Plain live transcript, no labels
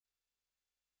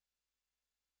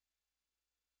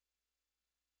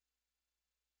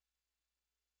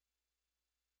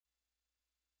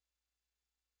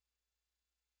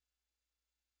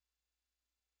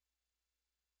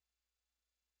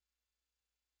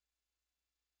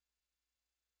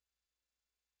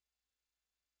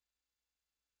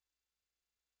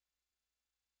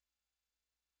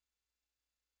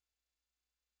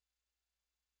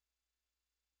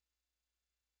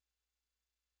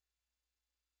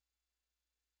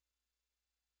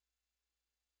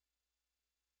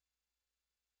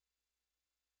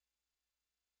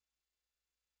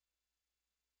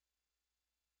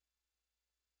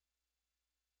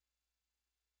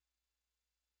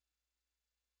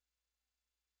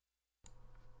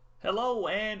Hello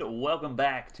and welcome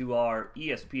back to our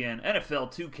ESPN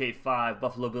NFL 2K5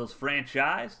 Buffalo Bills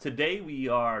franchise. Today we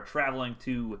are traveling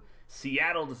to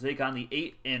Seattle to take on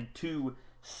the 8-2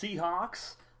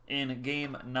 Seahawks in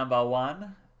game number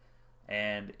 1.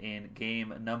 And in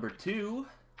game number 2,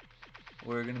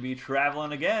 we're going to be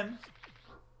traveling again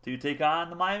to take on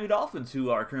the Miami Dolphins,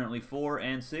 who are currently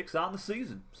 4-6 on the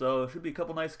season. So it should be a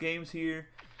couple nice games here.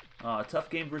 Tough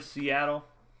game versus Seattle.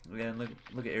 Again,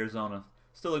 look at Arizona.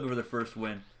 Still looking for their first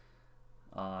win.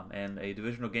 And a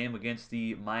divisional game against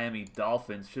the Miami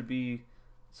Dolphins. Should be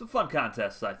some fun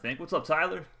contests, I think. What's up,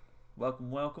 Tyler? Welcome,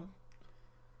 welcome.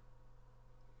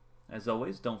 As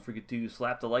always, don't forget to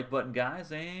slap the like button,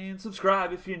 guys, and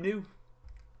subscribe if you're new.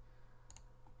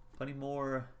 Plenty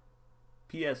more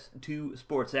PS2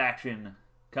 sports action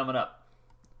coming up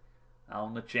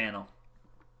on the channel.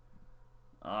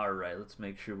 Alright, let's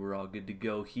make sure we're all good to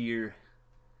go here.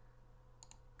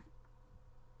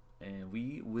 And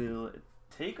we will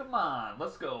take them on.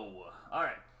 Let's go. All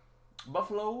right.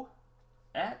 Buffalo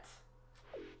at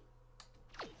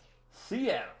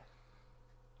Seattle.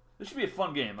 This should be a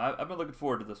fun game. I've been looking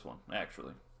forward to this one,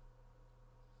 actually.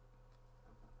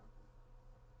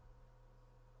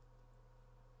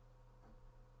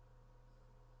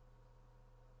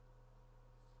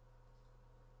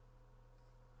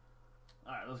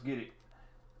 All right, let's get it.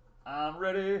 I'm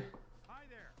ready. Hi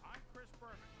there, I'm Chris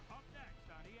Berman. Up next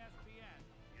on ESPN.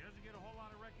 He doesn't get a whole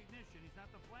lot of recognition. He's not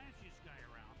the flashiest guy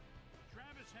around.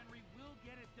 Travis Henry will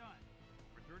get it done.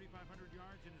 For 3,500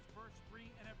 yards in his first 3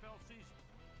 NFL seasons.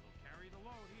 He'll carry the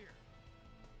load here.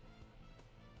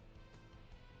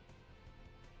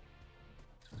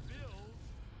 Bills,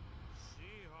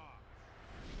 Seahawks.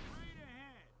 Straight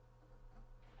ahead.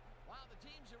 While the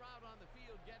teams are out on the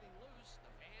field getting loose,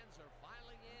 the fans are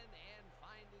filing in and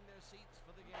finding their seats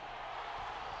for the game.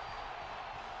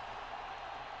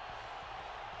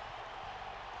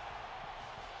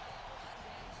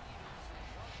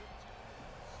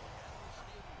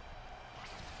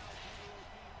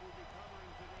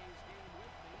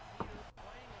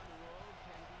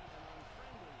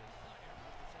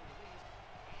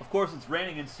 Of course, it's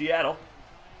raining in Seattle,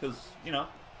 because, you know,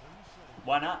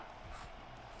 why not?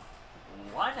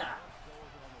 Why not?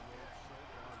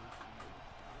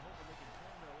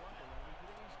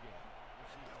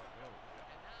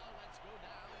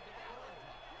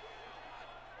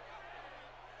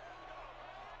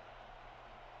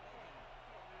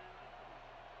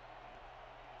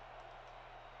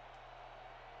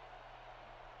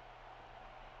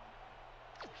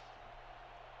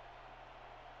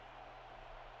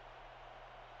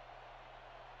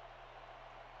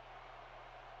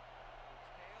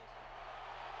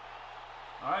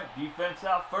 All right, defense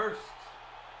out first.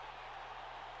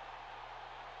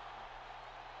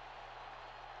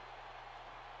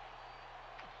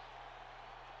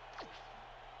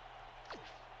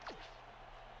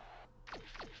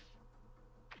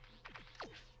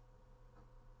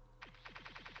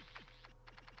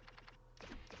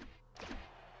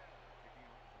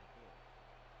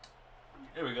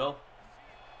 There we go.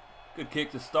 Good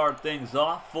kick to start things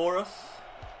off for us.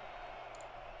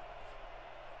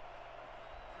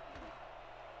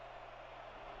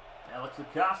 Alex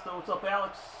Acosta, what's up,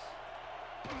 Alex?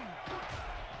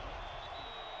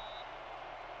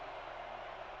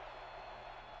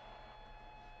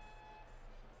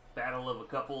 Battle of a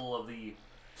couple of the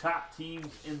top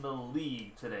teams in the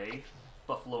league today,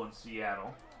 Buffalo and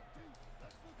Seattle.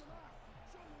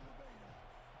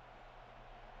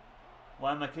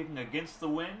 Why am I kicking against the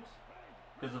wind?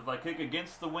 Because if I kick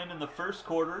against the wind in the first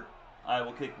quarter, I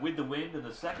will kick with the wind in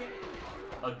the second,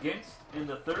 against in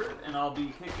the third, and I'll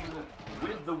be kicking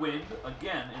with the wind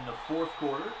again in the fourth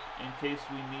quarter in case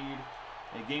we need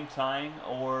a game tying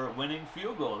or winning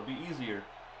field goal. It'll be easier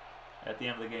at the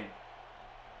end of the game.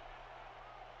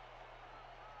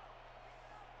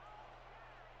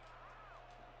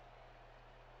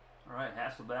 All right,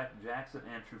 Hasselbeck, Jackson,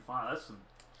 and Trufant. That's some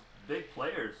big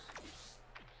players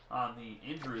on the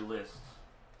injury list.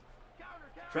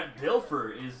 Trent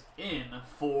Dilfer is in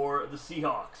for the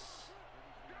Seahawks.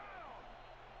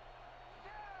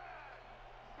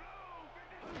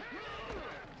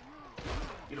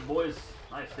 Get him, boys.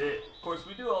 Nice hit. Of course,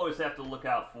 we do always have to look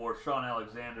out for Sean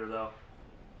Alexander, though.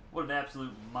 What an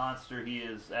absolute monster he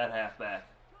is at halfback.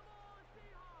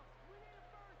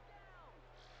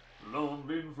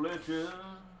 Lone Fletcher.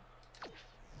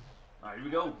 All right, here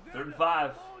we go. 3rd and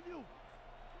 5.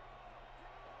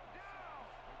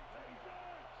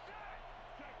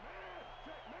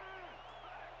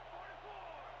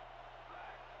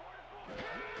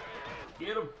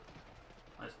 Get him.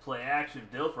 Nice play action. action.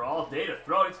 Dilfer all day to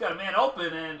throw. He's got a man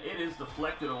open, and it is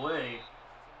deflected away.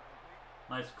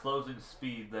 Nice closing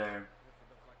speed there.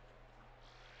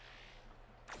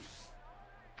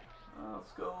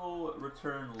 Let's go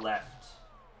return left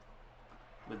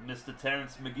with Mr.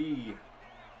 Terrence McGee.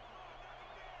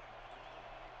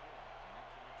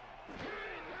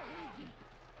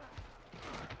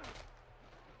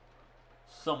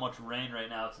 So much rain right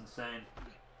now, it's insane.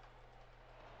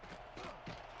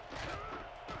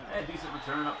 And decent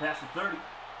return up past the 30.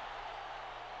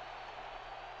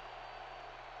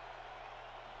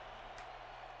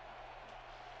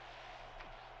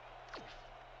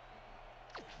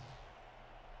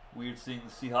 Weird seeing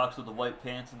the Seahawks with the white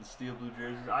pants and the steel blue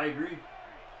jerseys. I agree.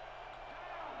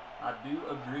 I do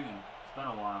agree. It's been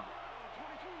a while.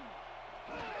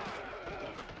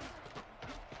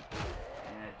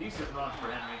 And a decent run for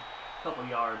Henry. Couple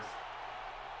yards.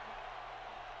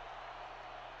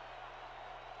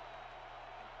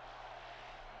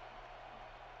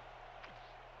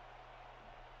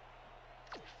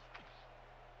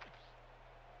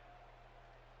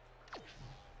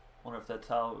 Wonder if that's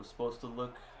how it was supposed to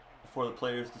look before the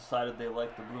players decided they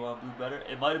liked the blue on blue better.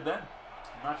 It might have been.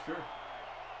 I'm not sure.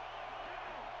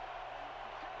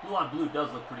 Blue on blue does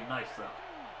look pretty nice though.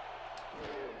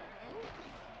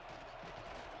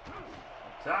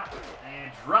 Top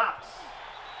and dropped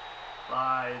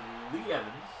by Lee Evans.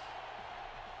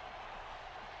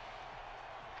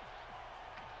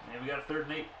 And we got a 3rd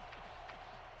and 8.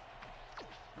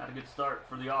 Not a good start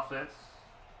for the offense.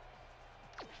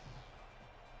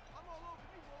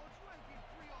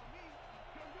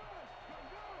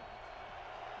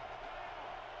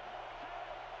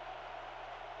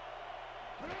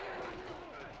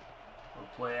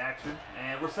 Play action,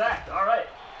 and we're sacked. All right,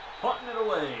 punting it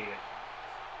away.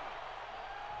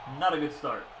 Not a good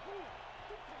start.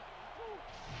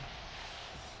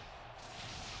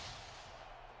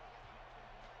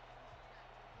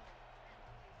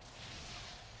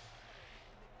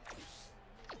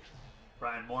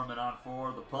 Brian Mormon on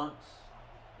for the punt.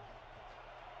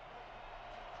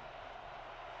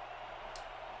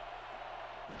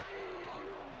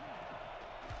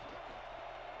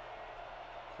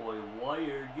 Boy,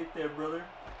 Wire, get there, brother.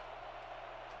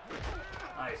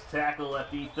 Nice tackle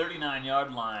at the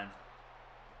 39-yard line.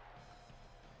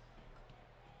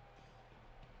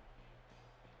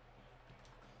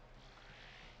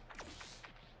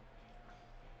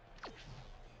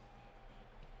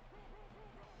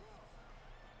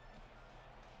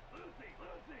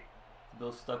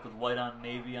 Bill stuck with white on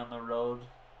navy on the road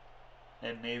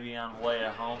and navy on white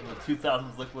at home. The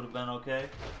 2000s look would have been okay.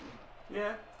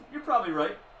 Yeah, you're probably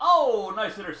right. Oh,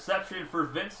 nice interception for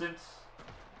Vincent.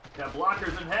 Got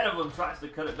blockers ahead of him, tries to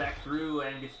cut it back through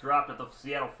and gets dropped at the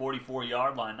Seattle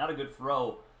 44-yard line. Not a good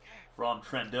throw from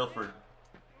Trent Dilfer.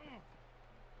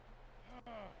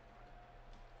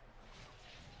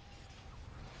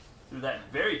 Through that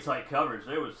very tight coverage,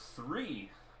 there was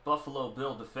 3 Buffalo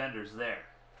Bill defenders there.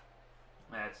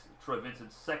 That's Troy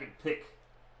Vincent's 2nd pick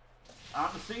on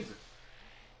the season.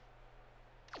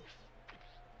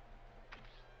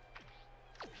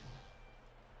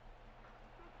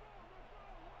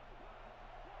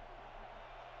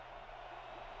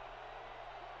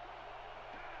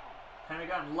 Kind of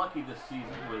gotten lucky this season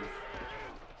with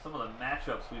some of the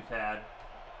matchups we've had.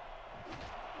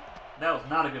 That was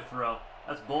not a good throw.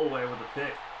 That's Bolway with a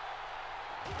pick.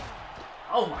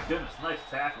 Oh my goodness, nice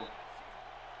tackle.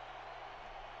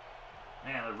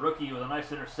 Man, the rookie with a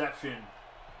nice interception.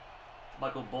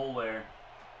 Michael Bolware.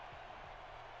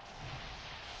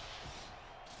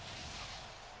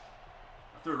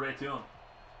 I threw it right to him.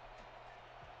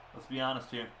 Let's be honest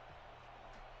here.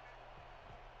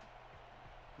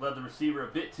 Led the receiver a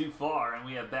bit too far, and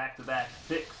we have back-to-back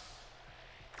picks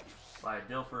by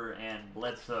Dilfer and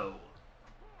Bledsoe.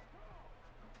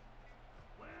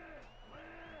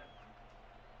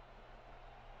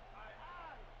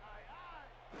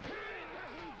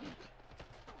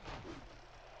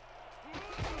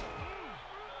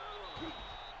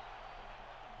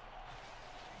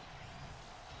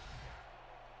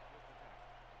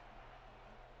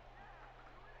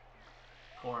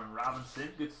 Corin Robinson,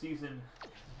 good season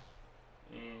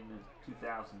in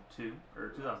 2002, or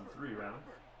 2003 rather.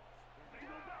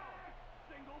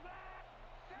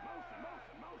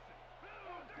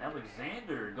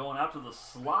 Alexander going out to the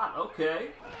slot, okay,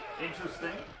 interesting.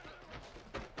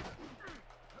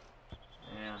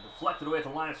 And deflected away at the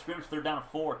line of scrimmage, 3rd down and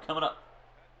 4, coming up.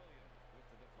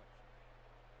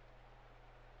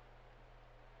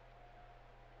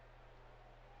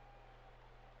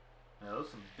 Now, those are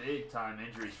some big-time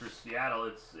injuries for Seattle.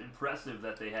 It's impressive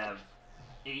that they have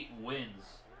 8 wins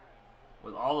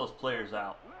with all those players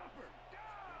out.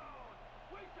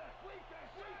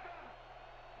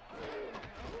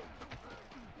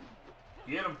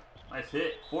 Get him. Nice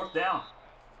hit. 4th down.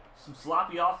 Some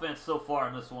sloppy offense so far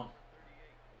in this one.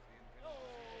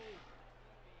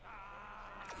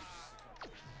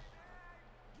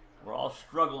 We're all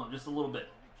struggling just a little bit.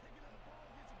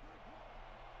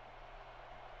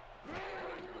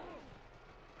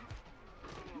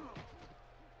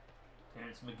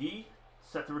 Terrence McGee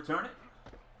set to return it.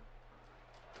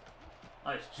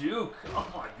 Nice juke. Oh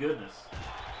my goodness.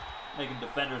 Making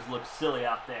defenders look silly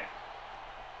out there.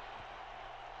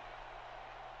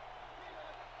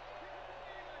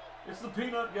 It's the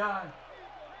peanut guy.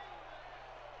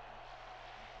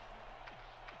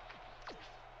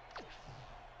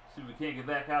 See if we can't get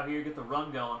back out here, get the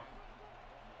run going.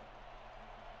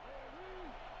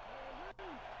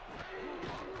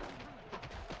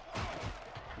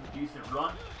 Decent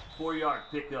run. 4-yard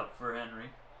pickup for Henry.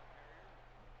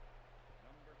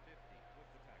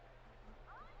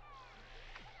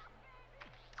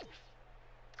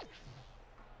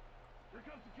 Here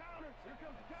comes the counter. Here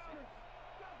comes the counter.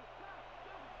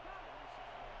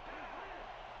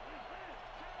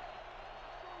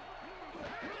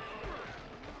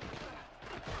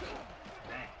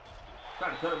 Dang.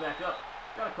 Trying to cut it back up.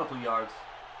 Got a couple yards.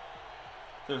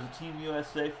 If there was a Team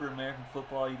USA for American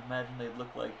football, you'd imagine they'd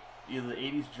look like either the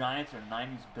 80s Giants or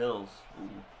 90s Bills. Ooh.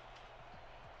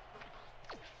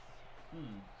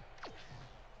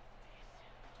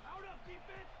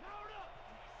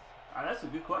 That's a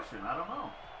good question. I don't know.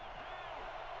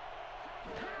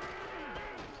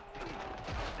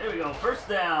 There we go. 1st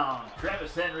down.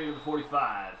 Travis Henry with the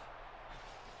 45.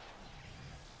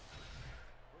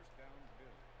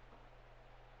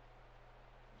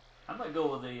 I might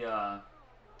go with a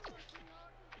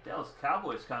Dallas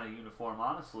Cowboys kind of uniform,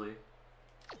 honestly.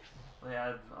 They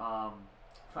had,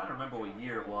 trying to remember what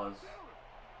year it was.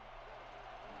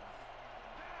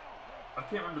 I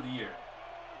can't remember the year.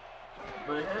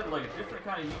 But it had like a different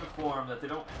kind of uniform that they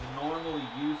don't normally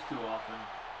use too often.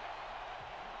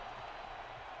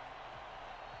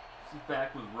 This is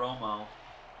back with Romo.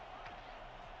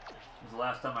 This was the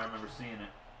last time I remember seeing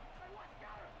it.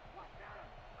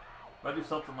 But I do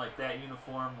something like that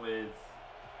uniform with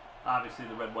obviously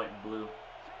the red, white, and blue.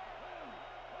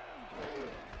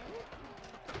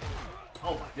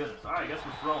 Oh my goodness. Alright, I guess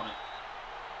we're throwing it.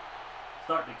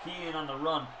 Starting to key in on the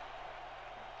run.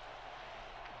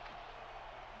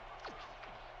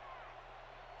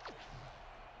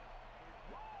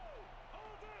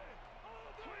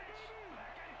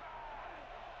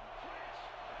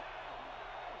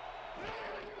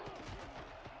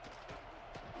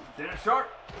 Shannon Sharp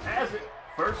has it.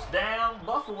 1st down,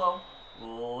 Buffalo.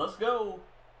 Let's go.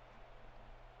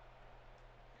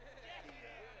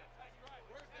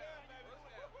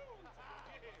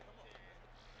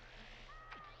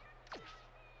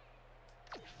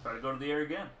 Try to go to the air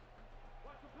again.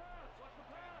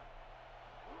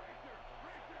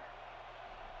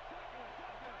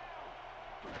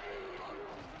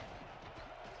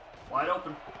 Wide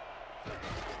open.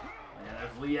 And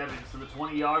there's Lee Evans to the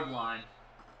 20-yard line.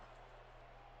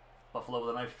 Buffalo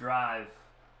with a nice drive.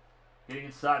 Getting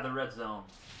inside the red zone.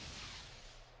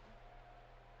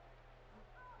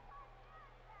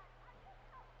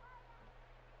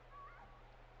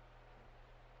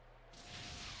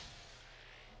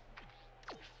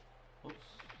 Oops.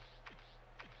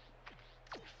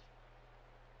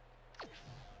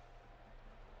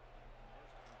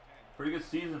 Pretty good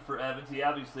season for Evans. He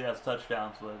obviously has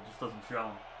touchdowns, but it just doesn't show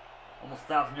him. Almost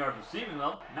 1,000 yards receiving,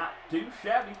 though. Not too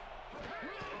shabby.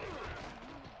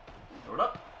 Throw it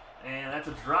up. And that's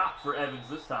a drop for Evans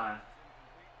this time.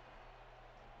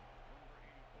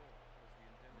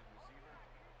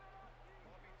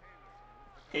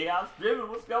 Chaos Jimmy,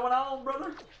 what's going on,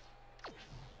 brother?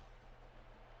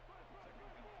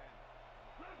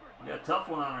 We got a tough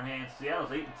one on our hands. Seattle's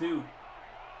 8-2.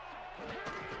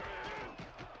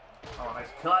 Oh, nice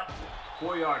cut.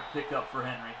 4-yard pickup for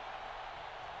Henry.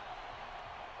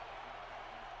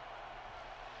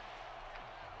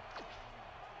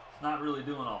 Not really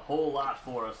doing a whole lot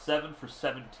for us. 7 for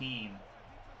 17.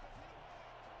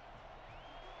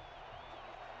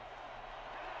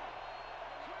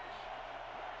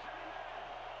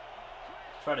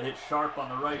 Try to hit Sharp on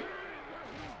the right.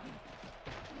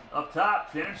 Up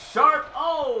top, Shannon Sharp.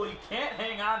 Oh, he can't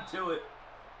hang on to it.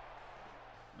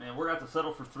 Man, we're going to have to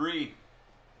settle for 3.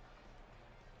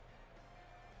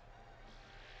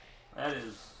 That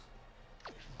is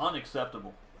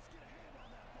unacceptable.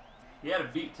 He had a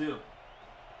beat, too.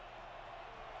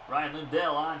 Ryan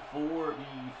Lindell on for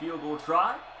the field goal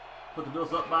try. Put the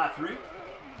Bills up by 3.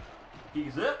 Kick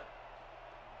is up.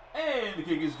 And the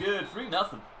kick is good.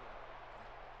 3-0.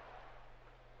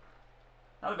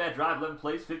 Not a bad drive. 11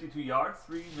 plays, 52 yards,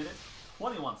 3 minutes,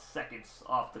 21 seconds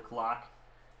off the clock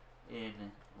in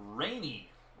rainy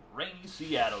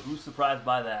Seattle. Who's surprised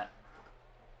by that?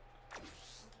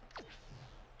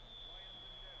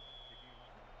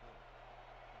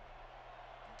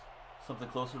 Something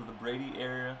closer to the Brady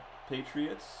era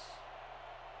Patriots.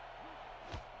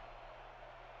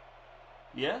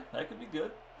 Yeah, that could be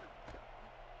good.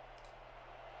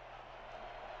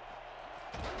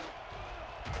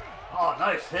 Oh,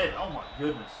 nice hit. Oh, my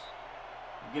goodness.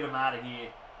 Get him out of here.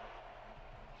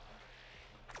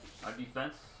 Our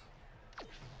defense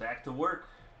back to work.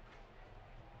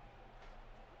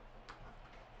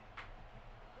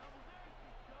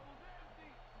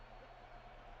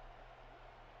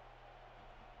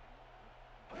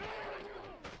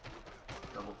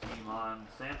 Double team on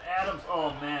Sam Adams.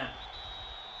 Oh, man.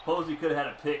 Posey could have had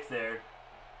a pick there.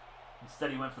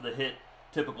 Instead, he went for the hit.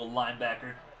 Typical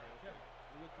linebacker.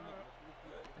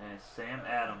 And Sam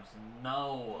Adams.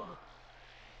 No.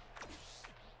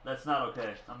 That's not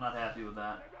okay. I'm not happy with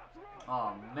that.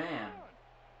 Oh, man.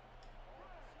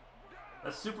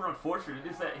 That's super unfortunate.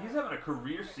 It is that he's having a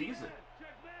career season.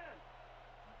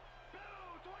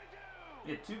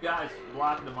 He had 2 guys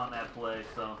blocking him on that play,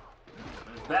 so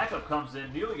when his backup comes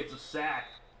in, nearly gets a sack,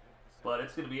 but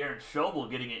it's going to be Aaron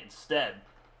Schobel getting it instead.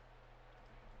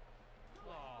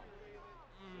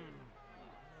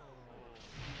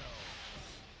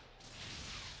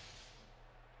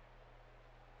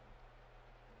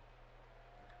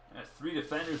 There's 3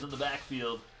 defenders in the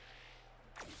backfield.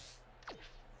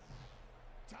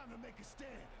 Time to make a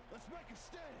stand. Let's make a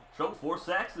stand. Schobel 4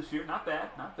 sacks this year. Not bad.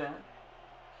 Not bad.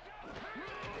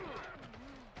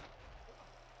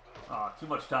 Oh, too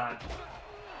much time.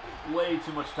 Way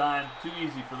too much time. Too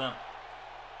easy for them.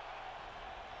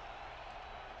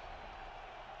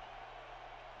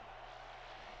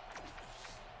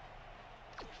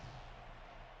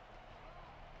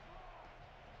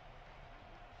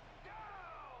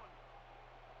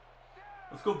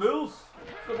 Let's go, Bills.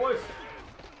 Let's go, boys.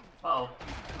 Uh-oh.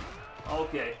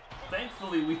 Okay.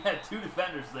 Thankfully, we had 2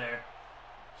 defenders there.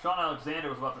 Sean Alexander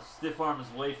was about to stiff arm his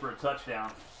way for a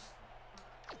touchdown.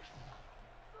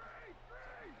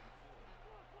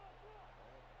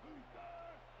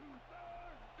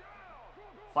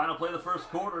 Final play of the first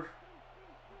quarter.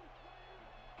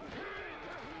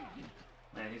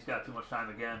 Man, he's got too much time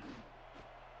again.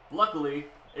 Luckily,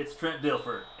 it's Trent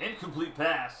Dilfer. Incomplete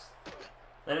pass.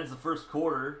 That ends the first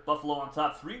quarter. Buffalo on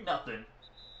top 3-0. And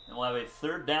we'll have a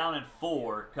 3rd down and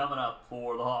 4 coming up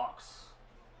for the Hawks.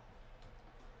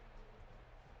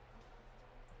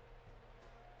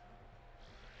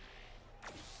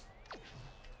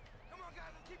 Come on,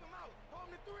 guys, let's keep him out. Hold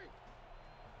him to 3.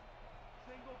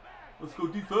 Single back. Let's go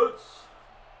defense.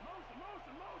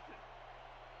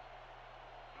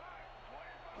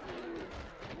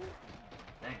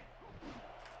 Dang.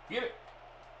 Get it.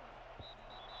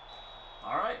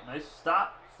 All right, nice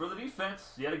stop for the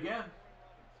defense yet again.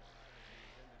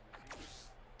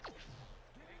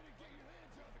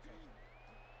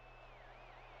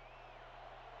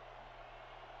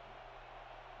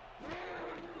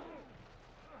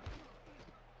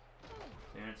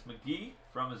 Terrence McGee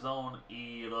from his own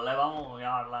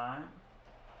 11-yard line.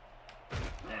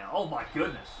 And oh my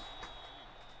goodness.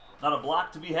 Not a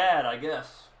block to be had, I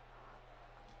guess.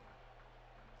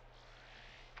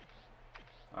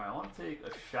 All right, I want to take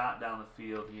a shot down the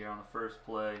field here on the first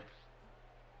play.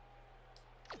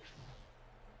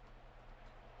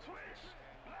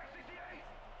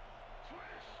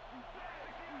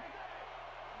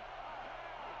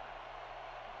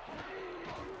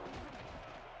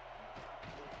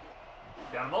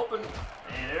 Got him open,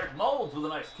 and Eric Moulds with a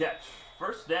nice catch.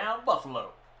 First down,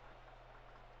 Buffalo.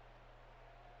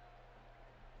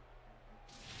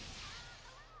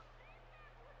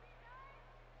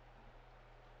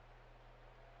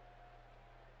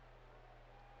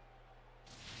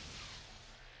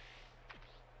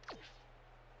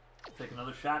 Take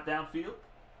another shot downfield.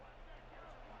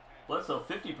 Bledsoe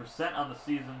 50% on the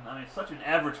season. I mean, such an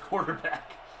average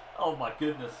quarterback. Oh my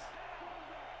goodness.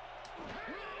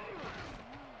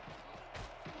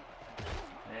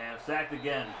 And sacked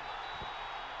again.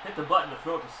 Hit the button to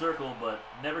throw it to circle, but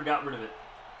never got rid of it.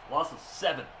 Loss of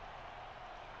 7.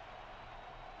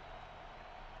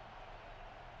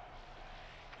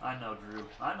 I know, Drew.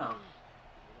 I know.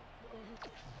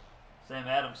 Sam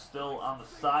Adams still on the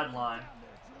sideline.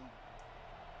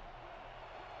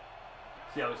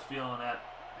 See how he's feeling at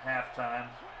halftime.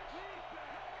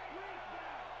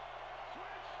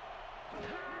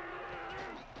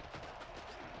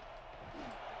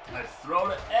 Nice throw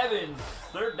to Evans.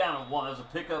 3rd down and 1. That was a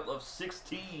pickup of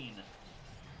 16.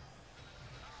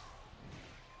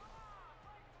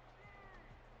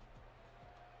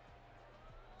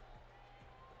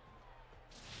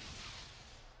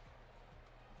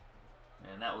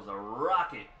 And that was a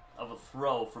rocket of a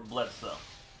throw for Bledsoe.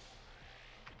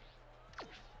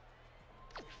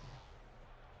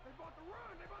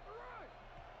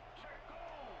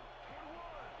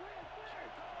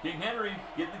 King Henry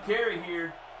getting the carry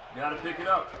here. Got to pick it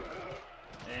up.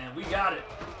 And we got it.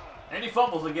 And he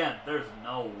fumbles again. There's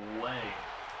no way.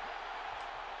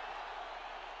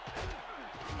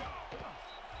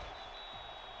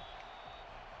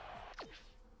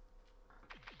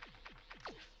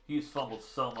 He's fumbled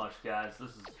so much, guys.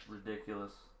 This is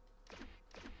ridiculous.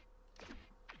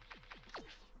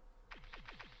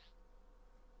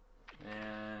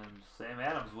 And Sam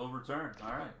Adams will return. All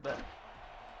right, bet.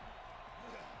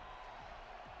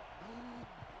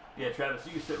 Yeah, Travis,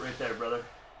 you can sit right there, brother.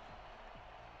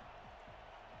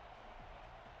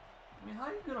 I mean, how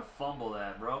are you going to fumble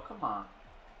that, bro? Come on.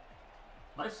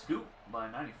 Nice scoop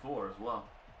by 94 as well.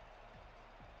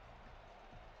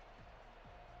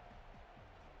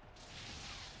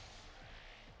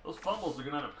 Those fumbles are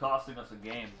going to end up costing us a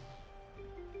game.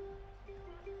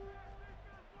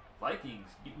 Vikings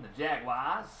beating the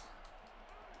Jaguars.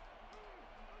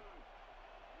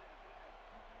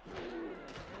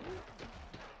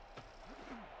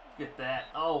 Get that.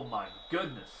 Oh my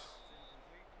goodness.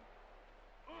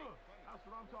 That's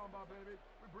what I'm talking about, baby.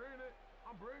 We're bringing it.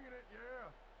 I'm bringing it, yeah.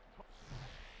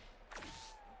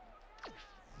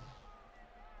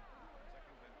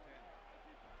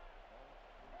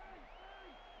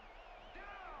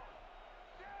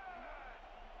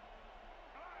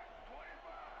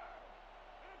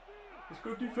 Let's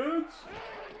go defense.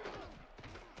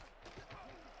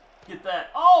 Get that.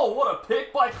 Oh, what a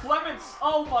pick by Clements.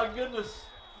 Oh my goodness.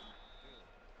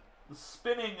 The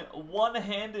spinning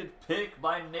one-handed pick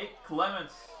by Nate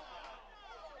Clements.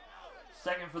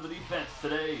 2nd for the defense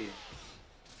today.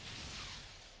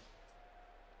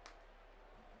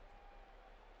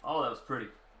 Oh, that was pretty.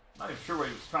 Not even sure where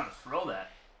he was trying to throw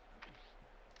that.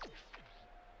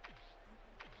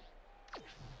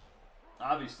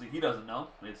 Obviously, he doesn't know.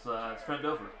 It's Trent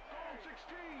Dover.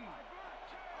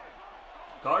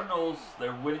 Cardinals,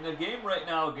 they're winning a game right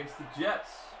now against the Jets.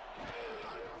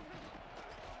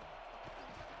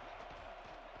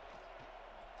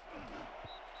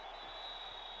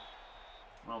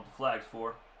 I don't know what the flag's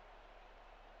for.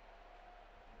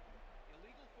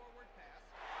 Illegal forward pass.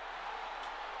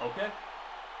 Okay.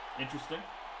 Interesting.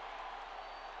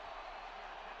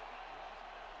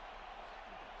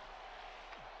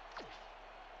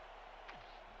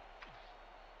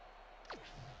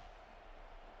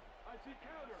 I see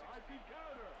counter. I see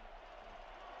counter.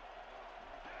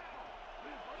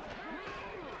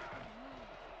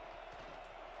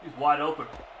 He's wide open.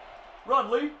 Run,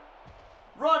 Lee.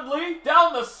 Run, Lee.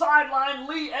 Down the sideline.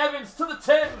 Lee Evans to the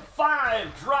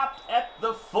 10-5. Dropped at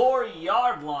the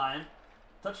 4-yard line.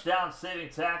 Touchdown saving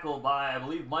tackle by, I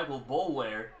believe, Michael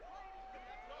Boulware.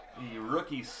 The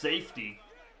rookie safety.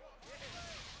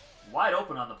 Wide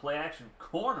open on the play action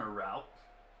corner route.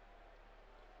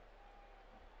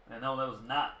 And no, that was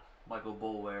not Michael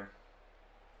Boulware.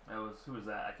 That was, who was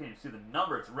that? I can't even see the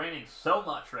number. It's raining so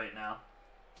much right now.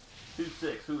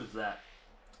 2-6. Who is that?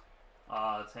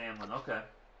 It's Hamlin. Okay.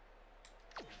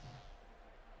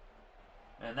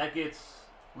 And that gets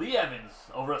Lee Evans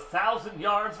over 1,000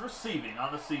 yards receiving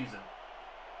on the season.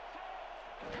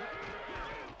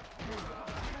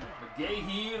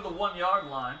 McGahee to the 1-yard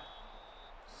line.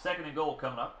 2nd and goal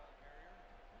coming up.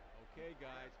 Okay,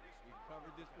 guys, we've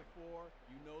covered this before.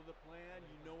 You know the plan.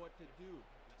 You know what to do.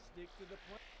 Stick to the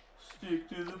plan. Stick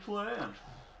to the plan.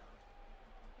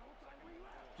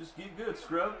 Just get good,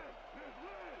 scrub.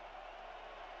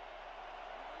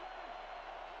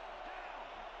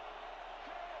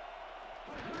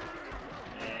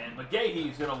 And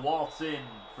McGahee's going to waltz in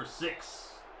for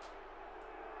 6.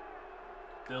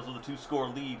 Bills with a 2-score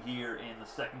lead here in the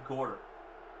 2nd quarter.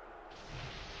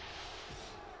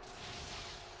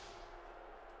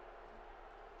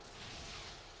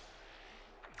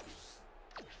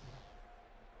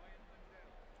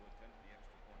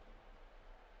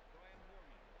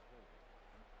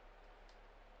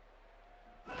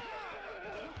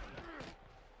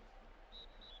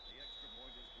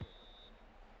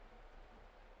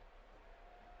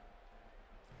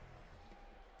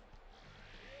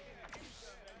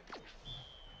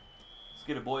 Let's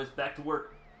get it, boys. Back to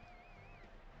work.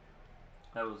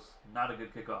 That was not a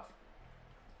good kickoff.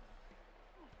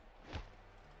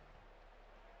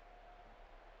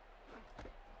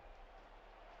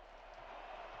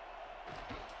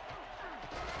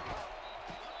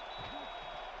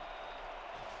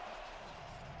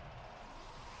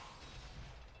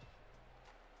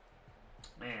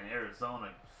 Arizona.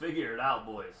 Figure it out,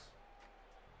 boys.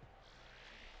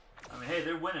 I mean, hey,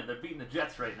 they're winning. They're beating the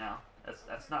Jets right now.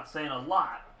 That's not saying a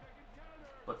lot,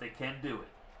 but they can do it.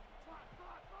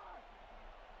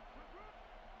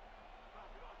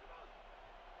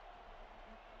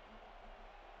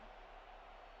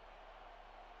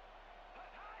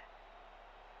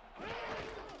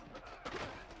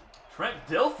 Trent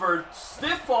Dilfer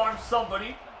stiff arms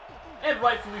somebody, and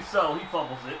rightfully so. He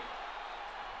fumbles it.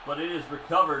 But it is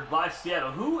recovered by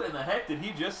Seattle. Who in the heck did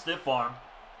he just stiff arm?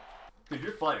 Because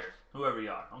you're fired, whoever you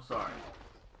are. I'm sorry.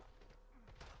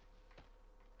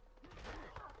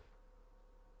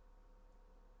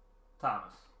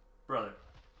 Thomas, brother.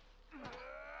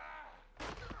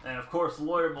 And of course,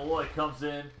 Lawyer Malloy comes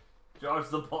in,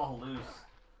 jars the ball loose.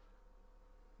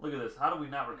 Look at this. How do we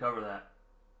not recover that?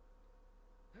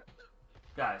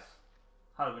 Guys,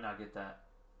 how did we not get that?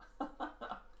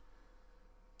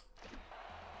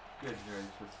 Good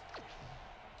gracious.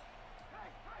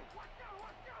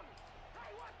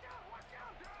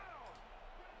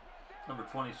 Number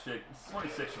 26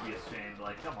 should be ashamed.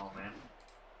 Like, come on, man.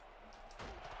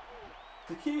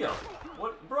 Taquillo,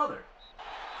 what, brother?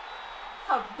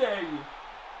 How dare you?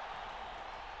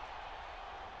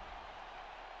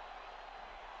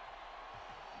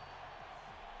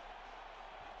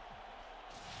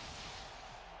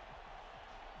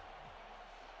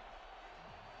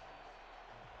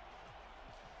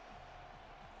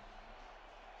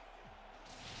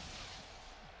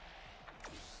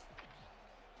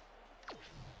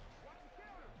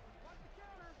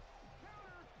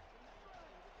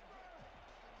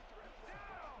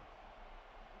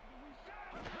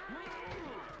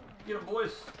 Get him,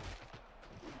 boys.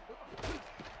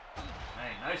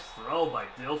 Hey, nice throw by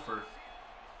Dilfer.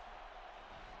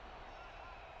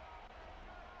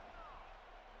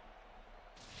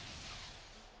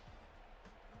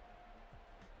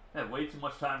 Had way too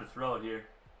much time to throw it here.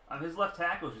 His left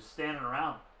tackle is just standing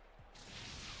around.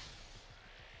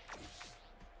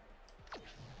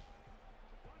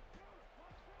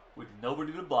 With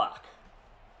nobody to block.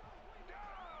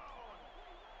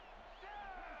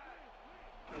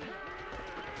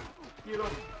 Get him.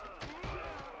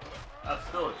 That's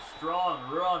still a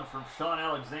strong run from Sean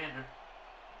Alexander.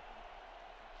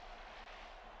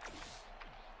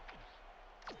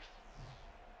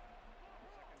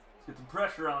 Let's get some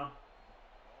pressure on him.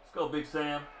 Let's go, Big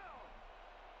Sam.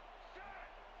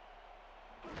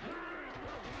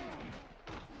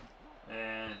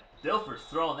 And Dilfer's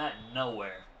throwing that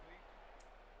nowhere.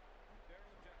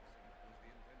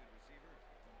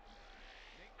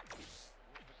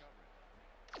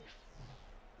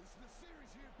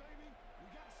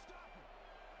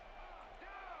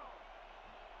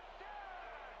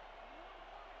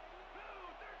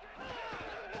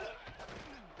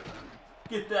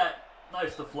 Get that.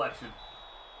 Nice deflection.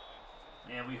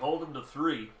 And we hold him to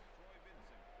 3.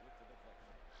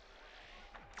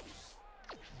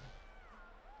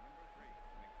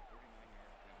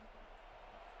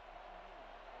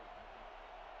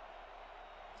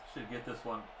 Should get this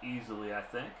one easily, I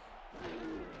think.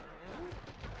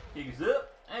 Kiki's up.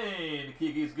 And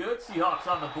Kiki's good. Seahawks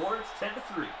on the board. It's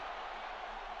 10-3.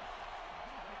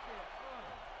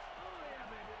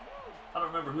 I don't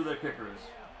remember who their kicker is.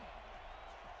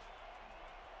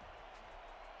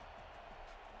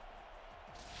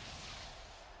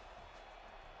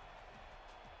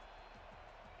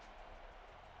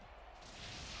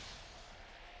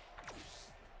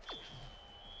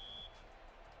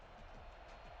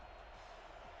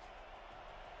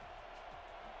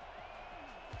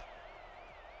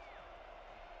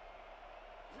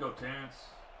 Go, Terrence.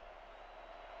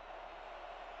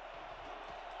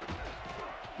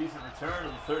 Decent return to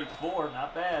the 34,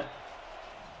 not bad.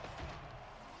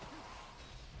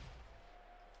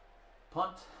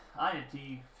 Punt,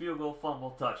 INT, field goal,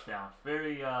 fumble, touchdown.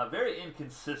 Very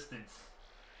inconsistent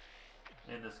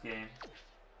in this game.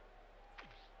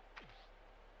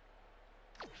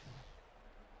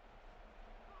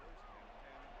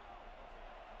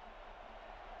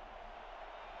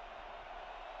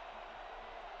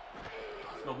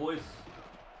 Let's go, boys.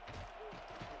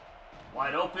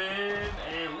 Wide open,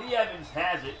 and Lee Evans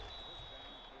has it.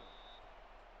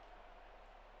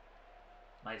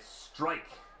 Nice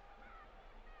strike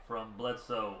from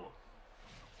Bledsoe.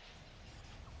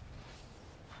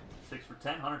 6 for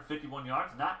 10, 151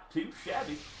 yards. Not too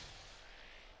shabby.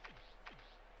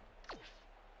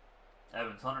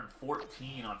 Evans,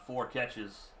 114 on 4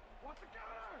 catches.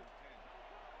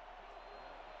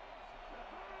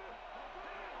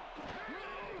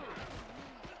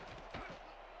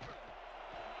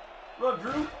 Run,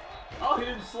 Drew. Oh, he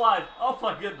didn't slide. Oh,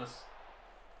 my goodness.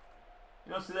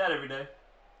 You don't see that every day.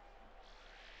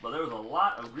 But there was a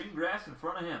lot of green grass in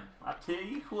front of him. I tell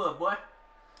you what, boy.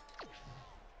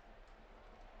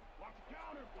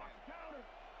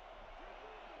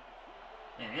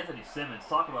 And Anthony Simmons,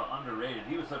 talk about underrated.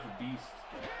 He was such a beast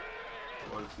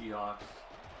for the Seahawks.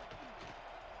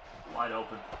 Wide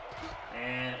open.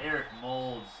 And Eric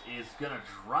Moulds is going to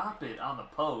drop it on the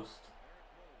post.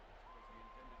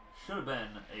 Should have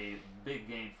been a big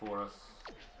gain for us.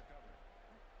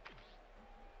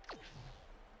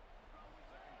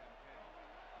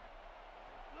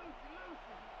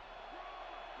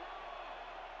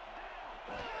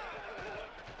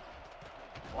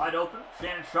 Wide open.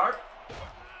 Shannon Sharp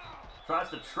tries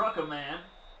to truck a man,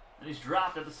 and he's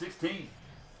dropped at the 16.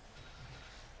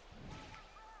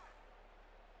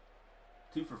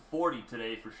 2 for 40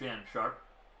 today for Shannon Sharp.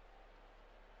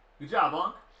 Good job,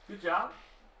 Unc. Good job.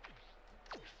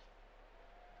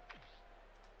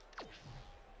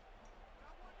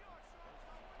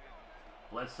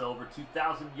 Bledsoe over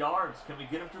 2,000 yards. Can we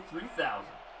get him to 3,000?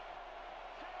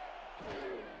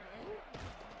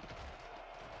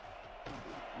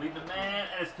 Lead the man,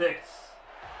 and it's picked.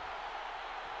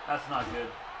 That's not good.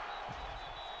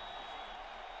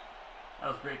 That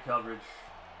was great coverage.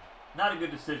 Not a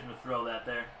good decision to throw that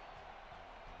there.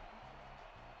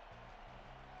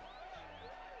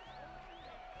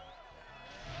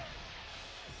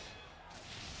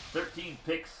 "13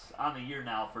 picks on the year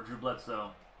now for Drew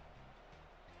Bledsoe."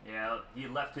 Yeah, he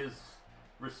left his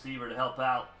receiver to help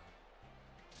out.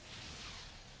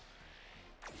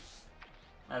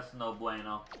 That's no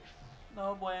bueno.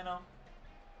 No bueno.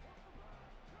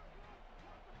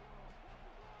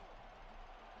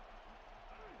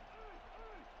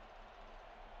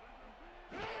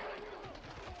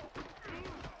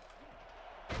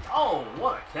 Oh,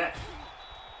 what a catch.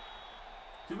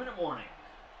 2-minute warning.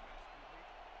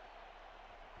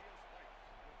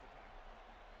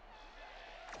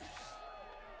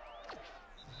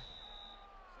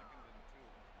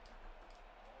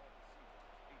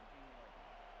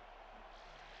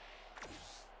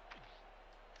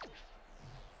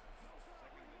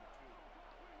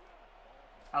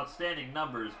 Outstanding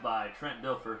numbers by Trent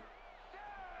Dilfer.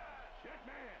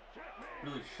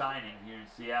 Really shining here in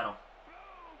Seattle.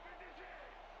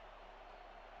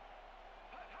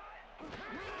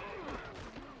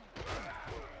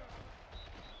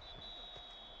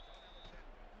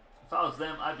 If I was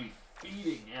them, I'd be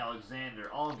feeding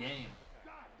Alexander all game.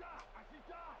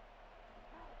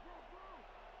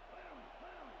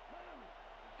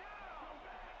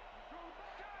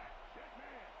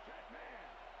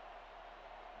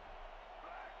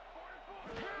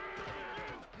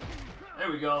 There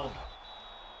we go.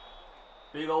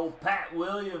 Big old Pat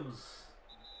Williams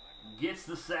gets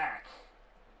the sack.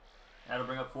 That'll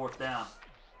bring up 4th down.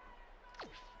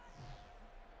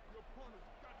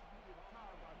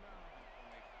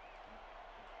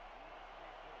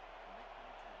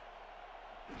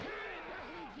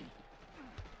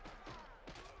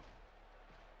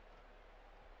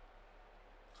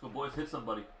 Let's go, boys. Hit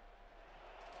somebody.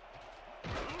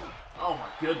 Oh my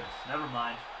goodness. Never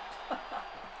mind.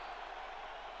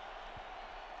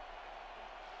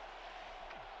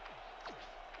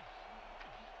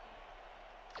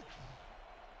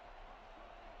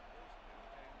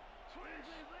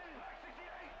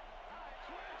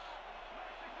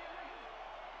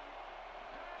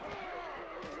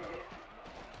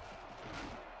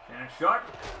 Shannon Sharp.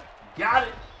 Got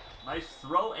it. Nice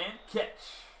throw and catch.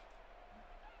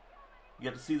 You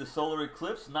get to see the solar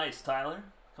eclipse. Nice, Tyler.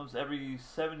 Comes every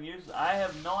 7 years. I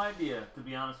have no idea, to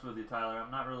be honest with you, Tyler.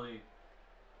 I'm not really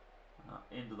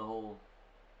into the whole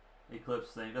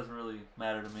eclipse thing. It doesn't really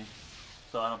matter to me.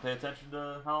 So I don't pay attention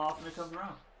to how often it comes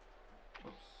around.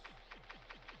 Whoops.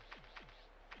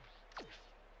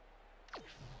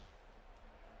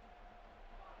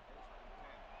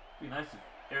 It'd be nice if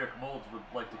Eric Moulds would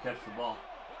like to catch the ball.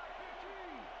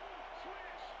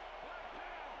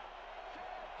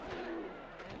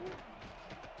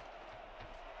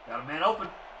 Got a man open.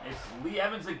 It's Lee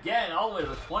Evans again, all the way to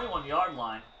the 21-yard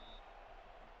line.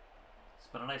 It's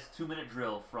been a nice 2-minute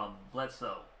drill from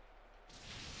Bledsoe.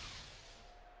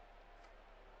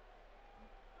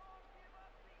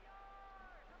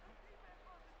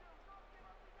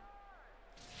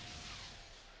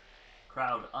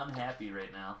 Crowd unhappy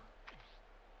right now.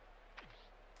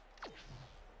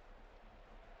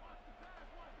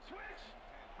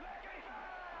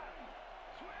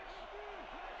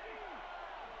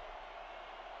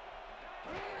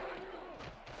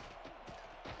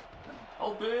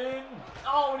 Open.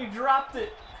 Oh, and he dropped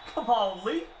it. Come on,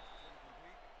 Lee.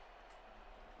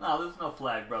 No, there's no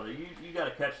flag, brother. You got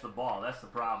to catch the ball. That's the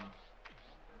problem.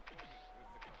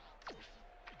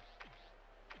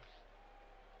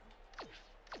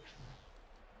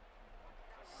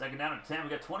 Second down and 10. We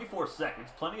got 24 seconds.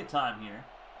 Plenty of time here.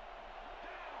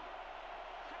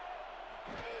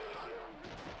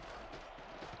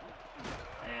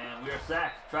 And we are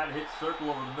sacked. Try to hit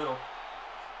circle over the middle.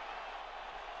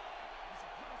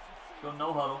 Let's go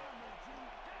no huddle.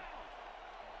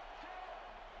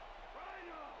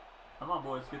 Come on,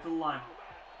 boys. Get to the line.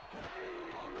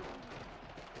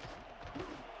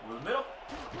 Over the middle.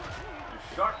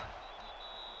 There's Sharp.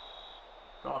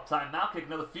 Call a timeout. Kick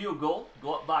another field goal.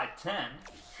 Go up by 10.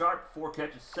 Sharp, 4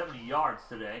 catches, 70 yards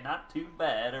today. Not too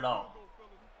bad at all.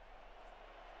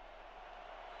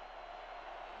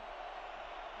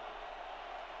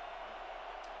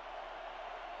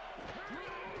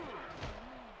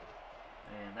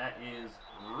 And that is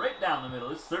right down the middle.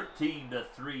 It's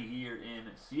 13-3 here in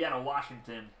Seattle,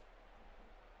 Washington.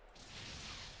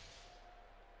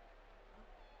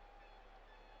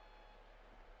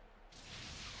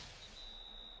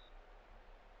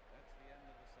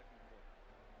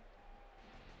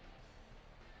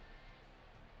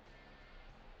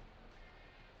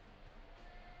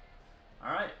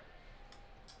 All right.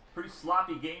 Pretty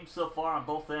sloppy game so far on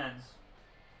both ends.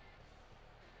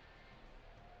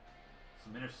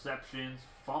 Some interceptions,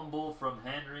 fumble from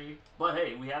Henry. But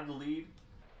hey, we have the lead.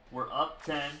 We're up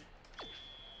 10.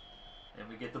 And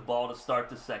we get the ball to start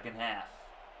the second half.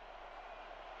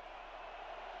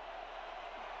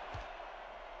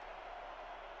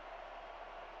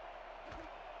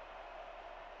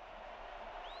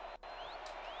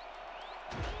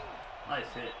 Nice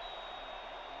hit.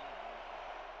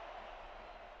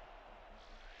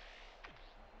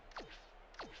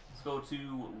 Let's go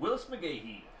to Willis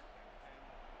McGahee.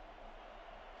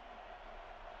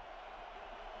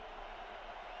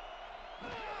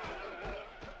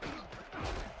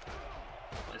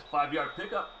 Nice 5-yard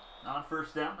pickup. Not on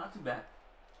first down. Not too bad.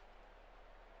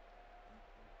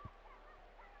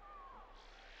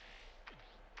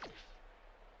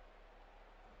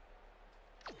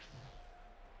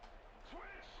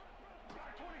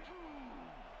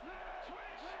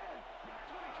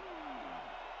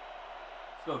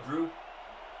 Let's go, Drew.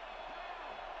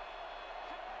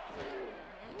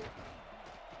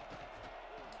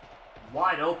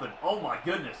 Wide open. Oh my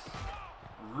goodness.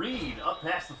 Reed up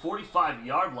past the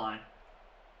 45-yard line.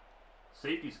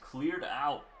 Safety's cleared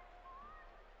out.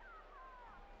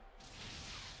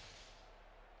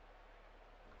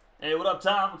 Hey, what up,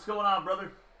 Tom? What's going on,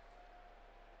 brother?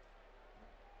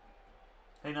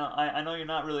 Hey, no, I know you're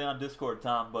not really on Discord,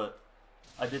 Tom, but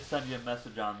I did send you a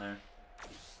message on there.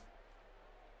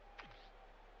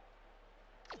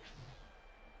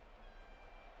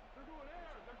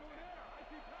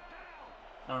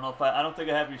 I don't know if I don't think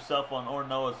I have your cell phone or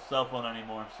Noah's cell phone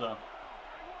anymore, so.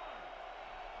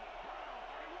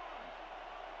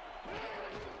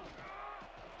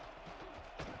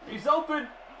 He's open.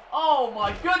 Oh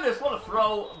my goodness, what a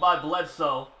throw by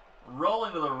Bledsoe.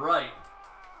 Rolling to the right.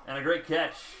 And a great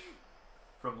catch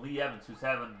from Lee Evans, who's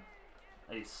having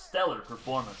a stellar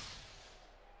performance.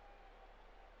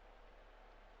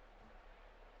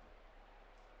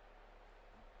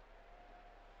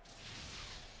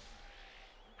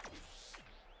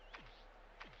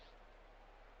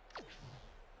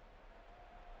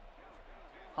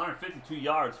 $152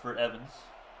 yards for Evans.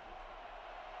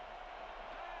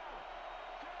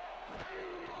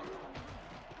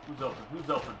 Who's open? Who's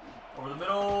open? Over the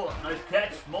middle. Nice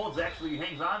catch. Molds actually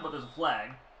hangs on, but there's a flag.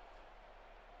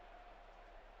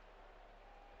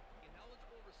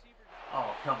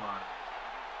 Oh, come on.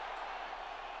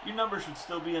 Your number should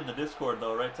still be in the Discord,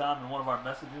 though, right, Tom? In one of our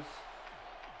messages?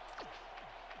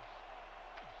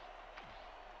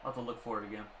 I'll have to look for it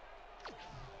again.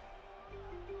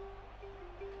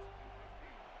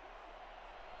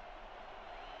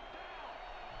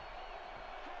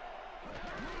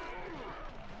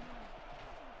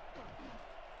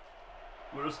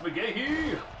 Willis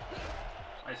McGahee.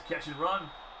 Nice catch and run.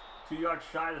 2 yards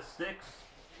shy of the sticks.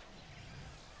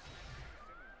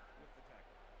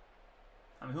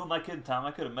 I mean, who am I kidding, Tom?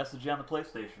 I could have messaged you on the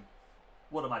PlayStation.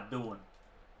 What am I doing?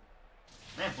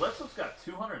 Man, Bledsoe's got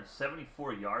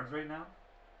 274 yards right now.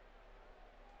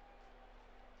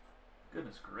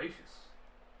 Goodness gracious.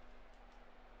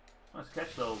 Nice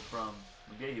catch, though, from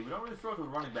McGahee. We don't really throw it to the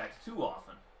running backs too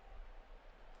often.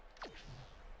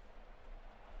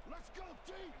 Let's go,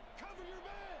 team! Cover your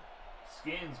man!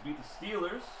 Skins beat the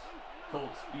Steelers.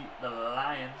 Colts beat the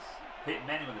Lions. Peyton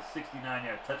Manning with a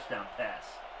 69-yard touchdown pass.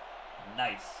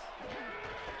 Nice.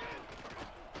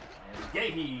 And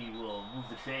McGahee will move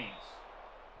the chains.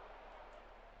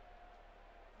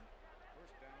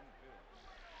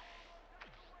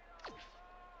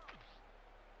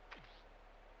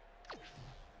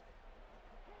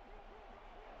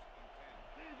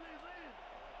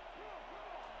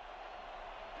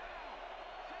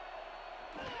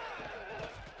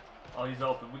 Oh, he's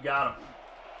open. We got him.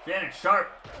 Shannon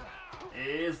Sharp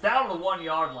is down to the 1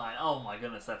 yard line. Oh my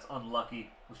goodness, that's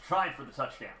unlucky. Was trying for the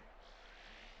touchdown.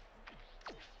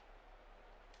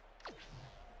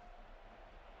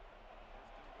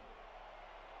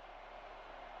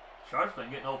 Sharp's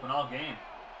been getting open all game.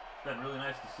 It's been really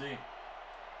nice to see.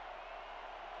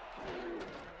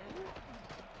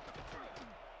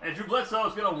 And Drew Bledsoe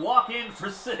is going to walk in for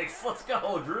 6. Let's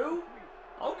go, Drew.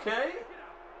 Okay.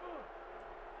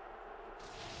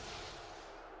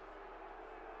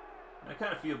 I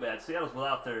kind of feel bad. Seattle's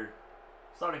without their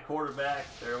starting quarterback.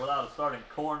 They're without a starting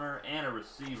corner and a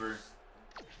receiver.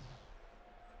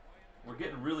 We're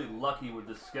getting really lucky with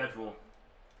this schedule.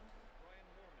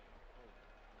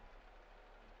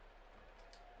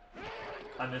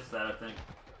 I missed that, I think.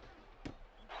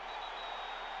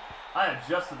 I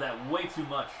adjusted that way too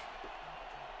much.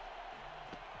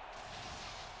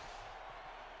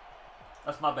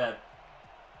 That's my bad.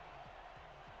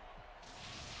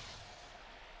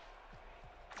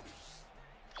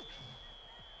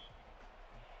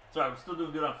 It's alright, we're still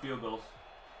doing good on field goals.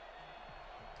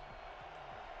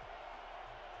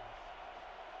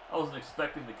 I wasn't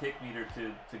expecting the kick meter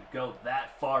to go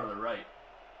that far to the right.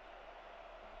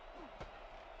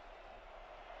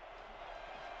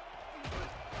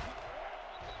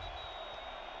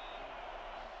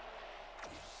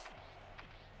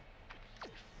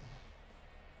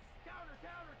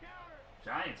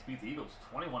 Giants beat the Eagles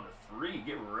 21-3.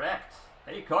 Get wrecked.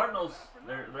 Hey, Cardinals,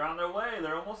 they're on their way.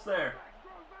 They're almost there.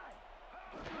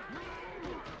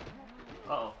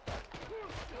 Uh-oh. There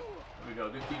we go.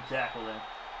 Good team tackle there.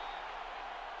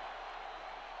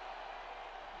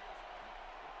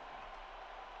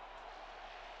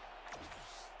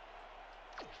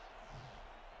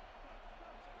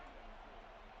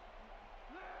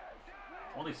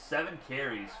 Only 7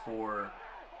 carries for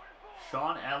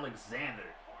Sean Alexander.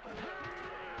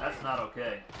 That's not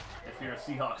okay if you're a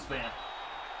Seahawks fan.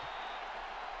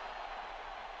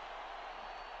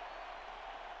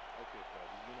 Okay, Fred,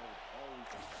 you know all we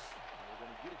can. We're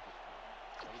going to get it this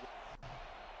time.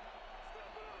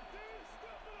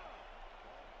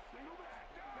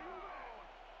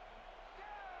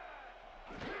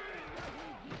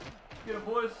 Get him,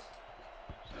 boys.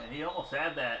 And he almost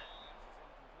had that.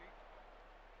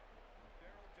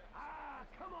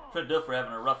 Trent Dilfer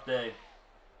having a rough day.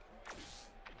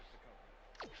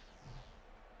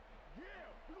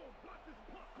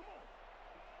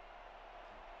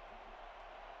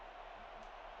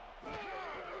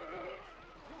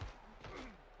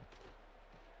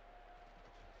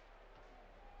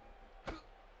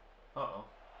 Uh-oh.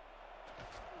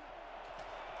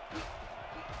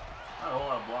 Not a whole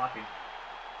lot of blocking.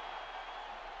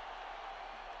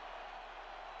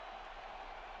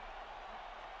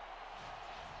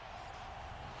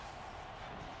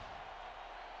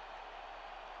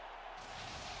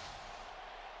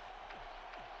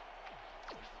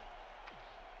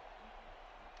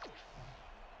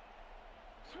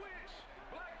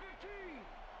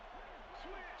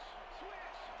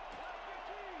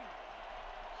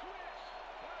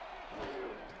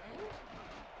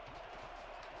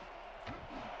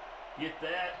 Get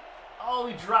that. Oh,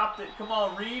 he dropped it. Come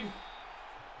on, Reed.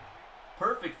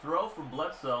 Perfect throw from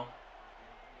Bledsoe.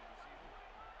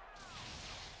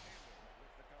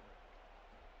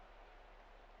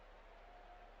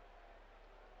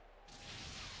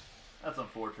 That's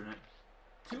unfortunate.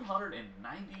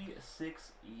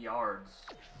 296 yards.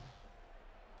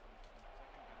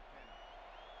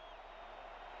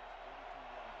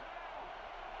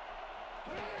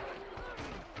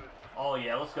 Oh,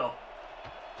 yeah, let's go.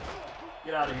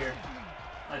 Get out of here.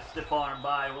 Nice stiff arm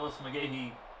by Willis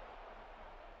McGahee.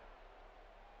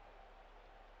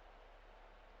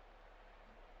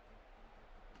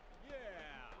 Yeah.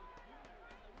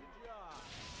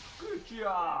 Good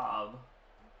job.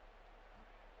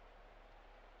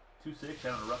 2-6,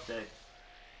 having a rough day.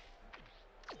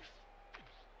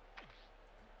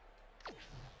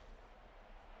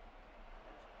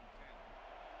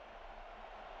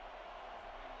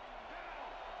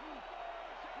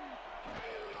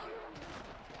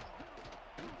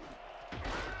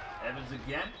 Evans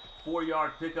again.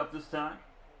 4-yard pickup this time.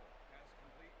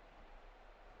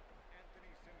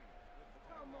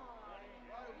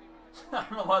 I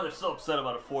don't know why they're so upset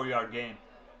about a 4-yard gain.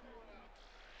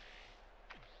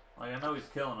 Like, I know he's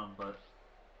killing them, but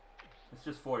it's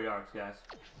just 4 yards, guys.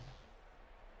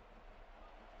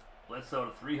 Bledsoe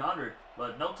to 300,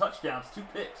 but no touchdowns, 2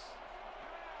 picks.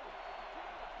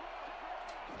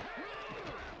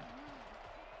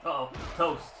 Uh-oh,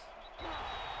 toast.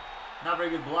 Not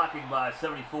very good blocking by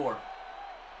 74.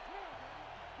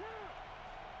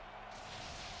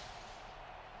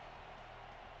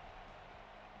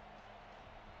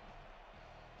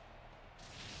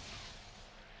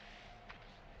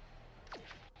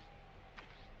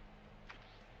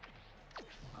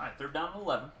 third down and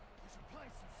 11. You should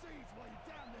plant some seeds while you're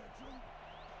down there, Drew.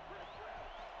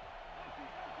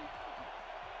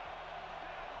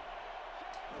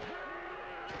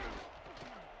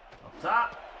 Up top,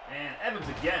 and Evans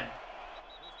again.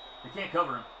 They can't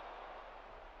cover him.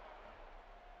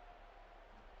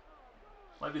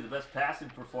 Might be the best passing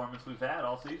performance we've had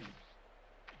all season.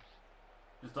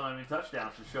 Just don't have any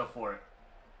touchdowns to show for it.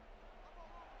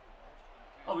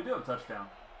 Oh, we do have a touchdown.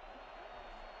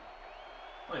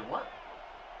 Wait, what?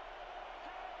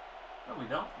 No, we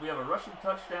don't. We have a rushing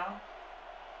touchdown.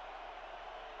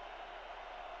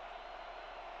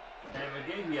 And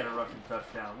McGahee had a rushing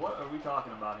touchdown. What are we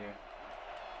talking about here?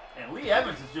 And Lee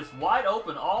Evans is just wide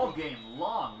open all game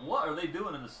long. What are they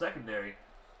doing in the secondary?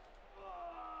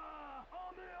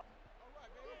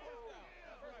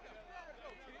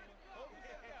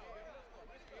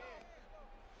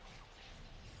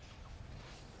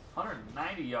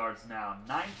 190 yards now,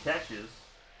 9 catches.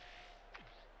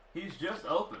 He's just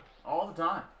open all the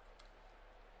time.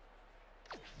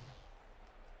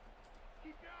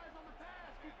 Keep your eyes on the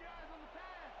pass. Keep your eyes on the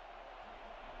pass.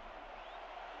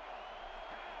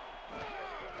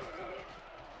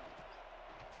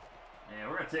 And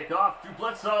we're going to take off. Drew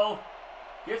Bledsoe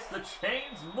gets the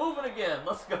chains moving again.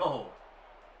 Let's go.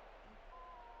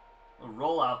 A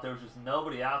rollout. There was just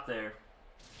nobody out there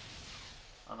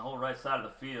on the whole right side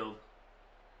of the field.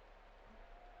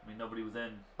 I mean, nobody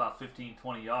within about 15,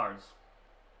 20 yards.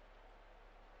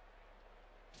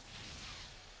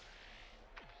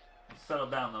 Let's settle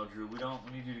down, though, Drew. We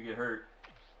need you to get hurt.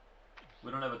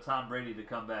 We don't have a Tom Brady to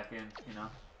come back in, you know,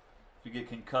 if you get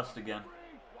concussed again.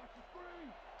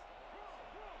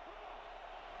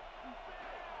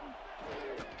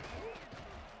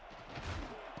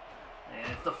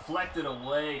 And it's deflected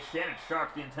away. Shannon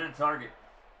Sharp, the intended target.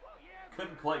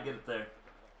 Couldn't quite get it there.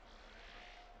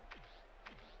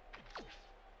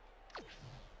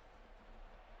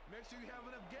 Make sure you have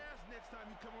enough gas next time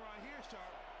you come around here,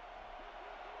 Sharp.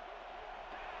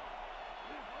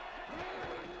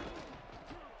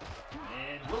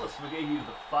 And Willis McGahee to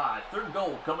the 5. 3rd and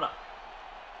goal coming up.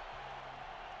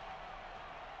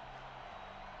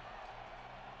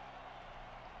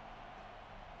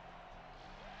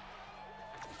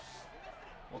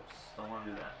 Whoops, don't want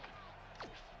to do that.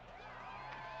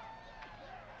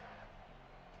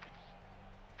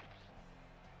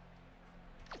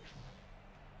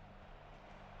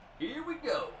 Here we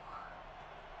go.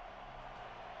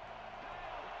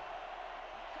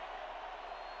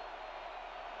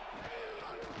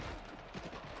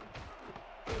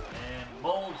 And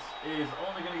Moulds is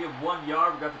only going to get 1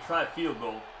 yard. We've got to try a field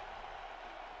goal.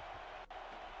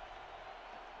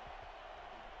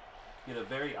 Get a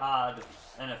very odd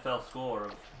NFL score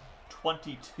of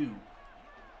 22.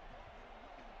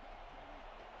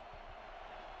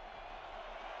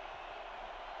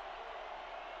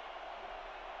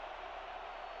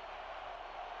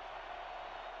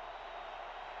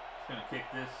 Going to kick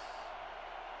this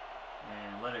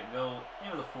and let it go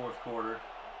into the 4th quarter.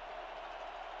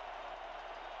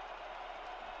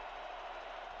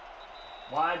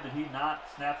 Why did he not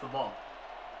snap the ball?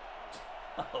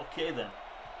 Okay then.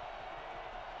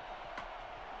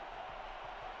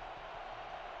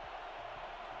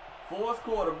 Fourth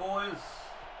quarter, boys.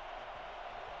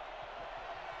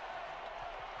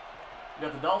 We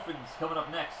got the Dolphins coming up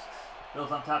next.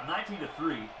 Bills on top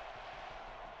 19-3.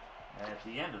 At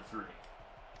the end of 3.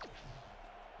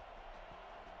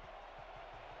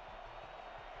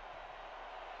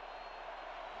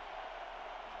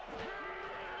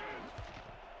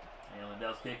 And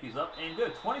Lindell's kick is up and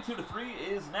good. 22-3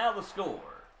 is now the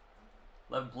score.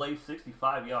 11 plays,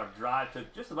 65-yard drive.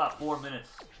 Took just about 4 minutes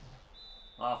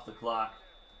off the clock.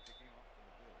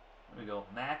 There we go.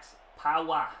 Max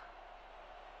Power.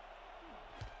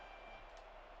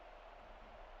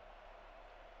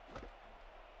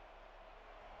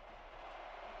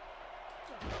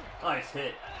 Nice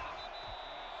hit.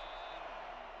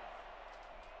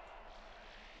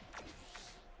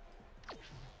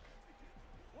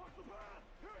 Watch the pass.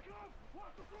 Here it comes.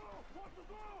 Watch the throw. Watch the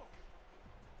throw.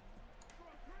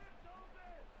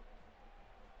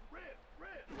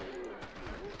 Rip.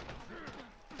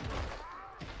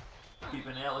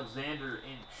 Keeping Alexander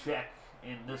in check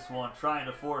in this one, trying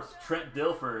to force Trent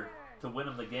Dilfer to win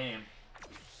him the game.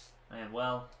 And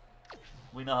well,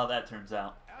 we know how that turns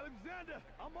out. Alexander,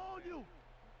 I'm on you.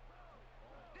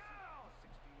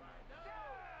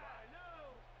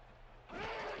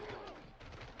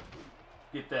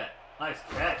 Get that. Nice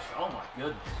catch. Oh my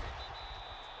goodness.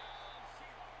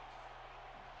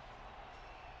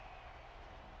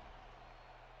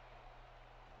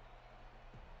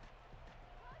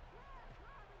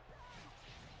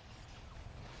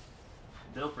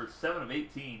 Dilfer, 7 of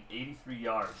 18, 83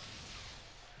 yards.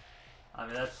 I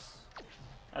mean,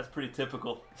 that's pretty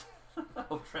typical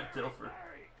of Trent Dilfer.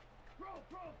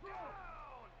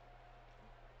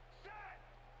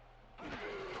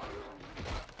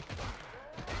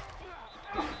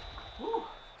 Whew,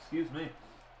 excuse me.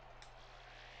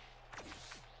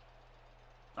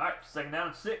 All right, second down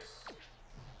and 6. You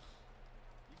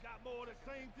got more of the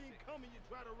same thing coming. You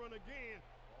try to run again.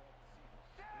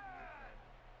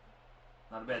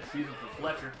 Not a bad season for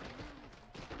Fletcher.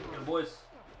 Good boys.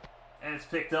 And it's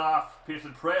picked off.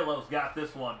 Pearson Prelo's got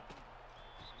this one.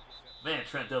 Man,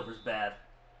 Trent Dilfer's bad.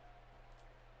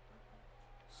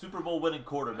 Super Bowl winning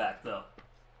quarterback, though.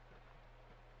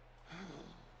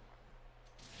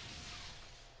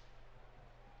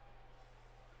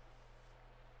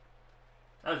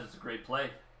 That was just a great play.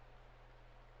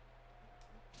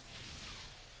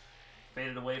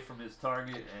 Faded away from his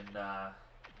target, and that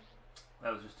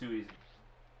was just too easy.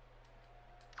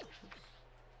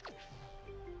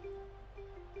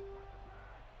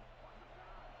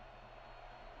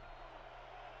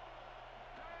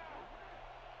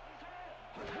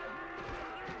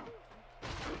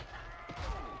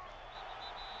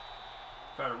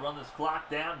 Try to run this clock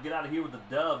down, get out of here with the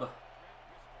dub.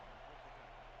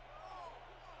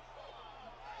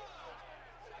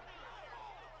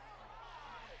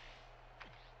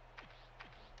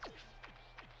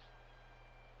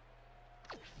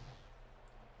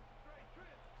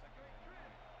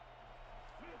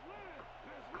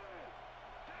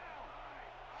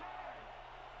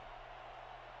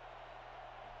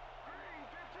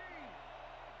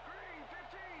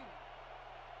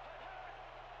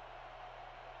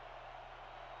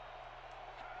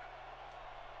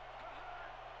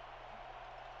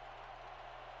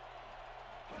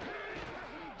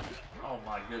 Oh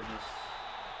my goodness.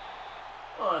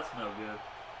 Oh, that's no good.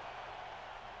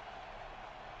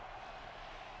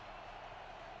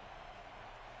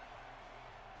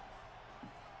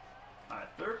 Alright,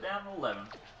 third down and 11.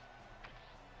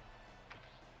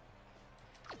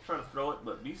 Try to throw it,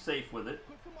 but be safe with it.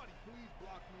 Could somebody please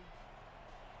block me?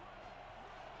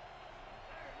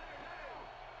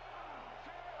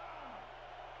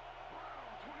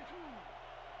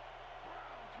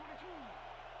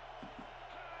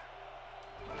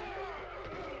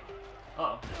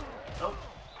 Uh-oh. Nope.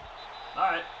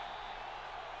 Alright.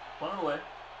 Punt it away.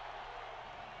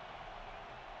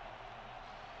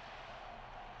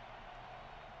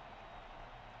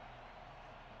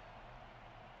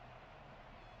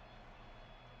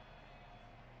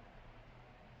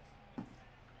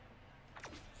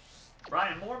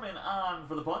 Brian Moorman on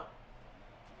for the punt.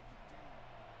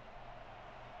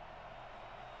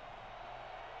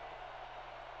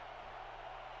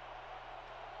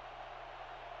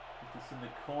 Get this in the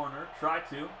corner. Try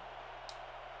to.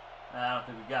 I don't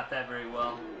think we got that very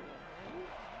well.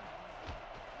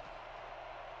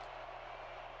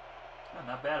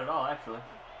 Not bad at all, actually.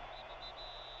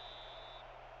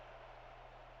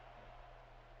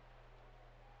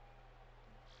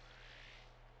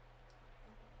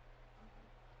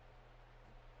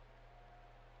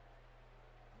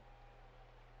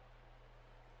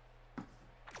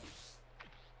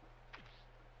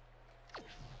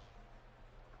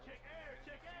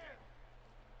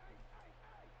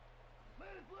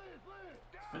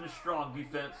 Finish strong,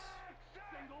 defense.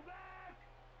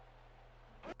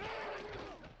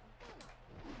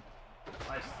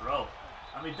 Nice throw.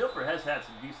 I mean, Dilfer has had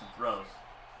some decent throws.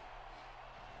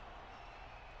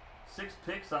 6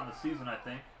 picks on the season, I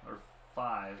think, or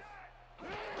 5.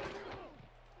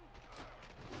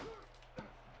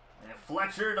 And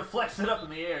Fletcher deflects it up in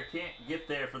the air. Can't get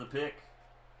there for the pick.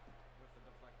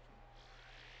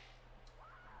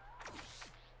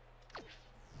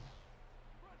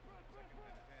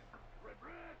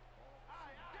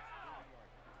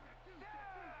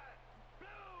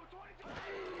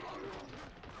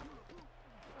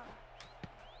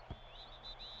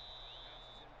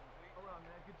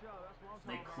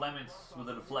 Nate Clements with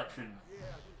a deflection. Yeah,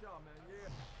 good job, man. Yeah.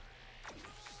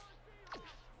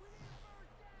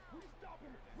 We stop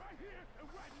him right here and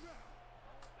right now.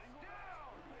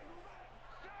 Down.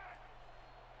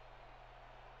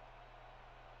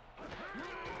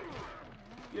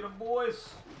 Get him, boys.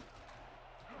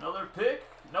 Another pick.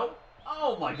 Nope.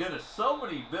 Oh my goodness, so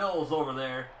many Bills over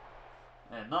there,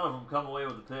 and none of them come away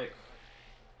with the pick.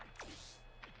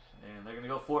 And they're gonna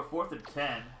go for it, 4th and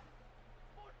 10.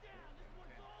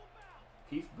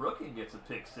 Keith Brooking gets a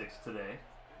pick 6 today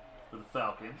for the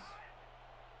Falcons.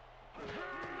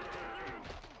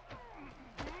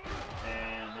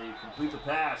 And they complete the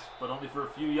pass, but only for a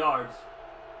few yards.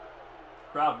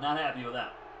 Crowd not happy with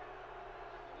that.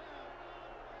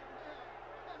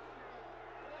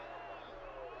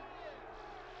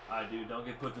 dude. Don't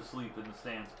get put to sleep in the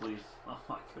stands, please. Oh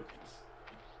my goodness.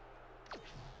 They're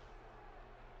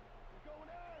going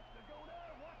out. They're going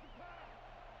out. Watch the pass.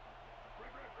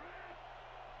 Rip, rip, rip.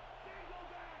 Single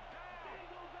back.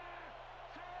 Single back.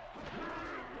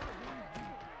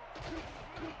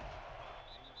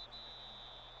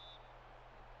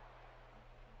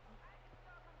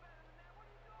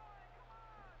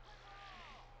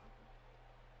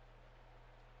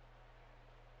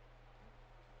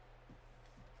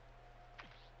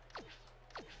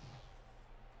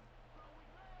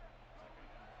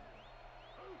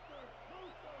 Booster,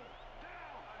 booster.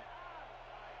 Down.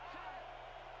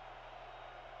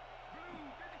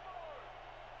 Blue 54.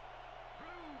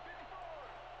 Blue 54.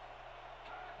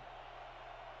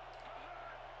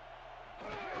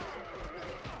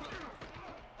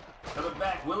 Coming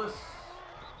back, Willis.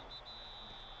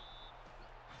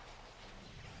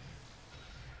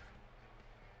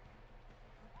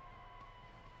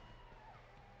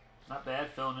 Not bad,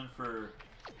 filling in for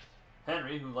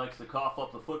Henry, who likes to cough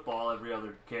up the football every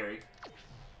other carry.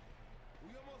 We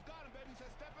almost got him, baby. He said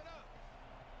step it up.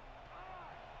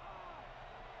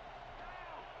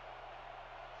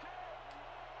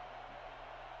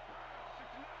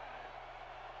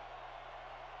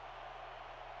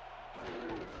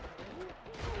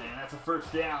 And that's a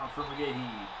first down for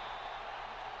McGahee.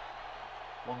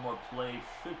 One more play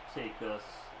should take us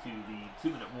to the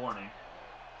 2-minute warning.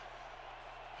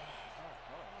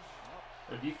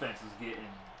 Their defense is getting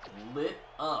lit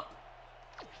up.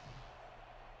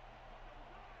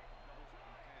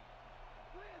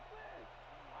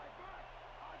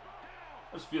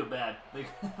 I just feel bad.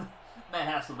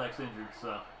 Matt Hasselbeck's injured,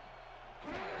 so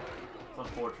it's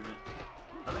unfortunate.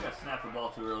 I think I snapped the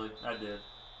ball too early. I did.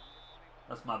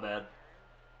 That's my bad.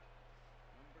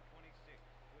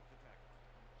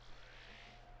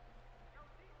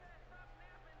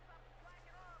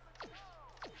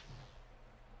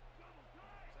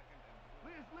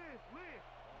 Liz.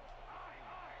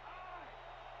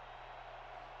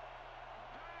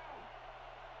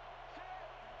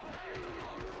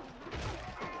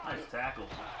 Nice tackle.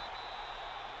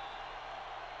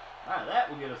 Alright, that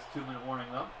will get us a 2-minute warning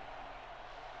though.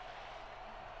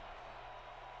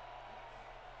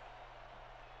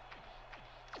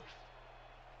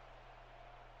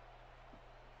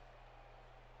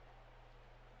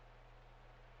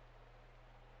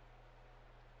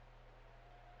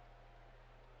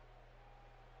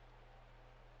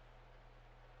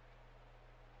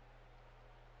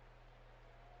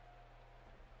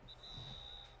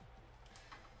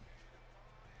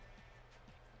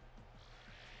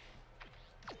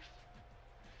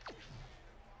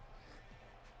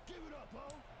 Give it up, Bo.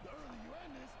 The earlier you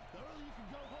end this, the earlier you can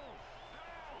go home.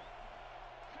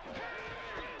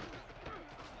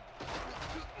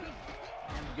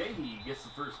 And McGahee gets the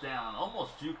first down.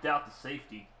 Almost juked out the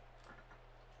safety.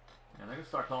 And they're going to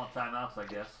start calling timeouts, I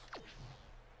guess.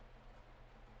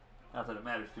 Not that it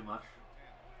matters too much.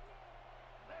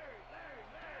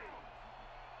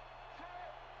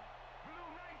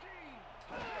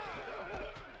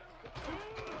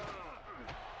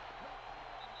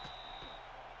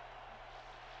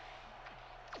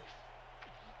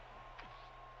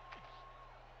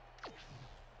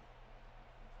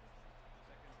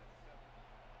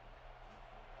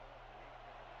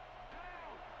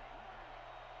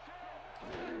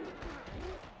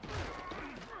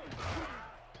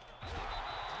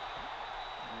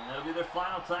 That'll be their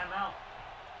final timeout.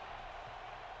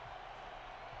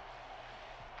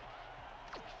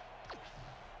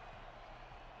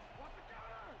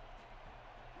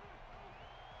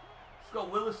 Let's go,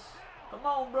 Willis. Come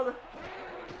on, brother.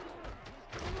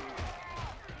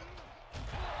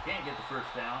 Can't get the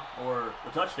first down, or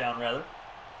the touchdown, rather.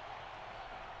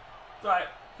 It's alright.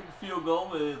 Kick a field goal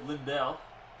with Lindell.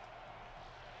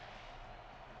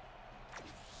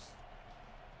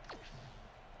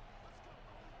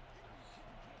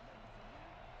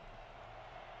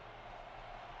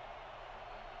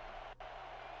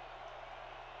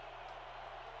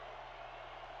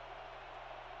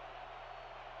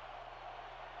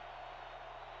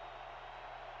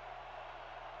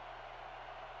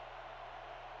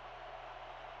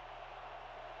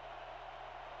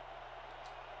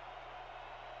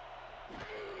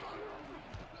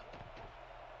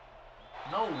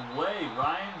 No way,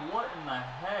 Ryan. What in the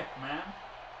heck, man?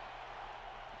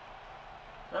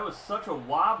 That was such a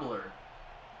wobbler.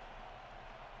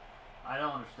 I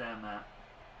don't understand that.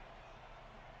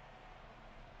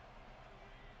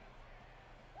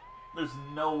 There's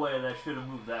no way that should have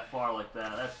moved that far like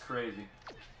that. That's crazy.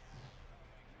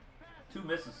 2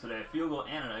 misses today. A field goal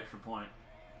and an extra point.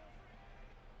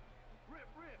 Rip.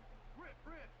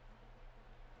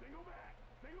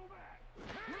 Single back.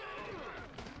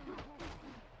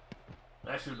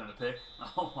 That should have been a pick.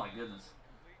 Oh my goodness.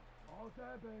 All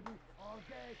day, baby. All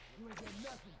day. You ain't getting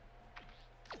nothing.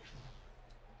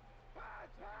 Pass,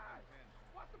 pass.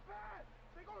 Watch the pass.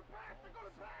 They're gonna pass. They're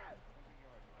gonna pass.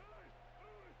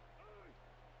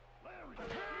 Larry.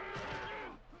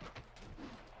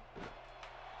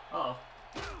 Uh-oh.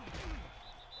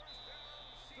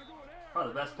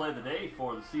 Probably the best play of the day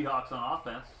for the Seahawks on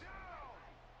offense.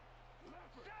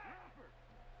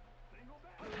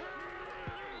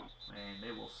 And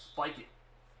they will spike it.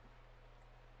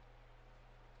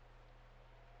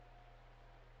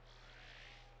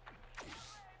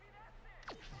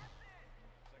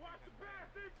 Watch the pass,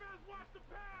 defense. Watch the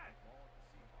pass.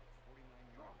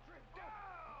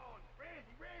 Down. Randy.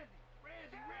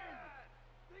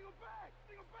 Single back.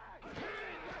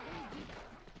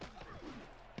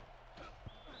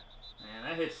 And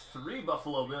that hits 3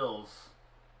 Buffalo Bills.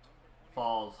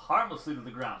 Falls harmlessly to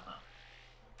the ground now.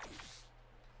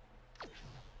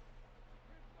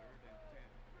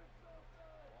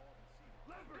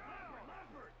 Leopard.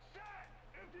 Shot.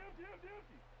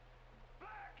 Empty.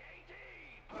 Back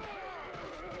 18.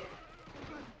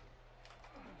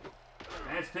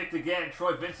 And it's picked again.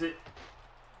 Troy Vincent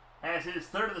has his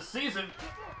 3rd of the season.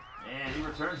 And he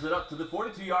returns it up to the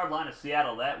 42-yard line of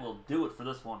Seattle. That will do it for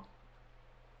this one.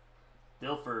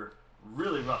 Dilfer,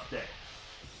 really rough day.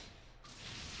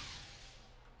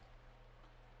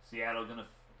 Seattle going to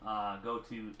go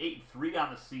to 8-3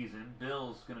 on the season.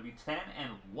 Bills going to be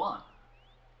 10-1.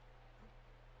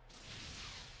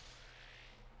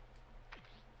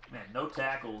 Man, no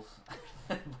tackles,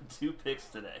 2 picks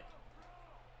today.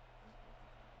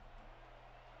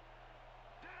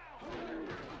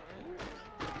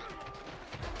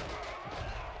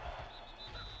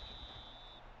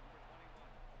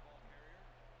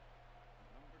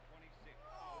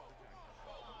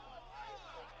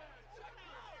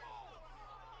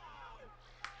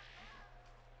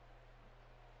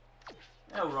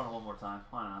 Yeah, we'll run it one more time.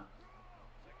 Why not?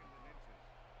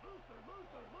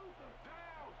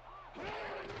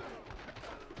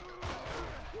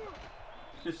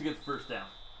 Just to get the first down.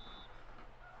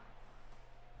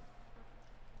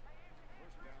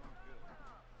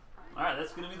 Alright,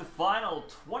 that's going to be the final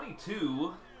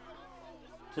 22-3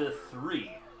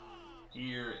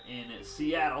 here in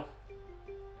Seattle.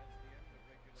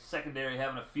 Secondary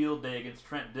having a field day against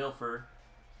Trent Dilfer.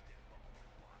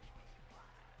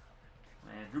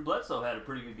 And Drew Bledsoe had a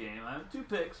pretty good game. I mean, 2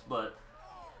 picks, but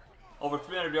over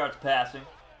 300 yards passing.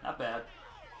 Not bad.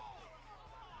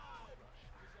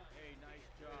 Hey, nice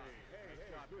job.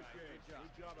 Good job, guys.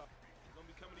 Good job. Gonna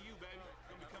be coming to you, baby.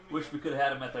 Wish we could have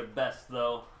had them at their best,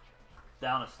 though.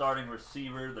 Down a starting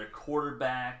receiver, their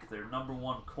quarterback, their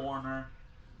 #1 corner.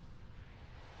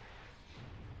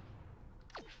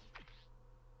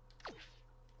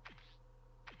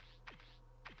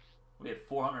 We had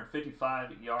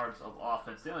 455 yards of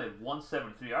offense. They only had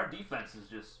 173. Our defense is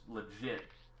just legit.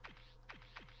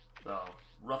 So,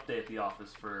 rough day at the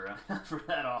office for for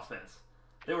that offense.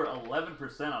 They were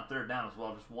 11% on 3rd down as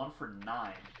well, just 1 for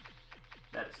 9.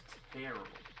 That is terrible.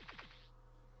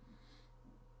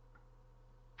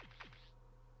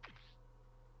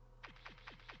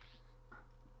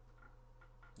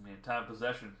 Man, time of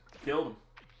possession. Killed him.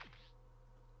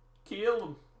 Killed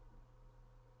him.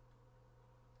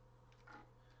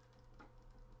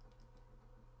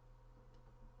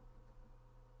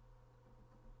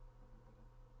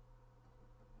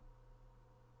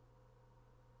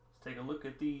 Let's take a look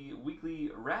at the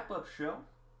weekly wrap-up show.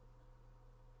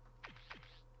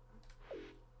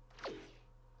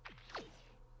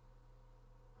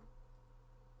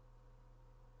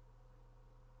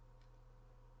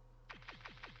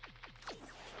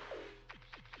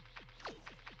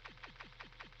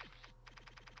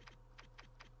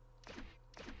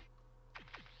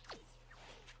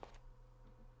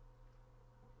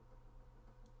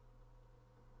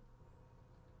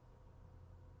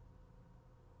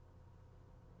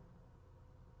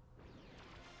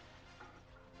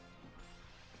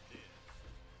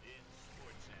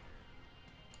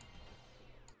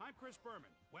 I'm Chris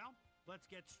Berman. Well, let's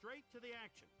get straight to the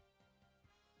action.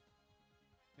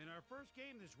 In our first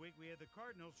game this week, we had the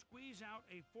Cardinals squeeze out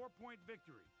a 4-point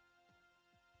victory.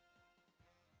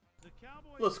 The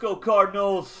Cowboys. Let's go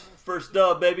Cardinals. First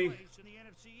dub, baby. In the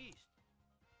NFC East.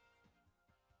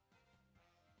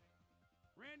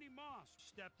 Randy Moss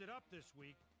stepped it up this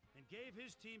week and gave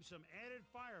his team some added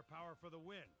firepower for the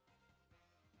win.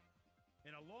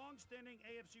 In a long-standing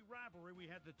AFC rivalry, we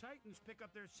had the Titans pick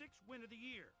up their 6th win of the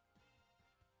year.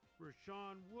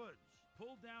 Rashawn Woods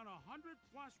pulled down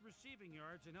 100-plus receiving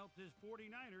yards and helped his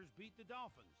 49ers beat the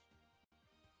Dolphins.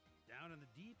 Down in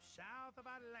the deep south of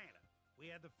Atlanta,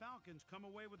 we had the Falcons come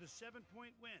away with a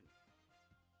 7-point win.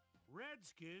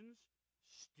 Redskins,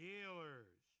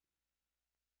 Steelers.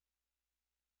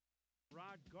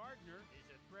 Rod Gardner is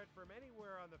a threat from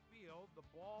anywhere on the field. The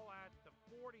ball at the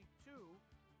 42.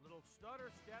 Little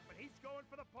stutter step, and he's going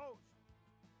for the post.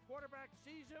 Quarterback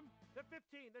sees him. The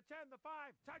 15, the 10, the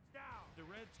 5, touchdown. The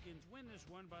Redskins win this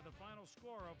one by the final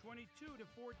score of 22-14.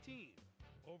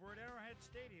 Over at Arrowhead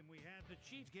Stadium, we had the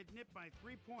Chiefs get nipped by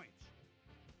 3 points.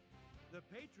 The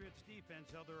Patriots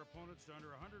defense held their opponents to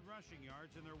under 100 rushing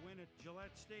yards in their win at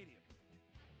Gillette Stadium.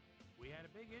 We had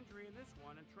a big injury in this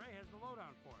one, and Trey has the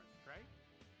lowdown for us. Trey?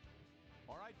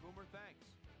 All right, Boomer, thanks.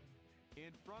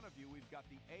 In front of you, we've got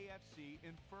the AFC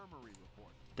Infirmary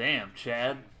Report. Damn,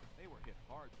 Chad. They were hit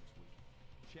hard this week.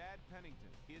 Chad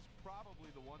Pennington is probably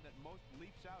the one that most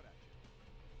leaps out at you.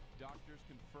 Doctors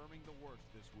confirming the worst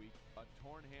this week, a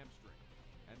torn hamstring.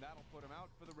 And that'll put him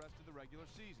out for the rest of the regular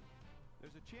season.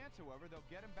 There's a chance, however, they'll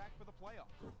get him back for the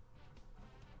playoffs.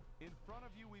 In front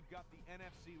of you, we've got the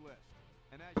NFC list.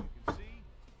 And as you can see,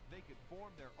 they could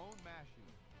form their own mashing.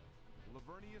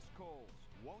 Lavernius Coles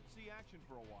won't see action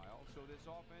for a while, so this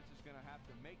offense is going to have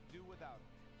to make do without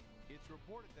him. It's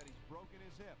reported that he's broken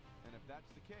his hip, and if that's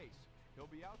the case,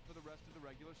 he'll be out for the rest of the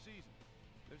regular season.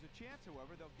 There's a chance,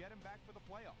 however, they'll get him back for the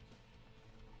playoffs.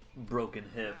 Broken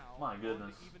hip. Now, My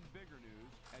goodness. on to even bigger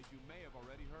news, as you may have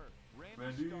already heard.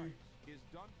 Randy Starks is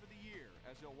done for the year,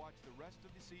 as he'll watch the rest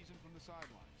of the season from the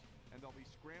sidelines. And they'll be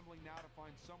scrambling now to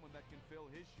find someone that can fill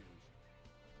his shoes.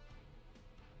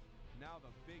 Now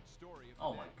the big story of the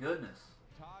Oh my day. goodness.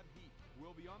 Todd Heap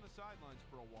will be on the sidelines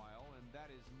for a while, and that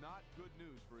is not good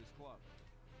news for his club.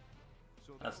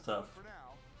 So That's that'll do tough. it for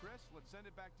now. Chris, let's send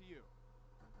it back to you.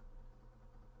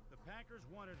 The Packers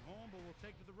won at home, but will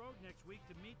take to the road next week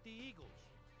to meet the Eagles.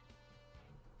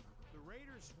 The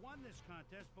Raiders won this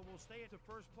contest, but will stay at the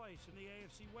first place in the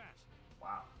AFC West.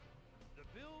 Wow. The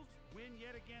Bills win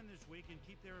yet again this week and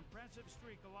keep their impressive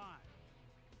streak alive.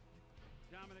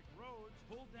 Dominic Rhodes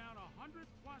pulled down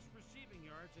 100-plus receiving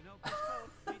yards and helped his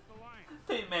Colts beat the Lions.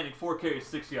 Peyton Manning, 4 carries,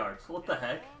 6 yards. What the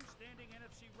heck? In a long-standing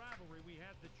NFC rivalry, we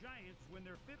had the Giants win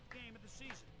their 5th game of the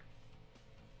season.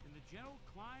 In the gentle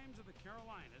climes of the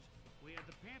Carolinas, we had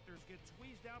the Panthers get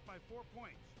squeezed out by 4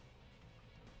 points.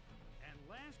 And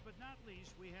last but not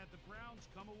least, we had the Browns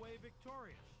come away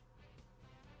victorious.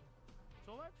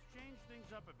 So let's change things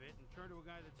up a bit and turn to a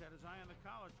guy that's had his eye on the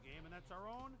college game, and that's our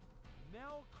own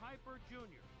Mel Kiper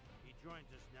Jr. He joins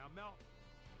us now. Mel,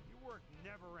 your work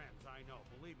never ends, I know.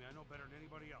 Believe me, I know better than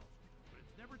anybody else. But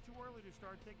it's never too early to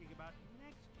start thinking about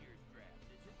next year's draft,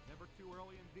 is it? Never too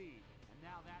early indeed. And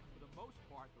now that, for the most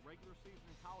part, the regular season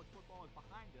in college football is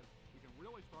behind us, we can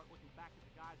really start looking back at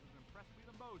the guys that have impressed me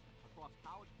the most across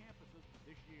college campuses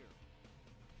this year.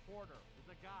 Porter is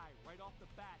a guy right off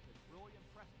the bat that's really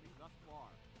impressed me thus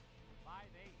far.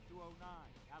 5'8", 209,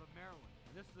 out of Maryland.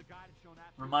 And this is a guy that's shown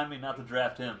absolutely... Remind me not to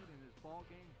draft him. ...in his ball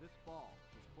game this fall.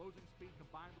 His closing speed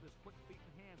combined with his quick feet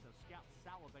and hands has scouts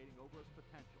salivating over his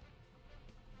potential.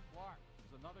 Clark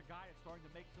is another guy that's starting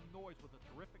to make some noise with a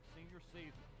terrific senior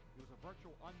season. He was a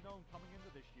virtual unknown coming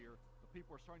into this year, but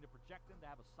people are starting to project him to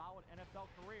have a solid NFL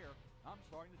career. I'm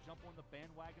starting to jump on the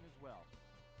bandwagon as well.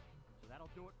 So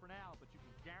that'll do it for now, but you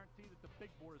can guarantee that the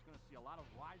big board is going to see a lot of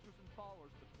risers and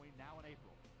fallers between now and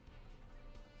April.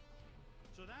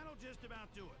 So that'll just about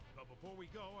do it. But before we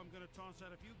go, I'm going to toss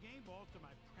out a few game balls to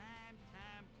my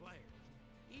prime-time players.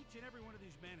 Each and every one of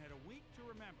these men had a week to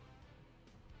remember.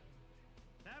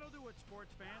 That'll do it,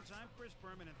 sports fans. I'm Chris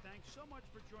Berman, and thanks so much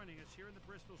for joining us here in the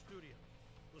Bristol studios.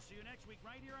 We'll see you next week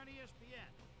right here on ESPN,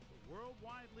 the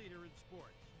worldwide leader in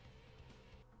sports.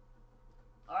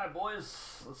 All right,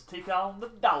 boys. Let's take on the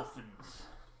Dolphins.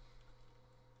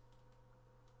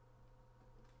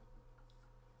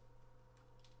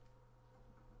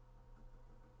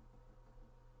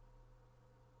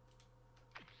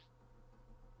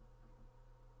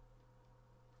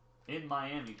 In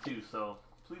Miami, too, so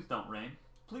please don't rain.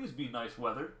 Please be nice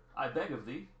weather. I beg of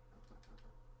thee.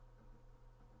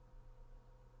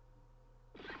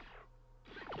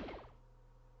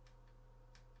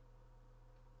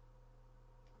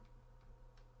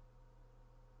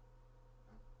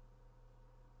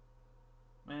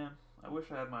 Man, I wish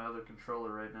I had my other controller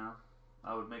right now.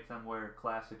 I would make them wear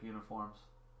classic uniforms.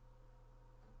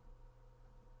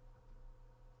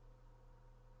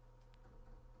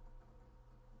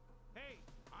 Hey,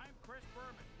 I'm Chris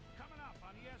Berman. Coming up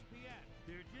on ESPN,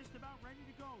 they're just about ready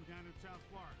to go down in South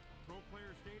Florida. Pro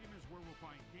Player Stadium is where we'll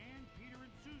find Dan, Peter,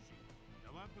 and Susie.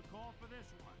 They'll have the call for this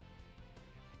one.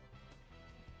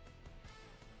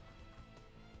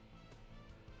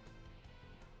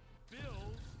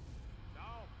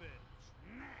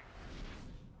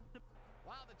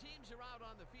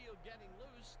 the field getting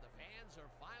loose. The fans are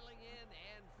filing in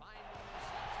and finding their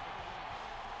seats for the game.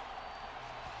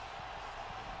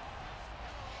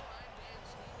 Hello, I'm Dan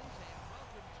Stevens, and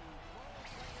welcome to Ball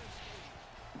Player Stadium.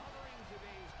 Covering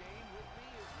today's game with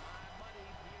me is my buddy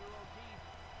Peter O'Keefe.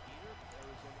 Peter, there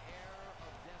is an air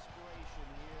of desperation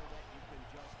here that you can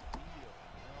just feel.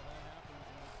 Well, that happens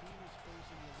when the team is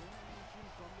facing elimination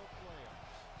from the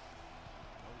playoffs.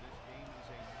 Oh, this game is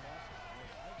a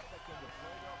must-win. I expect them to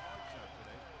play their hearts out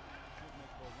today. Should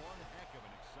make for one heck of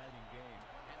an exciting game.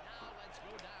 And now let's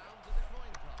go down to the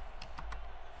coin toss.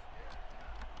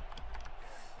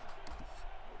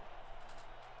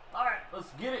 All right,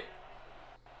 let's get it.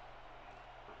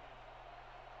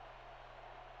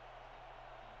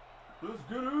 Let's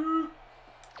get it.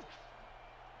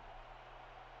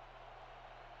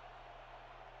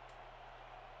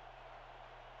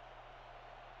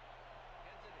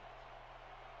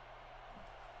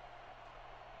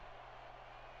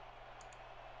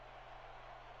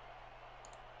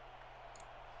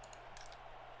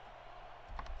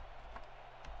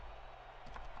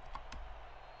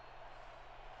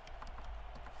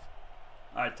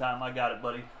 All right, Tom, I got it,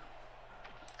 buddy.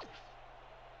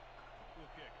 We'll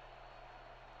kick.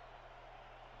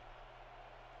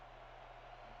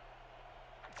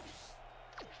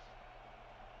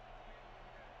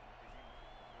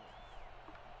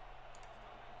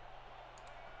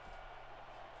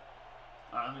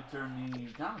 All right, let me turn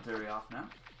the commentary off now.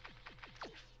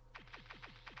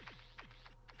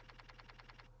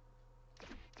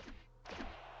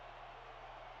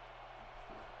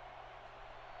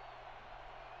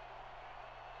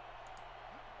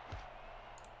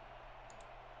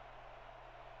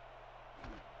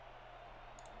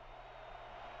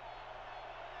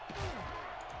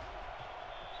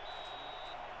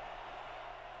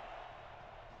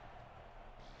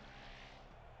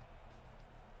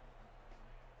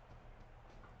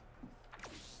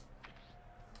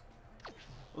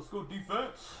 Let's go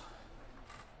defense.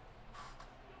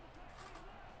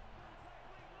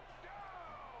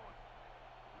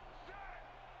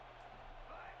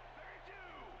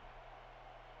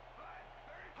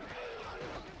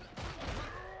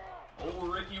 Oh,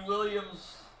 Ricky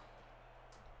Williams.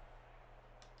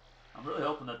 I'm really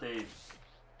hoping that they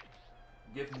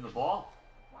give him the ball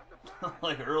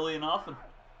like early enough, and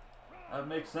that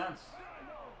makes sense.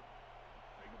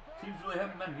 Teams really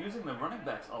haven't been using the running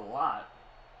backs a lot.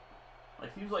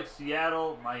 Like teams like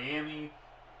Seattle, Miami,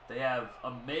 they have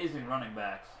amazing running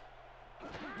backs.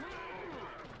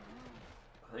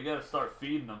 They got to start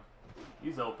feeding them.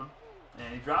 He's open,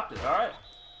 and he dropped it. All right,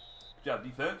 good job,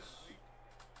 defense.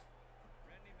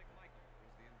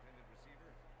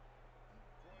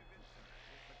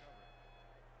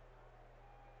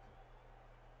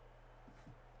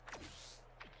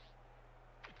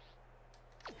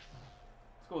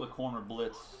 Let's go with the corner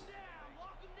blitz.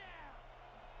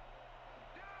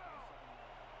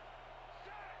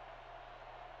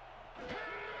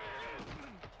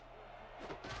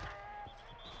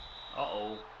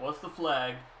 Uh-oh. What's the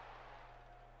flag?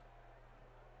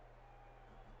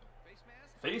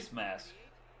 Face mask.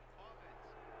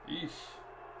 Yeesh.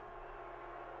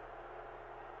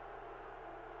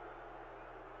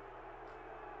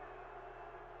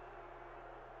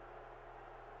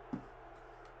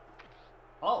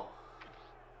 Oh.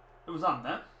 It was on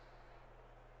them?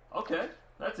 Okay.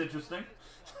 That's interesting.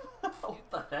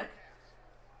 What the heck?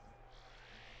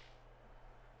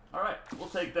 Alright, we'll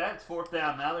take that. It's fourth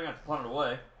down now. They're going to have to punt it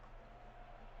away.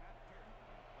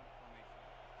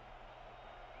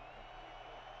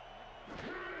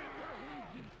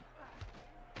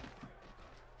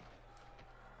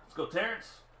 Let's go,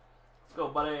 Terrence. Let's go,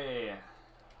 buddy.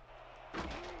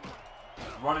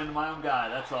 Run into my own guy.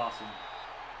 That's awesome.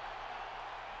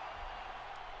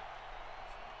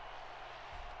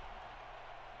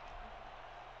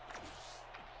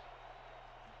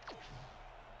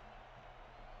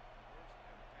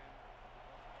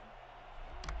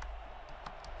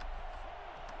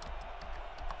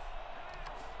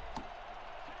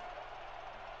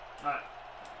 Alright.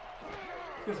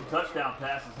 Let's get some touchdown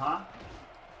passes, huh?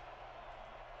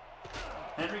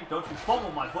 Henry, don't you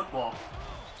fumble my football.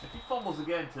 If he fumbles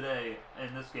again today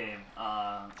in this game,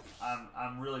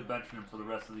 I'm really benching him for the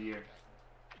rest of the year.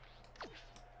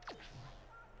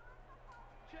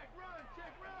 Check run,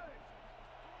 check run.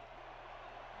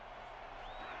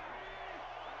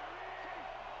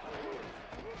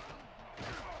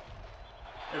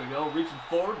 There we go, reaching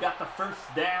forward, got the first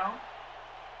down.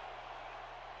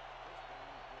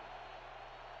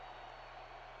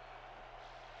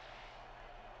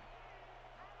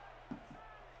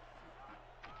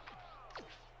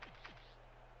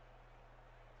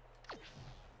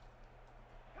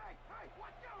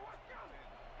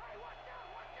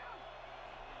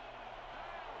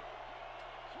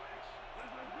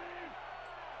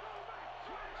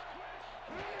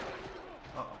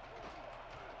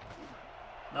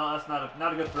 No, that's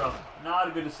not a good throw. Not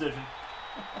a good decision.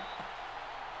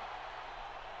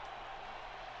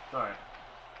 It's all right.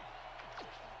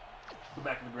 Go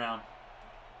back to the ground.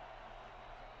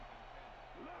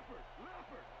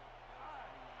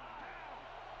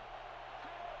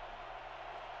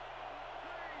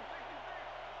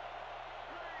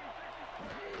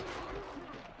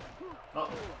 Uh-oh.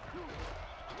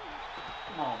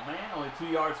 Come on, man. Only 2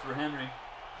 yards for Henry.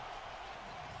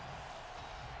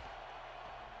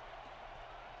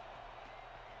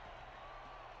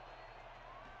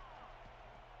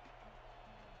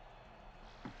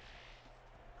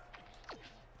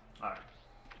 All right.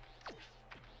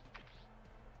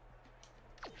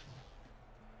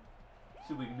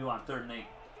 See what we can do on 3rd and 8.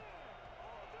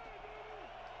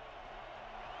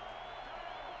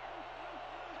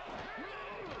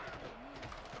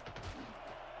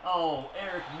 Oh,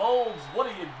 Eric Moulds, what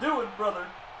are you doing, brother?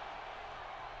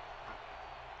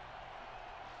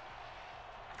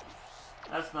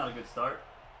 That's not a good start.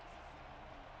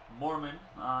 Mormon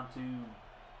on to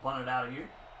punt it out of here.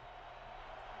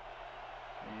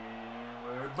 And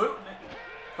we're booting it.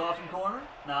 Caution corner?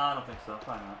 No, I don't think so.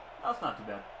 Probably not. That's not too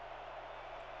bad.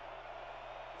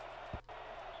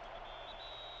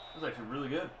 That was actually really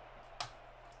good. I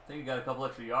think he got a couple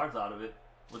extra yards out of it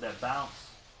with that bounce.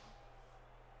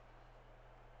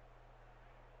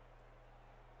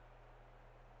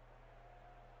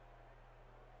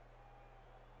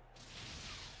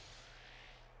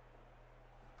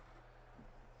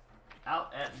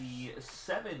 Out at the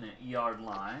 7-yard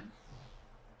line.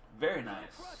 Very nice.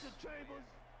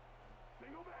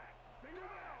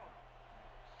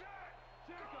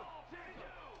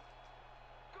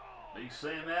 Big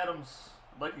Sam Adams.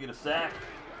 I'd like to get a sack.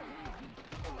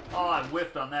 Oh, I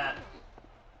whiffed on that.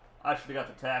 I should have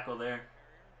got the tackle there.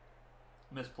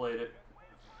 Misplayed it.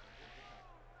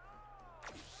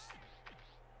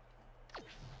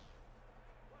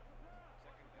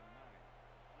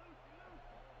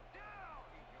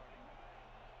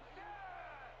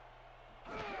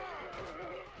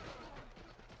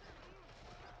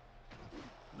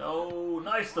 No,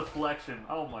 nice deflection.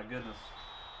 Oh my goodness.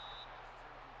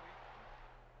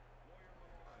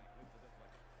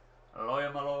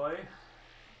 Aloy Maloy.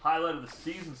 Highlight of the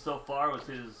season so far was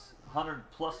his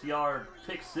 100+ yard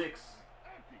pick 6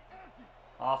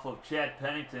 off of Chad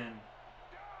Pennington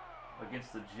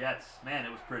against the Jets. Man,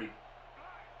 it was pretty.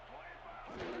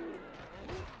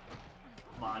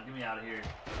 Come on, get me out of here.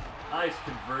 Nice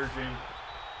conversion.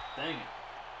 Dang it.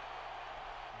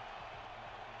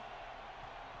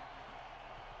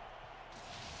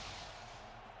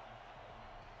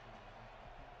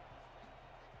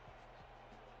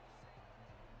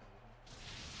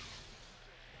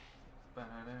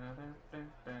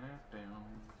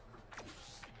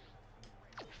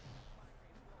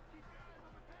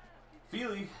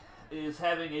 Feely is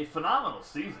having a phenomenal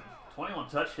season. 21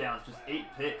 touchdowns, just 8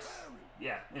 picks.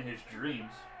 Yeah, in his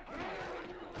dreams.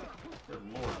 Good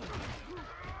Lord.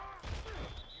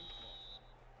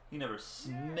 He never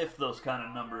sniffed those kind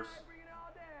of numbers.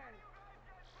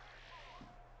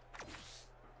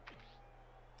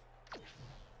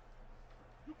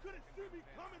 You couldn't see me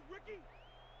coming, Ricky.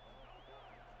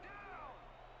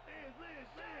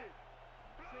 Liz.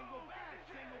 Single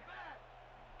back.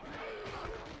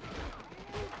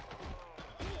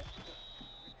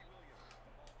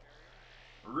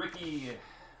 Ricky,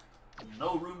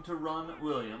 no room to run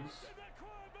Williams.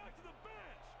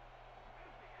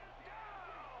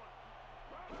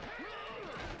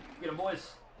 Get him,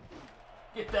 boys.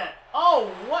 Get that. Oh,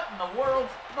 what in the world?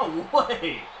 No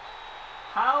way.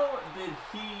 How did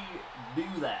he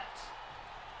do that?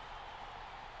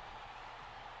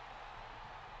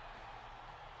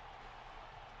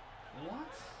 What?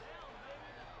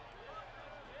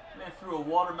 Man threw a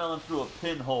watermelon through a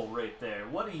pinhole right there.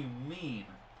 What do you mean?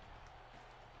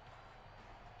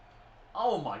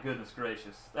 Oh my goodness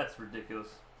gracious. That's ridiculous.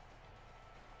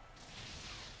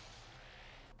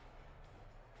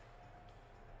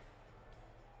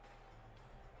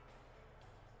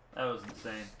 That was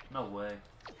insane. No way.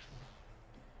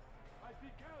 I see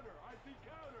counter.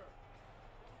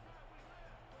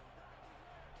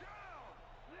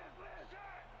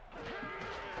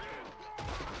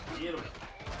 Get him.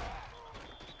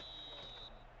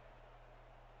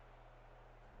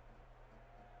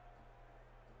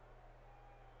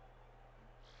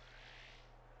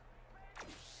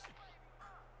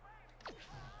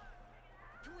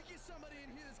 Can we get somebody in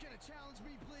here that's going to challenge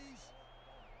me, please?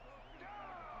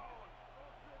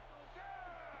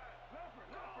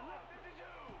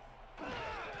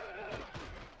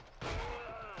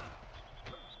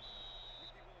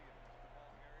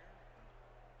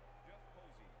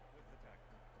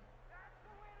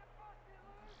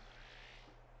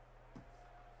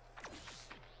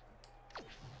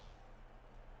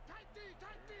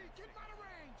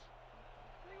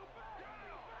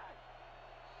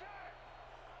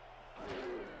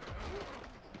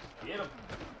 Get him.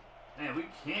 Man, we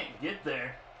can't get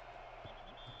there.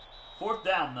 4th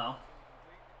down, though.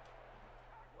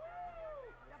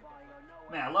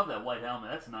 Man, I love that white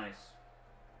helmet. That's nice.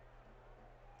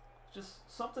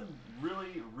 Just something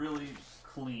really, really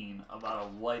clean about a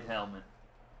white helmet.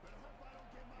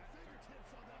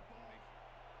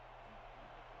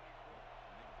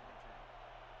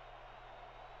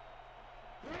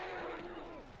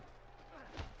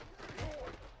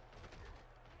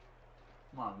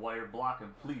 Come on, Wire, block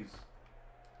him, please.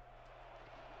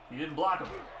 He didn't block him.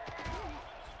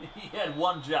 He had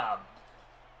one job.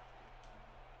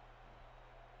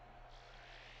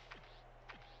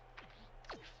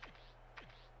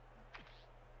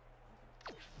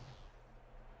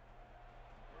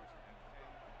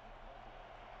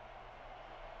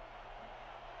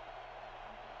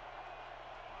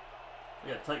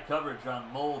 We got tight coverage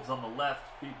on Molds on the left.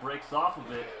 If he breaks off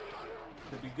of it,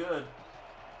 could be good.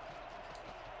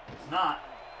 It's not.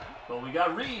 But we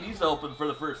got Reed. He's open for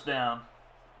the 1st down.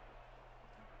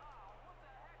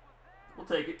 We'll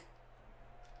take it.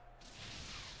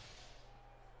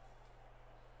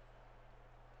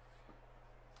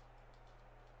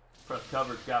 Press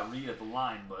coverage got Reed at the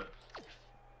line, but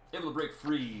able to break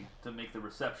free to make the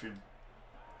reception.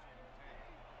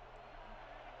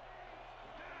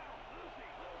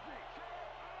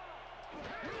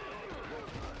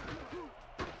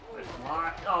 Nice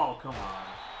block. Oh, come on.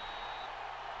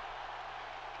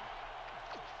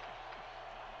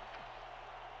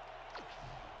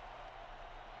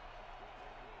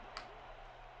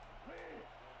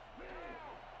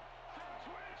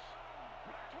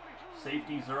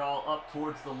 Safeties are all up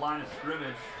towards the line of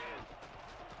scrimmage.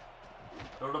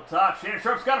 Throw it up top. Shannon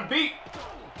Sharp's got him beat.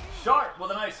 Sharp with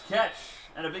a nice catch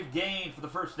and a big gain for the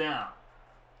 1st down.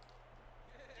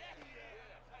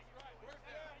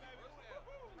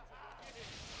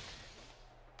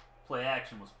 Play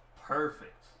action was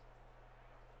perfect.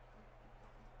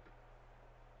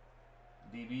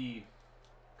 DB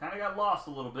kind of got lost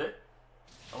a little bit,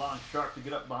 allowing Sharp to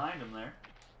get up behind him there.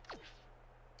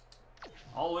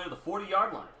 All the way to the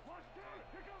 40-yard line.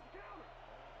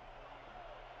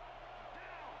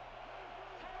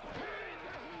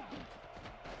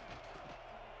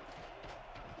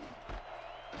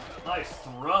 Nice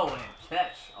throw and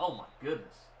catch. Oh my goodness.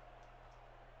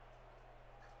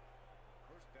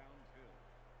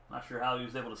 Not sure how he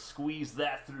was able to squeeze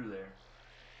that through there.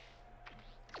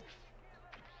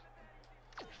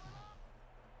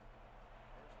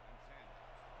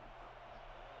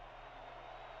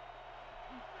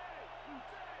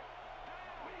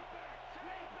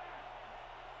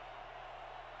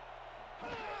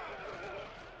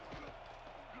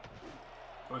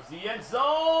 Towards the end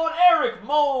zone, Eric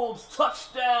Molds,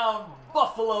 touchdown,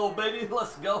 Buffalo, baby,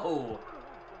 let's go.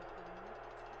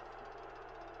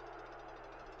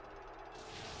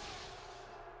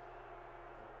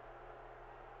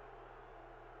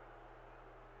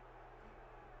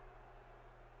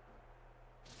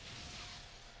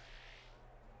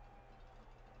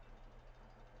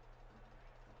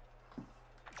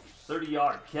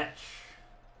 .30-yard catch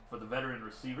for the veteran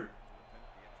receiver.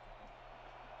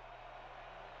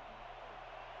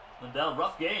 Lindell,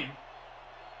 rough game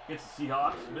against the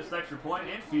Seahawks. Missed extra point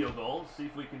and field goal. See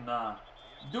if we can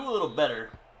do a little better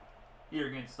here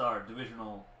against our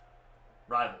divisional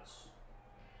rivals.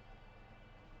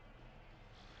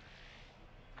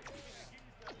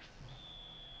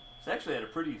 He's actually had a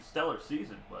pretty stellar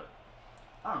season, but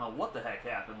I don't know what the heck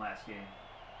happened last game.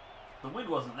 The wind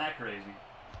wasn't that crazy.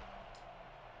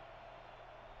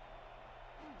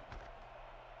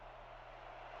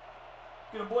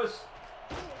 Get him, boys.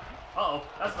 Uh-oh,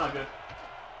 that's not good.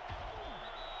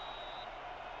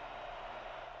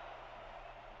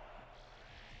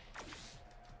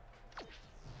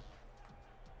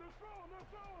 They're throwing.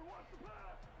 Watch the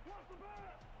pass. Watch the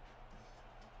pass.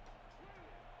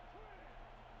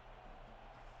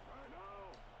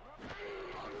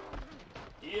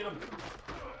 Get him.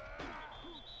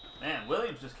 Man,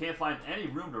 Williams just can't find any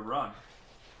room to run.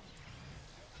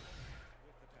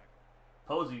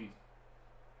 Posey,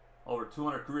 over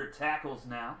 200 career tackles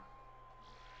now.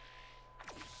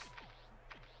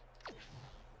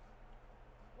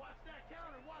 Watch that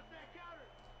counter. Watch that counter.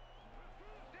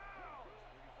 Down.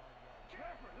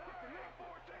 Left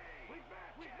 14. We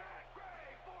back.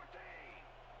 Gray 14.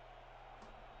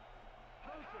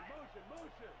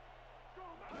 Motion.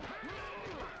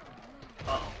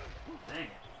 Uh-oh. Dang it.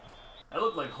 That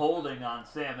looked like holding on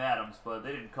Sam Adams, but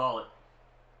they didn't call it.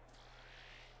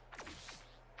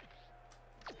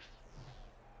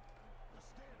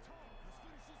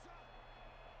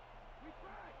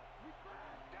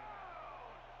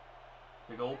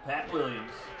 Big old Pat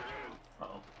Williams.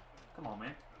 Uh-oh. Come on,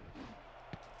 man.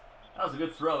 That was a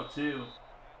good throw, too.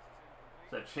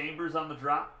 Is that Chambers on the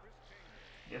drop?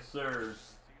 Yes, sir.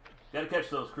 Got to catch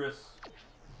those, Chris.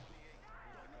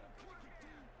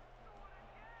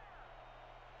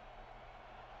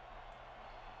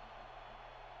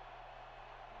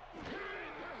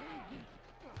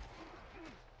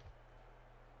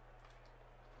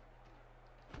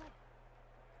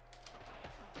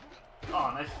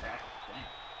 Oh, nice tackle. Dang.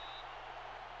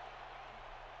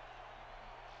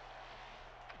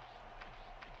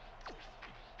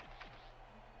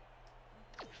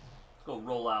 Let's go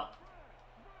roll out.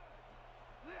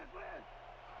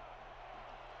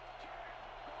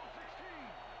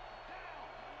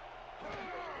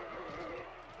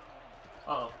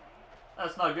 Uh-oh.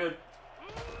 That's not good.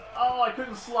 Oh, I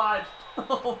couldn't slide.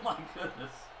 Oh, my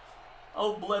goodness.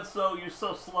 Oh, Bledsoe, you're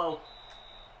so slow.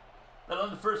 That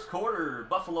in the first quarter,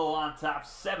 Buffalo on top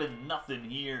 7-0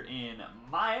 here in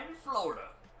Miami, Florida.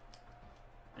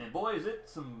 And boy, is it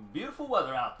some beautiful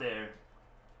weather out there.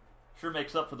 Sure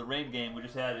makes up for the rain game we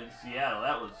just had in Seattle.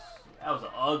 That was an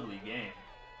ugly game.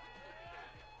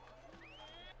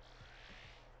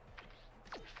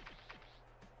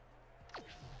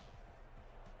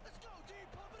 Let's go, D.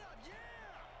 Pump it up. Yeah.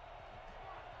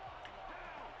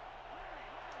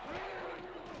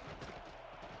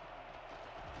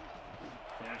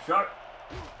 Dan Sharp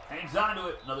hangs on to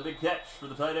it. Another big catch for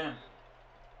the tight end.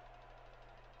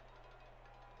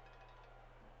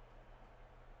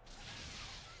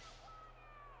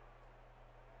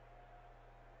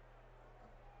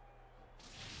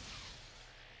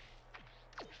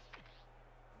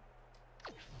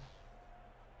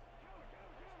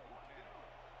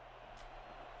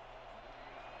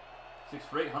 Six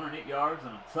for 8, 108 yards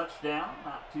and a touchdown.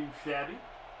 Not too shabby.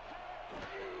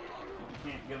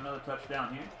 We can't get another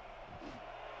touchdown here.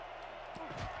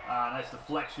 Nice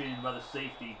deflection by the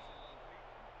safety.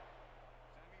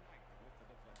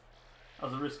 That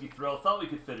was a risky throw. Thought we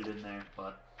could fit it in there,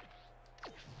 but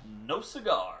no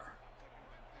cigar.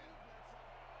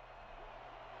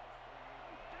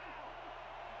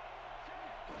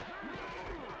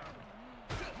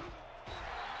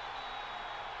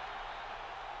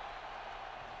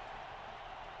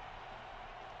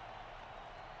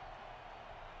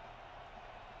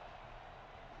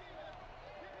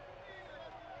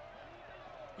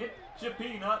 Get your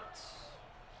peanuts.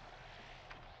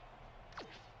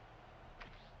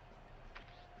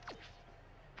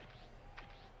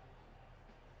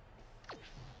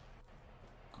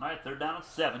 All right, third down and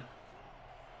 7.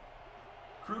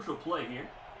 Crucial play here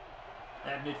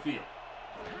at midfield.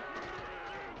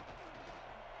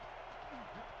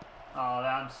 Oh,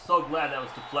 I'm so glad that was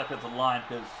deflected at the line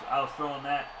because I was throwing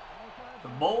that to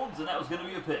Molds and that was going to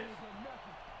be a pick.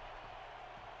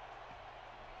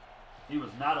 He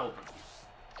was not open.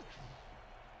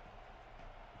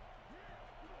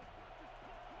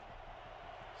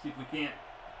 See if we can't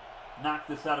knock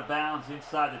this out of bounds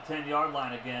inside the 10-yard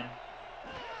line again.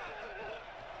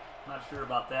 Not sure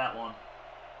about that one.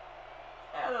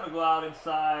 Yeah, that'll go out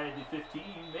inside the 15,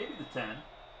 maybe the 10.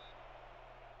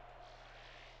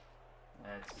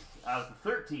 That's out of the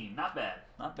 13. Not bad.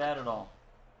 Not bad at all.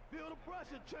 Feel the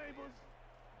pressure, Chambers.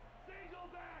 Single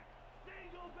back.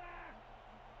 Single back.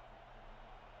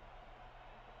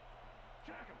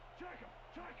 Check him. Check him.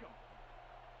 Check him.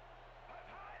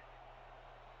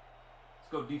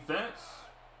 Let's go defense.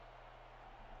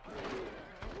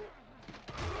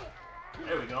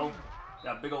 There we go.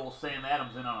 Got big old Sam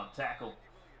Adams in on a tackle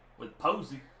with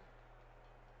Posey.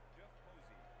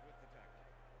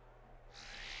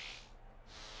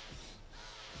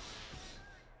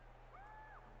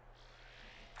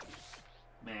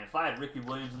 Man, if I had Ricky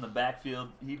Williams in the backfield,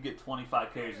 he'd get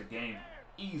 25 carries a game.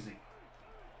 Easy.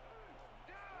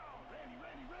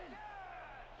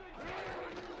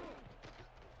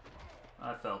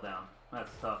 I fell down.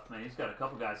 That's tough, man. He's got a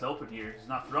couple guys open here. He's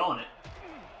not throwing it.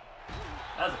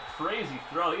 That's a crazy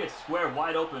throw. He gets square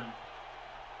wide open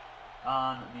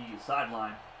on the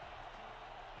sideline.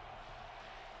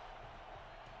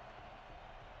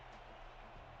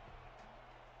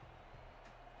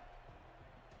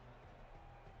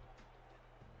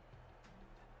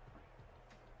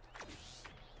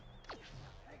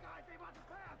 Hey guys, they want the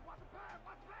pass. Want the pass.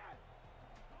 Want the pass.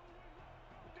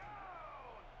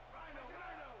 Down. Rhino.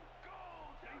 Rhino.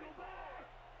 Goal. Single back.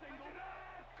 Single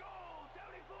back. Goal.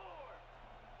 74.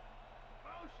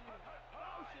 Motion.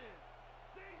 Motion.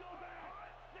 Single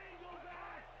back. Single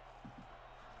back.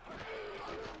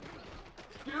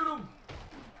 Shoot him.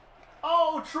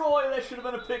 Oh, Troy, that should have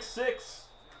been a pick 6.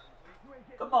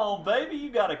 Come on, baby.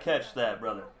 You got to catch that,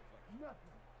 brother.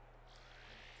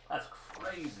 That's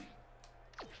crazy.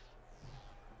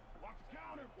 Watch the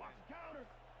counter. Watch the counter.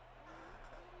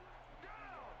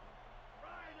 Down.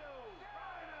 Rhino.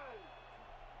 Rhino.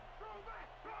 Throw back.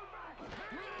 Throw back.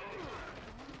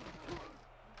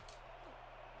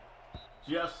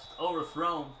 Just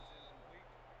overthrown.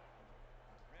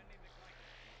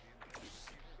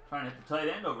 Trying to hit the tight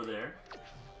end over there.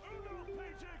 Empty.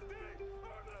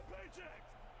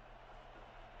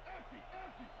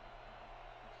 Empty.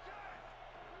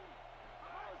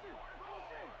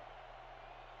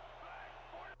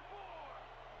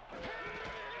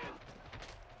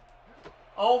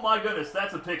 Oh my goodness,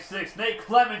 that's a pick six. Nate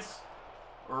Clements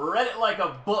read it like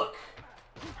a book.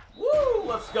 Woo,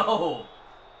 let's go.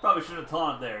 Probably shouldn't have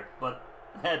taunted there, but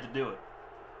I had to do it.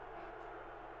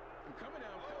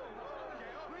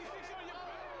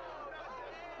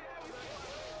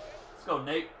 Let's go,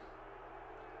 Nate.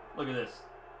 Look at this.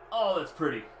 Oh, that's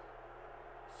pretty.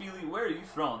 Feely, where are you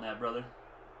throwing that, brother?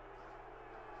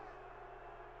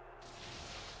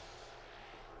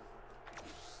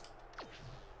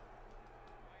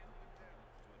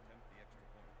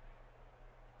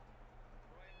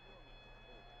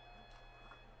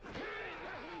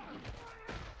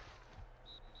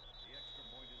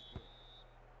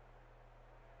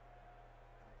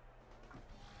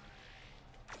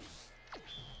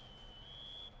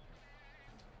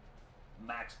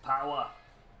 Max power.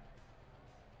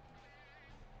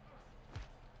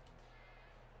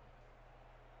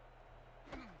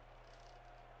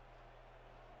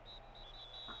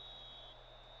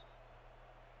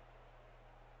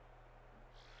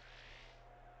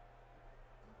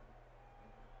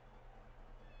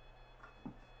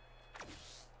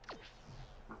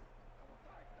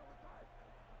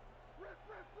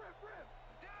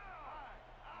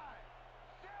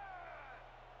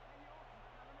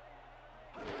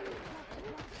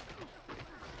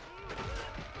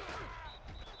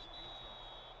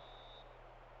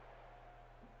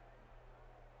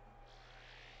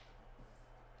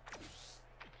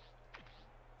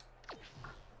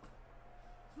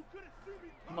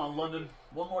 Come on, London.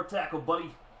 One more tackle,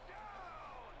 buddy.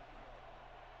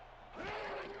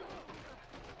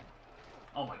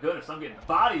 Oh my goodness, I'm getting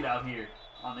bodied out here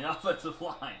on the offensive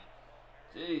line.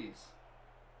 Jeez.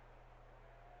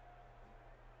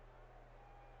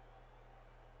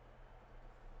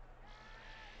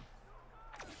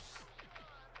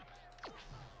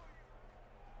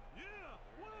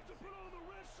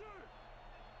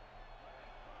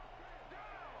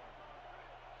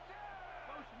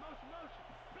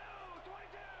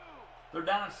 They're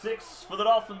down 6 for the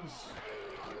Dolphins.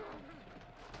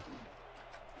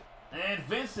 And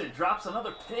Vincent drops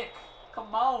another pick.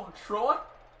 Come on, Troy.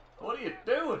 What are you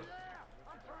doing?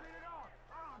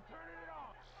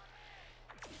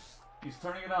 He's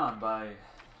turning it on by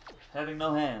having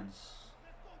no hands.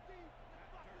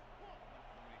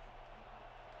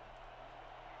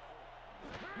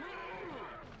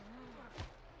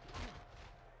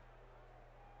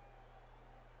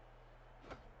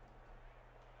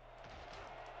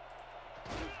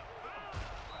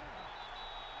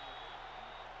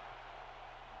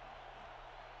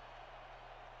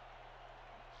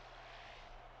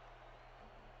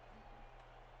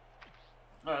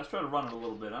 All right, let's try to run it a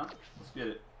little bit, huh? Let's get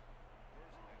it.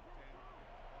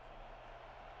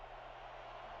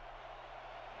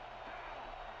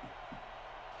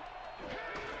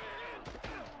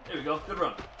 There we go. Good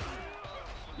run.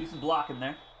 Decent blocking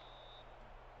there.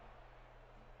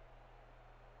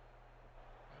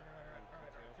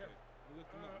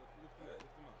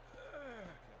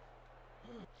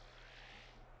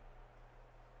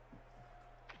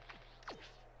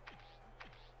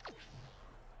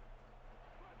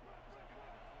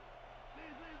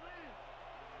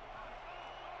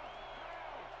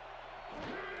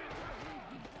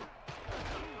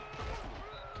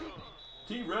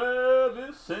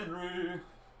 Travis Henry.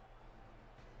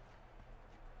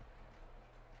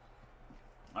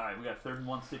 All right, we got a 3rd and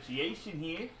 1 situation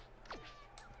here.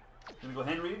 Gonna go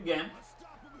Henry again.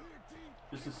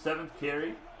 This is 7th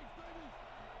carry.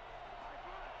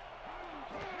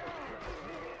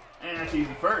 And that's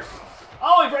easy first.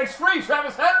 Oh, he breaks free.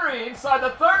 Travis Henry inside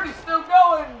the 30. Still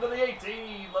going to the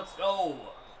 18. Let's go.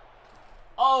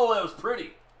 Oh, that was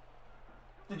pretty.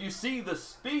 Did you see the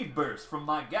speed burst from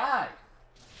my guy?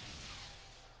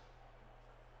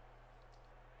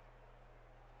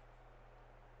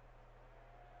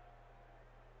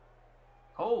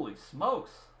 Holy smokes.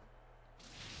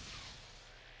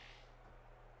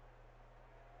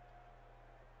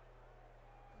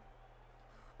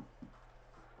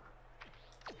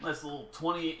 Nice little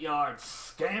 28-yard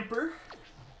scamper.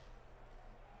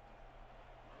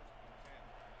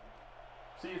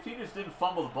 just didn't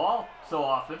fumble the ball so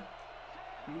often.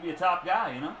 He could be a top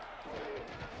guy, you know?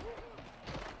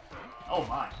 Oh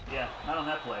my, yeah, not on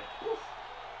that play. Oof.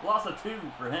 Loss of 2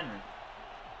 for Henry.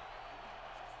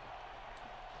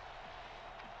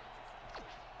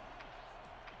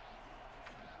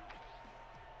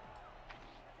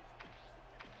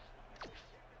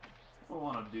 What do I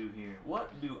want to do here?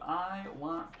 What do I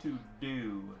want to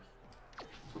do?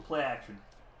 Let's go play action.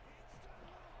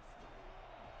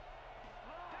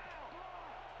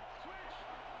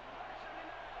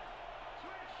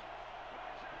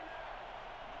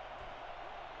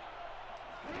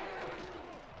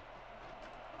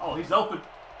 Oh, he's open.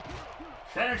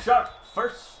 Shannon Sharp,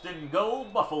 first and goal,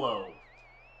 Buffalo.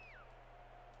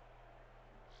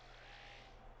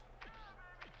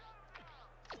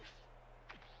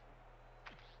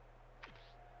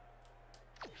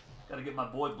 Got to get my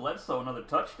boy Bledsoe another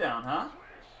touchdown, huh?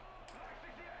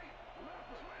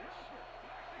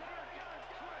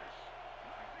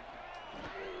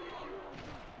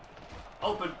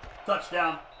 Open,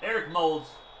 touchdown. Eric Moulds,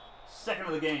 second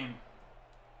of the game.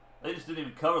 They just didn't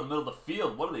even cover the middle of the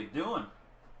field. What are they doing?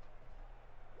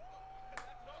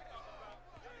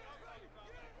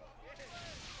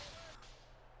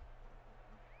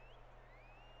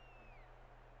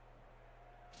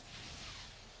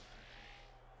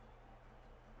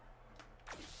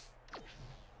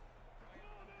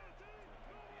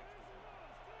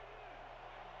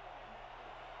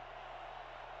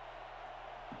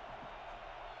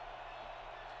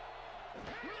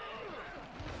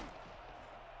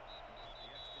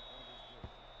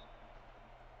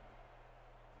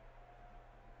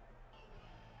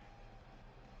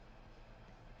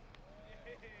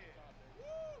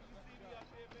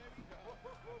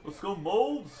 Let's go,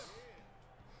 Moulds.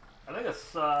 I think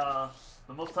it's the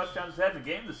most touchdowns he's had in the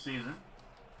game this season.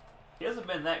 He hasn't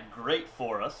been that great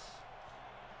for us.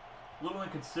 A little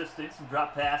inconsistent, some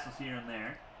drop passes here and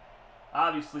there.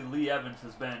 Obviously, Lee Evans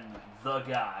has been the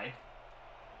guy.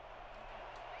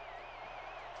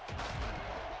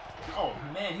 Oh,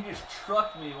 man, he just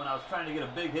trucked me when I was trying to get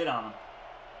a big hit on him.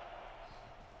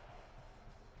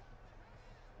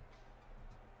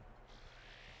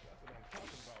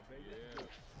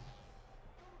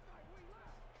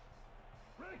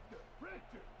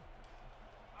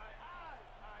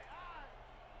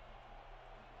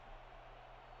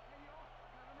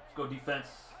 Let's go defense.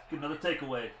 Get another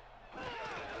takeaway.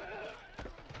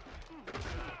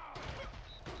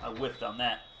 I whiffed on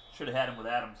that. Should have had him with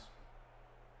Adams.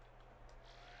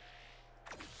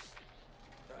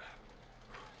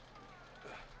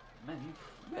 Man,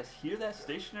 you guys hear that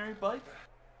stationary bike?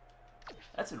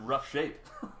 That's in rough shape.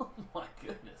 Oh my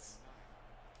goodness.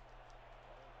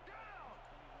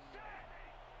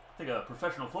 I think a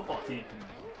professional football team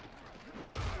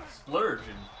can splurge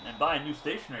and buy a new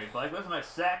stationary bike. That's a nice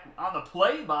sack on the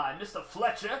play by Mr.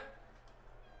 Fletcher.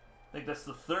 I think that's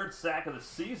the 3rd sack of the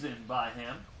season by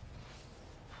him.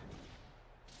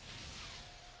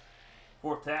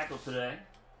 4th tackle today.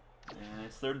 And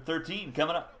it's 3rd and 13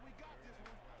 coming up.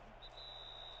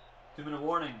 2-minute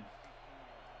warning.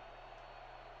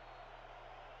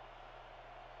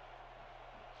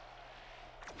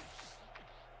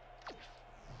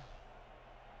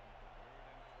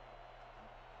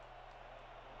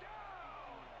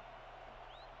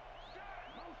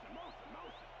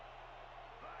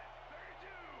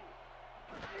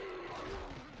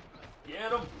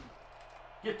 Get him.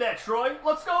 Get that, Troy.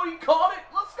 Let's go. You caught it.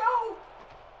 Let's go.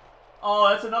 Oh,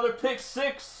 that's another pick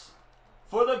 6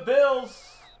 for the Bills.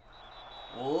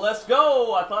 Let's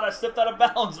go. I thought I stepped out of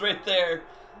bounds right there.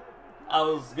 I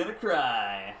was going to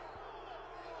cry.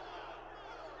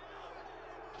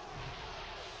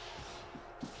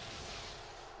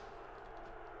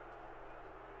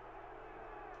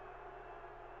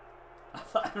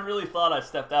 I really thought I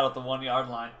stepped out at the 1-yard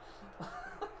line.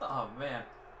 Oh, man.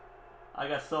 I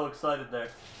got so excited there.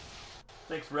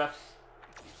 Thanks, refs.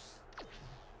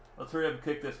 Let's hurry up and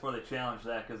kick this before they challenge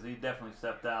that, because he definitely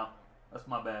stepped out. That's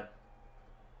my bad.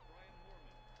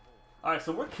 Alright,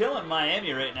 so we're killing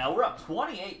Miami right now. We're up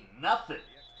 28-0.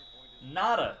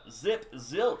 Nada. Zip.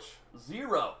 Zilch.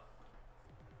 0.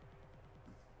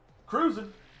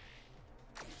 Cruising.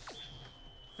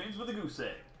 Fins with a goose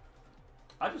egg.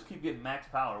 I just keep getting max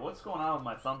power. What's going on with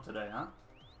my thumb today, huh?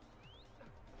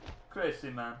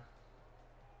 Crazy, man.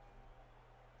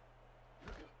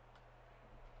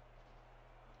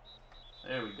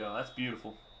 There we go. That's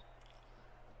beautiful.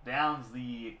 Down's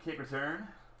the kick return.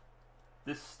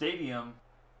 This stadium,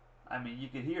 I mean, you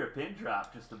could hear a pin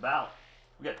drop just about.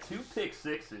 We got 2 pick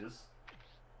 6s.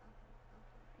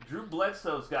 Drew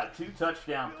Bledsoe's got 2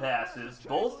 touchdown passes,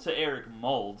 both to Eric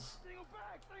Moulds.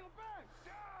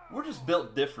 We're just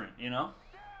built different, you know?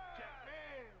 Check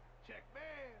man. Check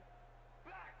man.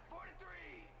 Black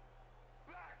 43.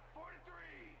 Black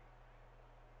 43.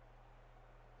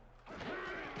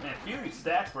 Man, Fury's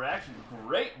stats were actually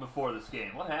great before this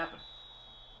game. What happened?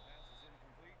 Pass is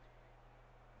incomplete.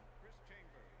 Chris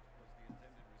Chambers was the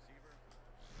intended receiver.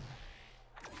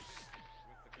 With the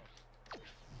cover.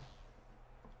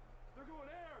 They're going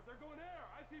air. They're going air.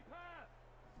 I see pass.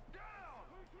 Down.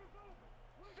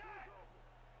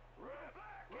 Set.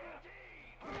 Black 18.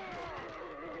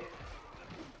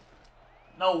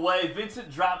 No way.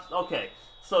 Vincent drops. Okay,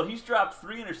 so he's dropped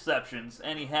 3 interceptions,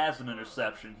 and he has an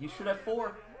interception. He should have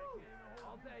 4.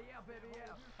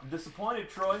 I'm disappointed,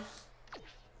 Troy.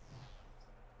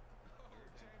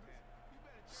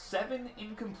 7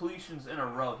 incompletions in a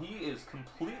row. He is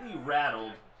completely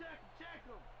rattled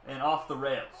and off the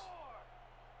rails.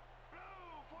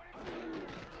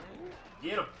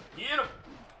 Get him! Get him!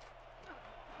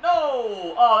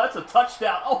 No! Oh, that's a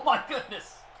touchdown. Oh my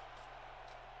goodness.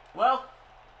 Well,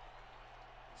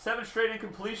 7 straight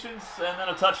incompletions and then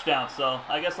a touchdown. So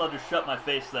I guess I'll just shut my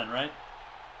face then, right?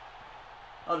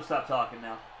 I'll just stop talking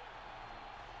now.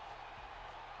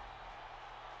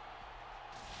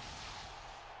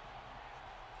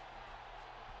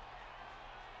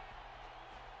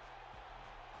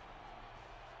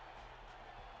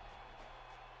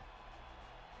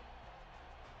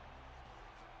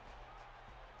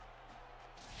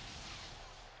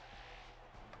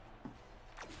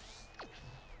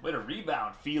 Way to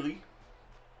rebound, Feely.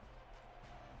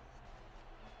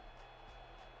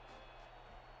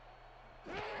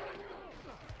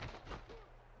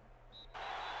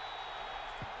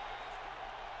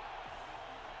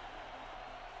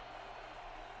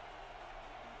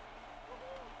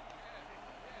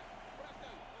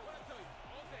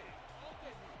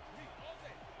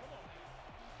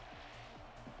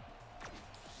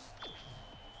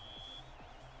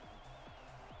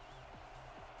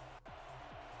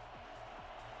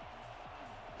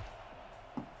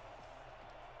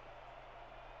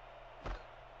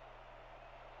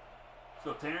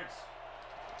 Let's go, Terrence.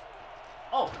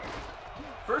 Oh!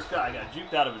 First guy got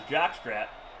juked out of his jockstrap.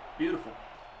 Beautiful.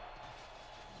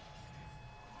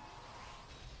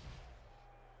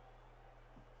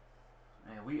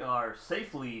 And we are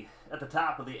safely at the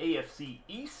top of the AFC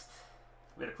East.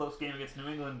 We had a close game against New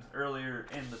England earlier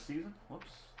in the season. Whoops,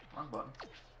 wrong button.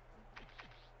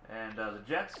 And the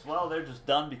Jets, well, they're just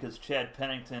done because Chad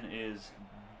Pennington is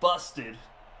busted.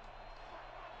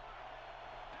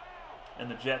 And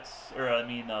the Jets, or I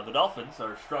mean, the Dolphins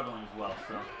are struggling as well,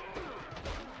 so.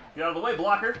 Get out of the way,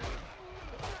 blocker.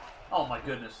 Oh my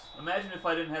goodness. Imagine if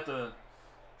I didn't have to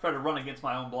try to run against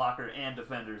my own blocker and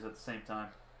defenders at the same time.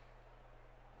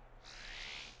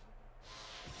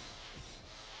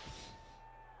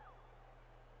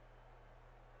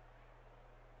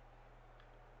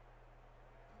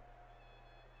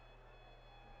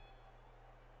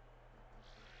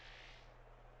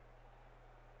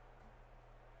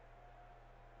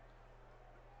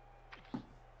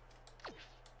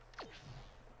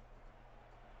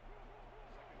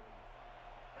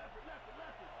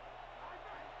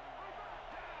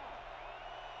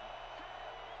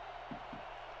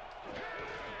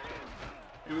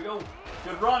 Here we go.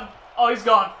 Good run. Oh, he's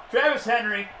gone. Travis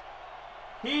Henry.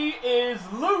 He is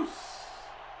loose.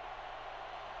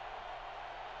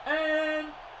 And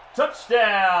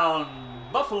touchdown.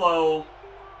 Buffalo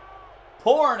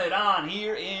pouring it on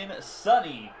here in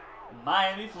sunny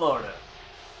Miami, Florida.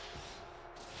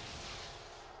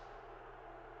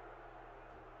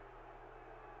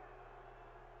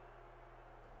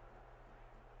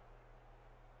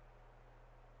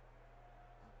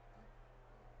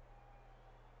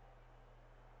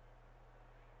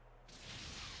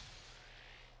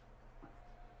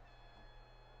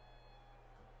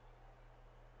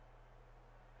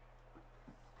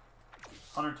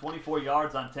 $124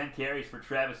 yards on 10 carries for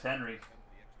Travis Henry.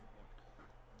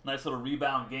 Nice little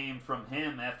rebound game from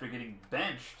him after getting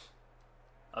benched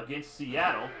against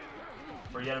Seattle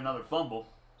for yet another fumble.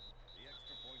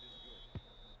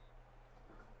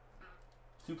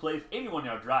 2 plays,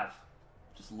 81-yard drive.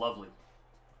 Just lovely.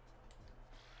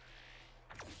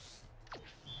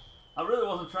 I really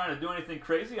wasn't trying to do anything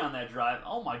crazy on that drive.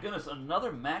 Oh my goodness,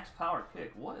 another max power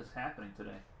kick. What is happening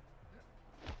today?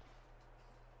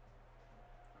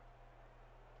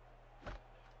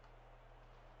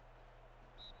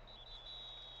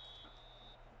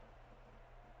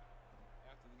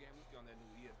 After the game, let's get on that new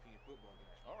ESPN football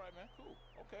game. All right, man. Cool.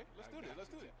 Okay, let's do this. Let's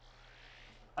do this.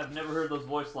 I've never heard those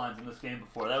voice lines in this game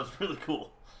before. That was really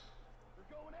cool.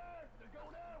 They're going air. They're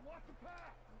going air. Watch the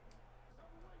pass.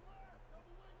 Double wing left.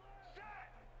 Double wing left.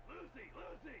 Set.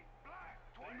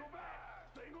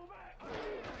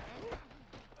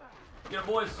 Get him,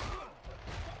 boys.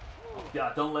 Oh,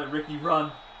 God, don't let Ricky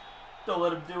run. Don't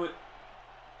let him do it.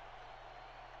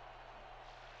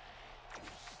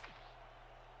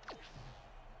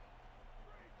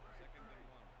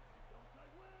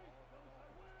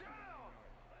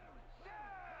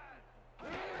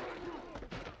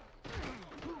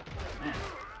 Man,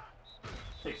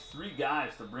 takes 3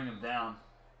 guys to bring him down.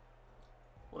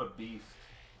 What a beast.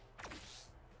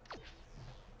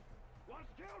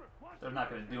 They're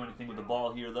not going to do anything with the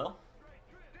ball here, though.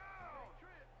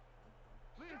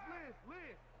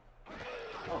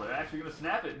 Oh, they're actually going to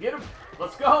snap it. Get him.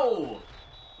 Let's go.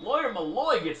 Lawyer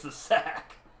Malloy gets the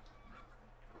sack.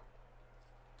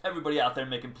 Everybody out there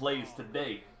making plays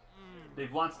today.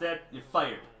 Dave Wannstedt, you're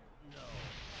fired.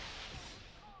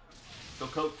 Go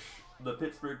coach the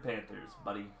Pittsburgh Panthers,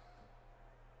 buddy.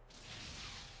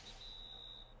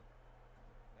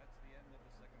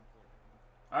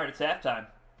 All right, it's halftime.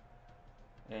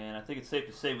 And I think it's safe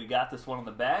to say we got this one in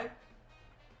the bag.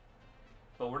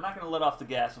 But we're not going to let off the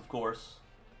gas, of course.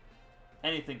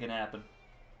 Anything can happen.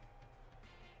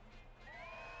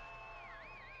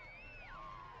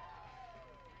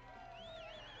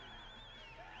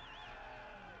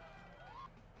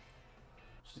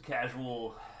 Just a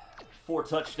casual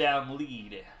 4-touchdown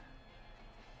lead.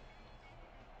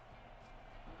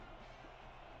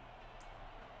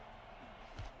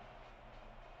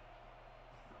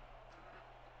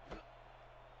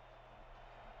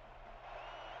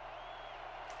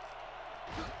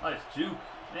 Nice juke.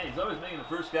 Man, he's always making the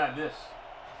first guy miss.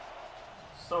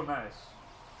 So nice.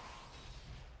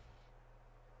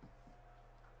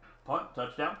 Punt,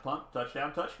 touchdown, punt,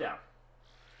 touchdown, touchdown.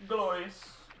 Glorious.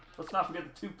 Let's not forget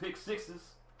the 2 pick sixes.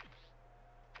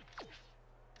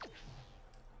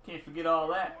 Can't forget all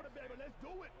that.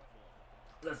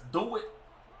 Let's do it.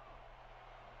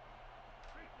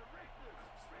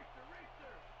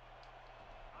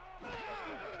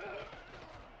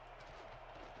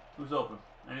 Who's open?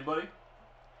 Anybody?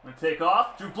 Gonna take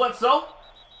off. Drew Bledsoe.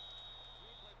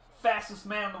 Fastest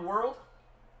man in the world.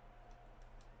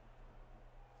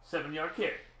 7-yard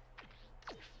carry.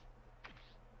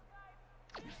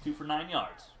 He's 2 for 9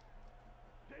 yards.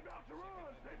 They about to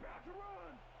run. They about to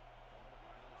run.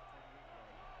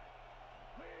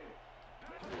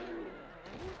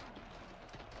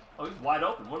 Oh, he's wide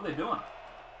open. What are they doing?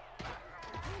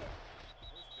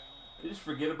 They just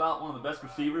forget about one of the best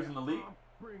receivers in the league.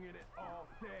 Bringing it all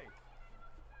day.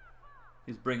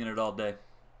 He's bringing it all day. In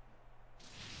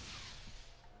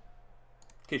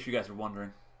case you guys are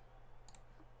wondering.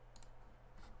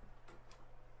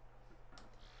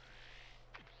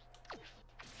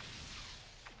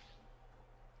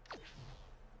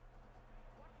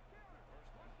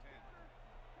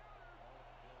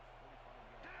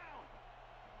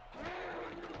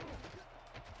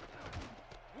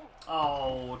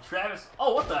 Oh, Travis.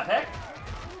 Oh, what the heck?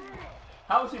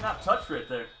 How was he not touched right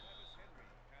there?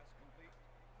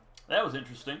 That was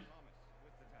interesting.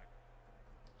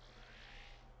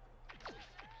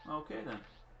 Okay, then.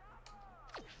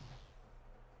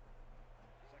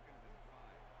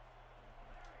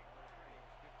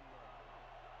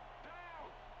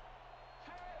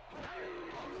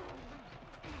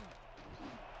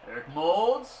 Eric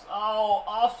Molds. Oh,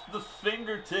 off the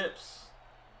fingertips.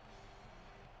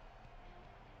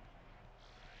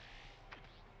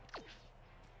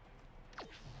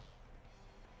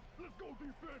 Let's go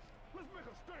defense. Let's make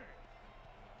a stand.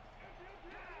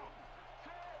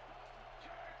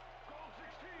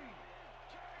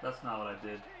 That's not what I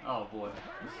did. Oh boy,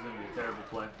 this is going to be a terrible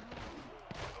play.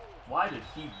 Why did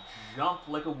he jump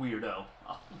like a weirdo?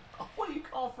 What do you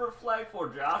call for a flag for,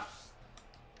 Josh?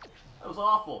 That was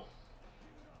awful.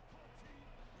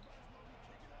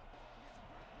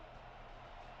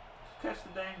 Catch the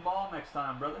dang ball next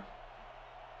time, brother.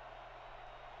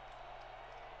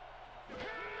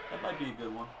 That might be a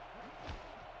good one.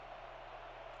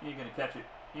 He ain't gonna catch it.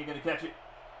 He ain't gonna catch it.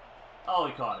 Oh,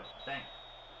 he caught it. Dang.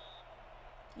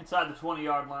 Inside the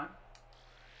 20-yard line.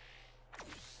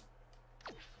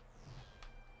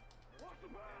 Watch the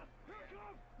pass. Here it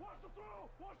comes. Watch the throw.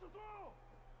 Watch the throw.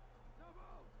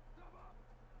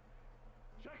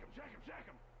 Check him. Check him. Check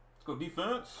him. Let's go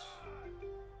defense.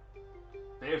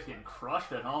 Bears getting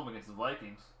crushed at home against the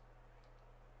Vikings.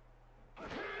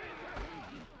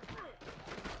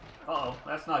 Uh-oh,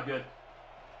 that's not good.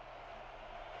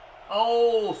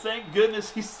 Oh, thank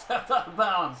goodness he stepped out of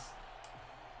bounds.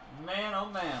 Man, oh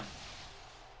man.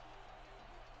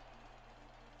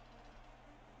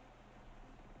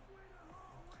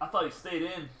 I thought he stayed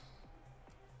in.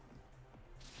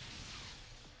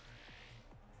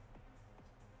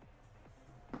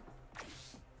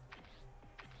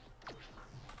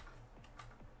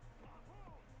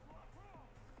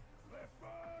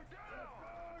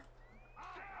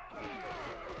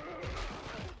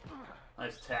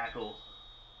 tackle.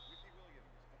 Ricky Williams,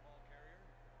 the ball carrier.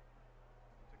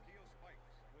 Takeo Spikes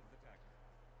with the tackle.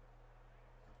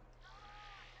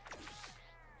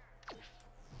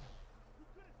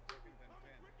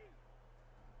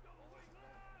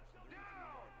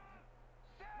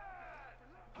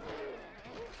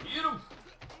 Get him!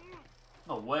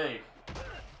 No way.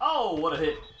 Oh, what a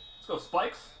hit. Let's go,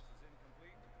 Spikes.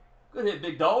 Good hit,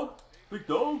 big dog. Big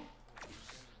dog.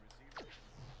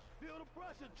 Feel the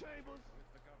pressure, Chambers.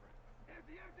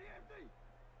 Empty, empty, empty.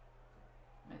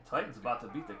 Man, Titans about to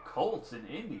beat the Colts in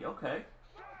Indy. Okay.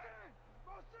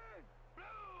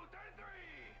 Blue 33.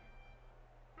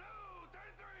 Blue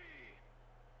 33.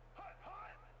 Hut,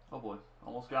 hut. Oh boy,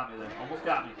 almost got me there. Almost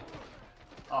got me.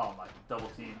 Oh my, double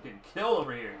team getting killed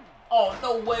over here. Oh,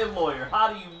 no way, Lawyer.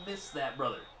 How do you miss that,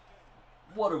 brother?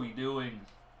 What are we doing?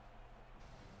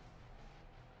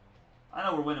 I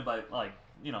know we're winning by, like,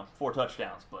 4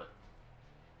 touchdowns, but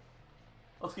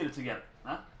let's get it together,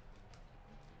 huh?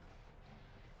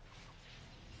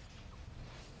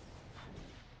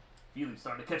 Feely's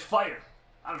starting to catch fire.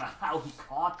 I don't know how he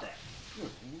caught that.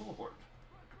 Good Lord.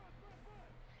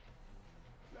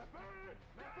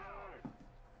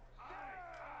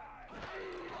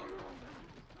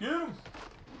 Get him!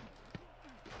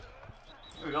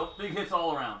 There we go. Big hits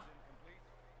all around.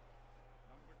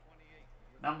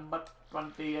 Number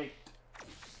 28.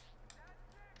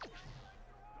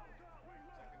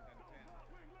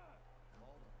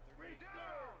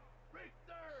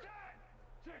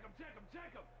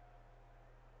 Check him.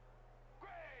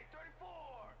 Great, 34.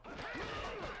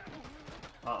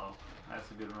 Uh-oh. That's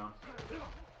a good run.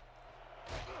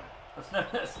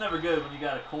 That's never good when you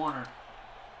got a corner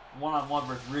one-on-one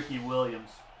versus Ricky Williams.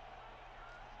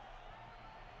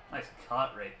 Nice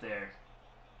cut right there.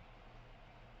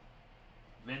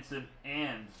 Vincent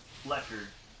and Fletcher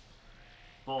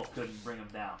both couldn't bring him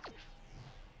down.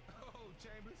 Oh,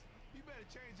 Chambers, you better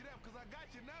change it up because I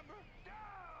got your number.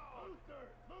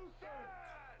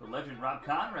 The legend Rob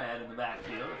Conrad in the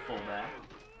backfield at fullback.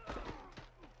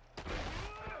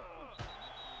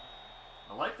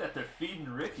 I like that they're feeding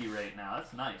Ricky right now.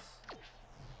 That's nice.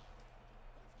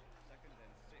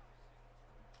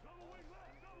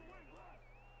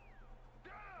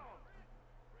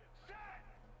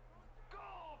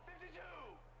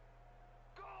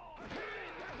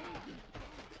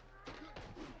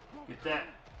 Get that.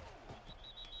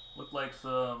 Looked like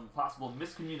some possible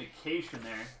miscommunication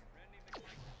there.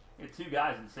 You had 2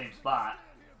 guys in the same spot.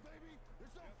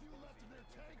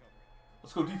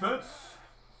 Let's go defense.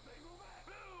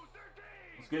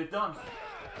 Let's get it done.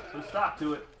 Put a stop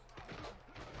to it.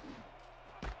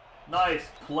 Nice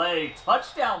play.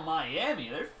 Touchdown Miami.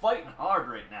 They're fighting hard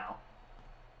right now.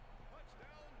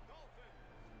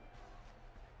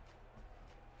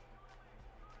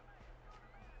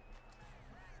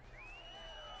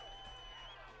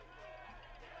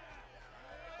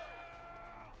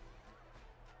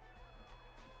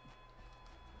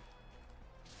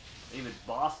 David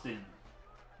Boston,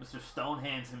 Mr.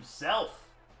 Stonehands himself,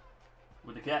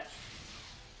 with the catch.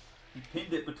 He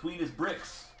pinned it between his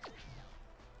bricks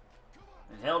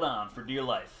and held on for dear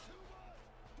life.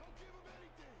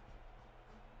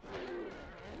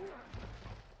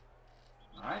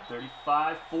 All right,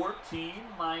 35-14,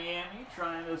 Miami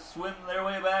trying to swim their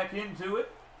way back into it.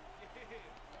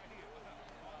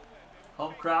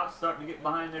 Home crowd starting to get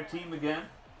behind their team again.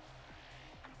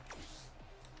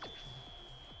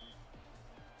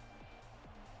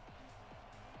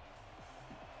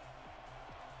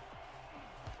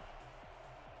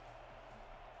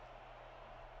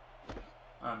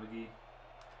 All right, McGee.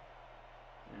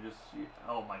 You're just,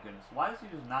 oh my goodness. Why does he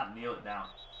just not kneel it down?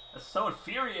 That's so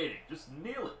infuriating. Just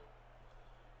kneel it.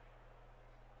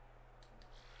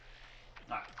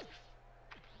 All right.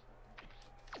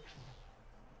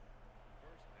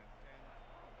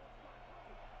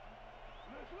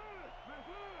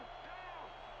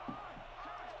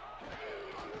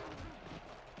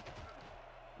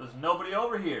 There's nobody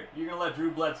over here. You're going to let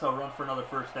Drew Bledsoe run for another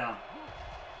first down.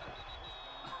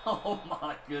 Oh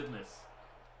my goodness.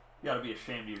 You got to be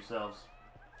ashamed of yourselves.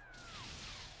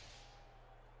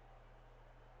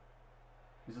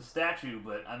 He's a statue,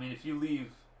 but I mean, if you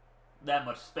leave that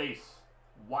much space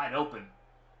wide open,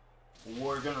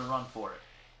 we're going to run for it.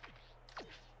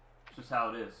 It's just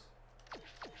how it is.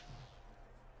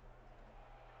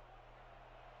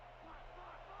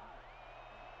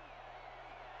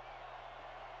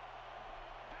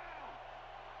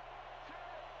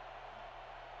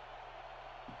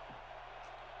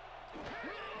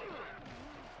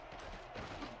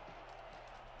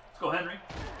 Let's go, Henry.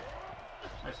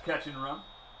 Nice catch and run.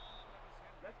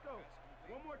 Let's go.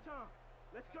 One more time.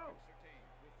 Let's go.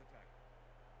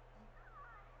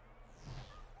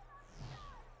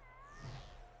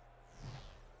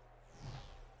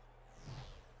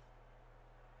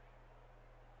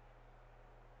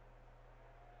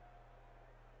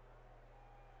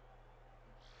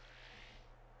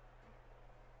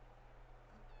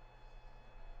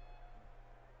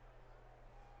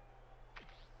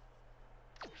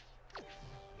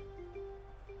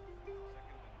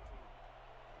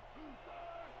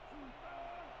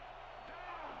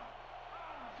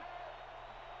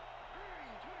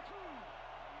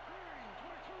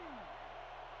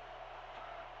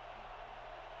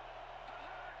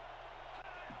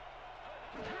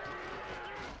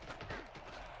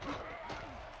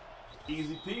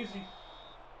 Easy peasy.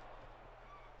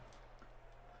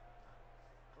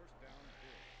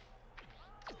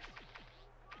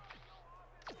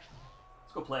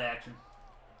 Let's go play action.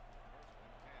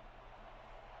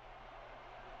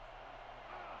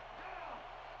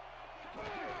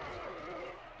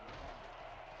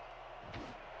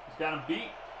 He's got him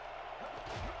beat.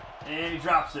 And he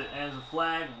drops it. And there's a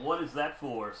flag. What is that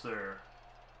for, sir?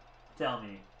 Tell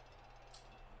me.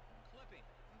 Clipping,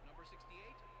 number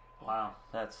 68. Wow,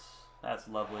 that's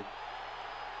lovely.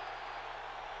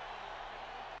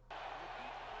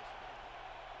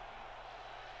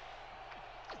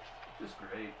 Just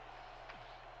great.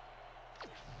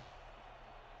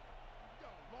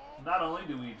 Not only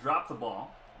do we drop the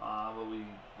ball, but we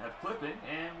have clipping,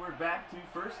 and we're back to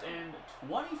 1st and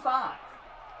 25.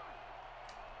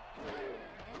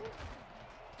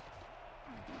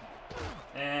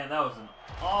 And that was an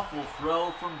awful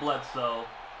throw from Bledsoe.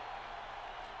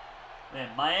 Man,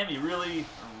 Miami really,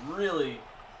 really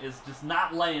is just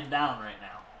not laying down right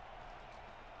now.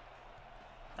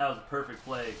 That was a perfect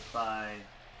play by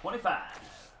 25.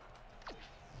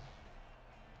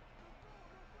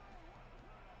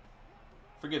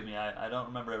 Forgive me, I don't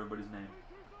remember everybody's name.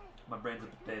 My brain's a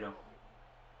potato.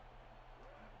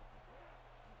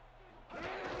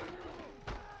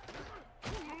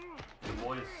 Good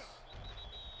voice.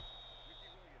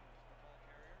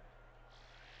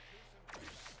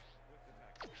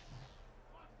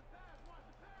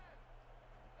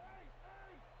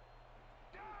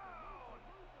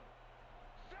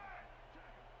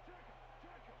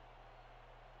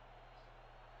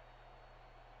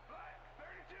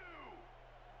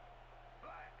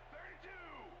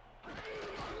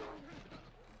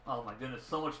 Oh my goodness,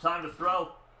 so much time to throw.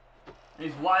 And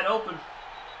he's wide open.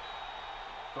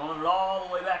 Throwing it all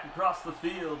the way back across the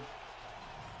field.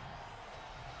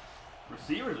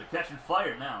 Receivers are catching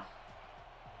fire now.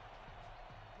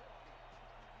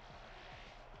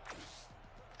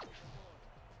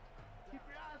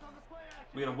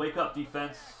 We gotta wake up,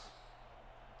 defense.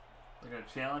 They're gonna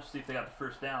challenge, see if they got the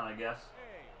first down, I guess.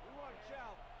 Hey, we want to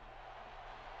shout.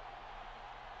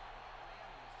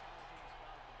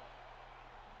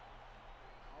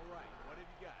 All right, what have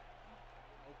you got?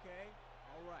 Okay,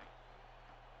 all right.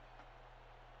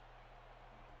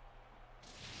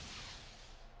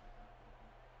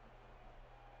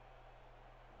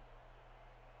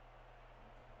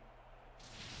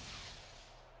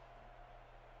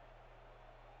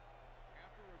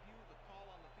 After review, the call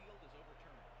on the field is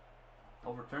overturned.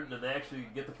 Overturned. Did they actually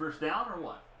get the first down or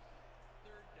what?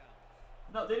 3rd down.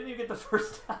 No, they didn't even get the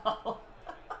first down. Man,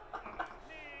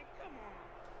 come on.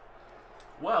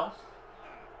 Well, Yeah.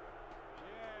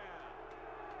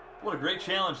 what a great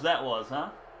challenge that was, huh? All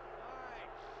right.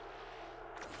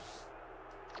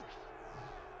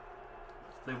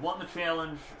 They won the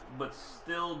challenge, but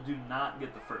still do not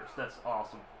get the first. That's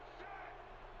awesome.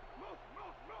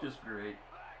 Just great.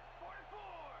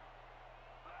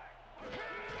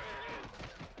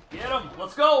 Get him!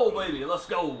 Let's go, baby! Let's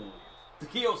go!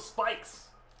 Takeo Spikes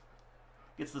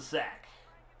gets the sack.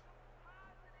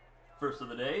 First of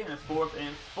the day, and it's 4th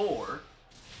and 4.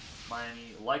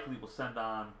 Miami likely will send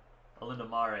on Alinda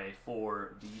Mare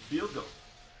for the field goal.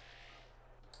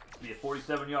 It'll be a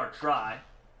 47-yard try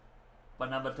by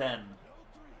number 10.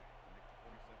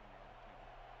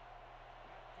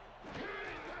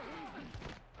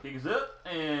 Kick is up,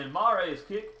 and Mare's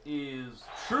kick is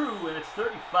true, and it's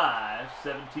 35-17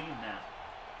 now.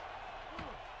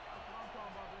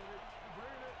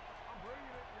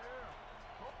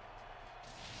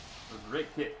 A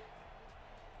great kick.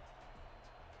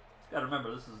 Gotta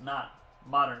remember, this is not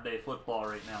modern day football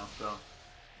right now, so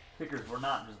kickers were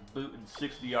not just booting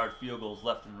 60-yard field goals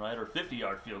left and right, or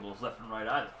 50-yard field goals left and right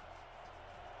either.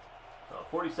 So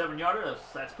 47-yarder,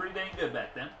 that's pretty dang good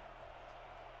back then.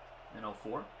 In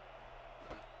 04.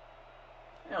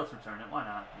 Yeah, let's return it. Why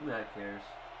not? Who the heck cares?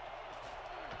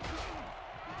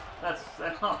 That's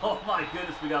oh my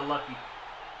goodness, we got lucky.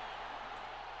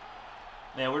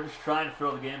 Man, we're just trying to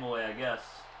throw the game away, I guess.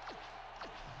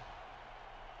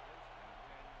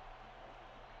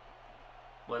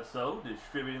 Bledsoe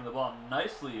distributing the ball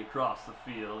nicely across the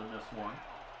field in this one.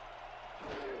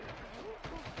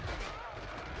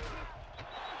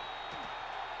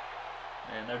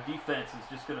 And their defense is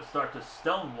just going to start to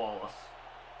stonewall us.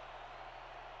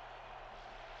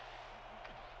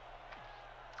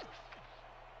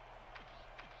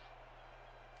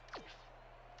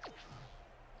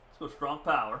 Let's go strong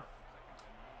power.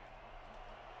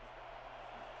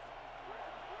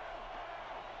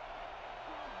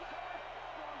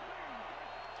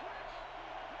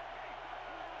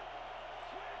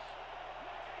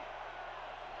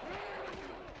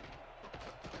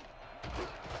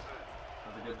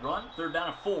 run. 3rd down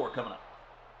and 4 coming up.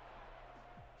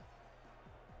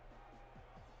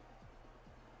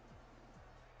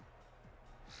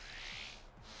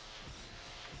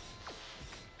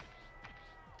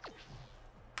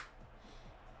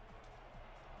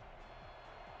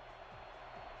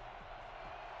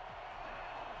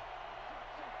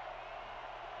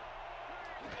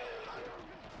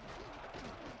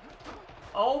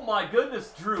 Oh my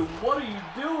goodness, Drew. What are you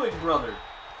doing, brother?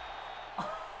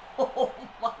 Oh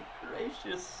my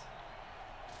gracious.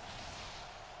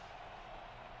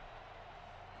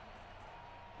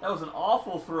 That was an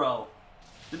awful throw.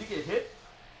 Did he get hit?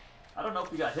 I don't know if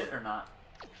he got hit or not.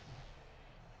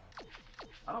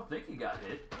 I don't think he got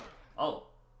hit. Oh.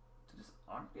 Did his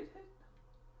arm get hit?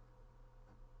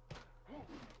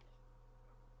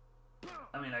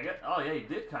 I mean, I guess. Oh yeah, he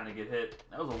did kind of get hit.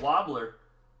 That was a wobbler.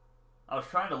 I was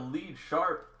trying to lead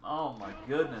sharp. Oh my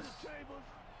goodness.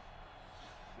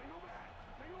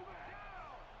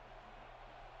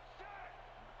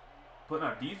 Putting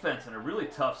our defense in a really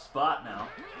tough spot now.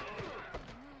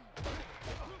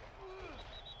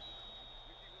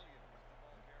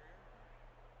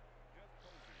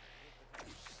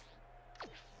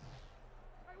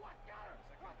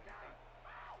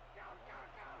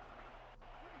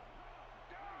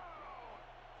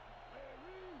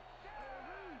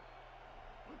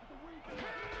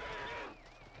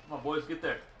 Come on, boys, get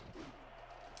there.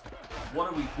 What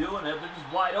are we doing? They're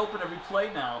just wide open every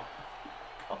play now.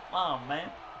 Come on, man.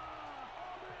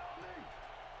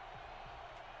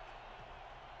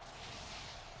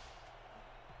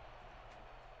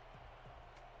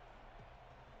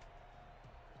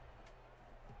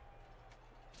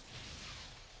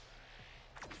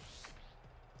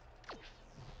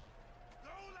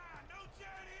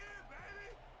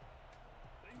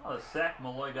 Oh, the sack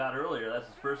Malloy got earlier. That's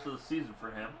his first of the season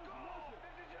for him.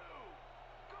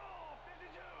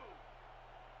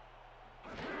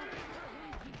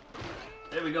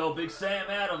 There we go, Big Sam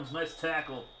Adams, nice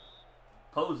tackle.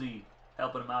 Posey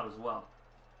helping him out as well.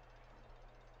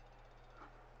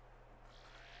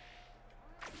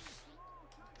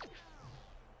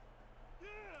 Yeah,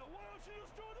 why don't you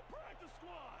just join the practice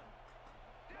squad?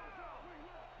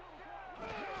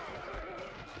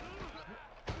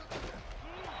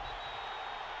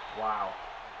 Wow.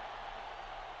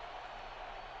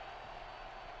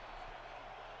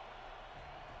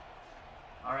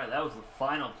 All right, that was the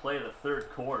final play of the 3rd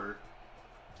quarter.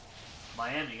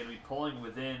 Miami going to be pulling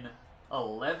within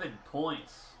 11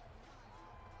 points.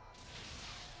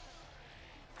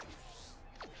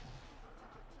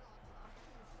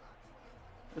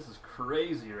 This is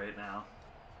crazy right now.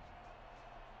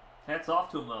 Hats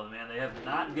off to them, though, man. They have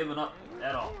not given up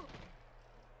at all.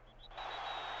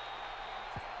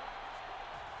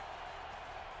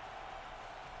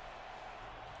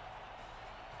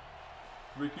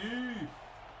 Ricky!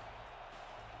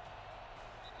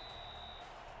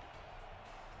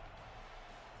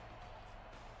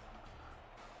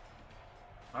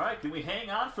 All right, can we hang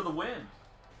on for the win?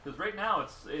 Because right now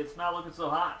it's not looking so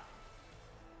hot.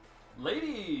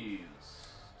 Ladies,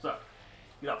 so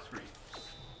get off the screen.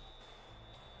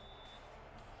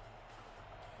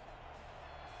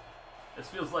 This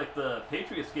feels like the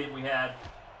Patriots game we had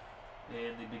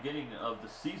in the beginning of the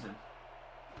season.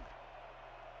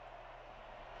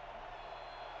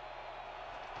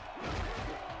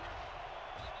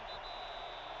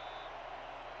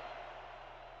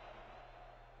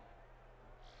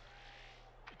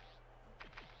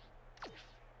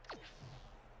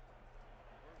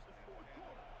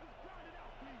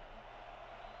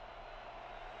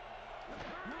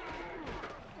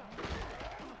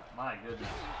 My goodness.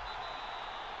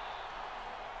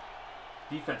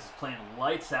 Defense is playing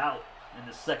lights out in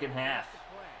the 2nd half.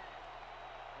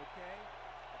 Okay,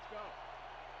 let's go.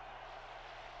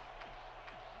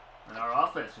 And our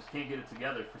offense just can't get it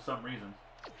together for some reason.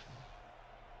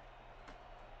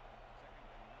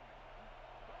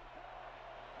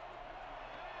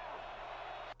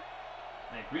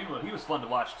 Man, Greenwood, he was fun to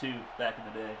watch too back in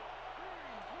the day.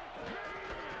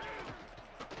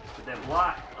 But that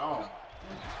block, oh,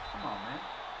 come on, man.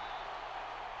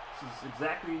 This is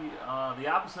exactly the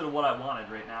opposite of what I wanted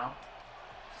right now.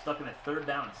 Stuck in a 3rd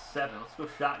down and 7. Let's go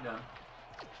shotgun.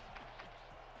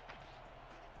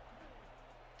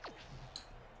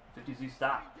 50Z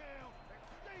stop.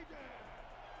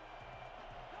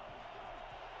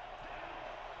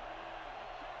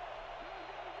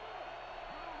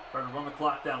 Trying to run the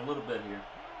clock down a little bit here.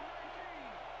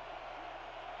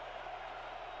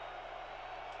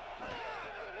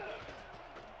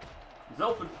 He's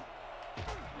open.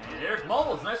 And Eric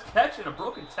Mullins, nice catch and a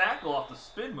broken tackle off the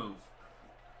spin move.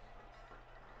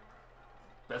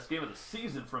 Best game of the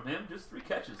season from him. Just 3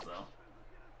 catches, though.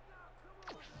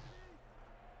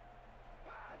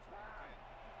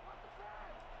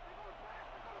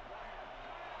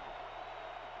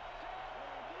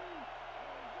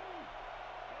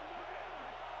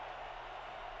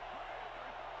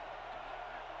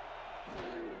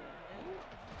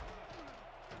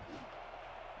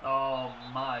 Oh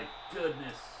my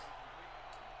goodness.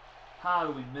 How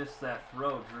do we miss that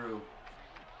throw, Drew?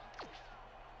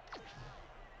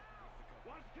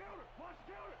 Watch counter! Watch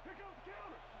counter! Here comes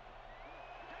counter!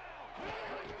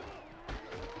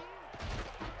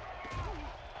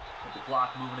 Get the clock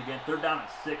moving again. 3rd down and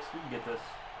 6. We can get this.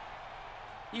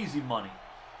 Easy money.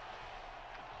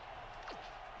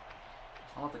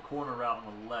 I want the corner route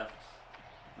on the left.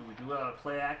 Do we do it out of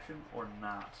play action or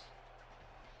not?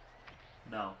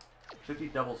 No. 50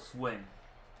 double swing.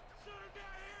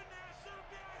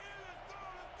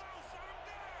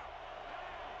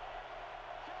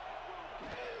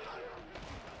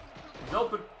 He's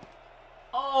open.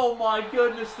 Oh my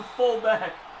goodness, the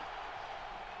fullback.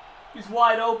 He's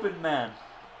wide open, man.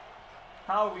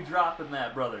 How are we dropping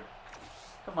that, brother?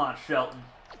 Come on, Shelton.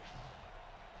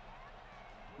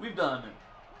 We've done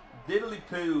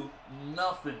diddly-poo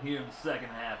nothing here in the second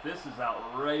half. This is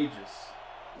outrageous.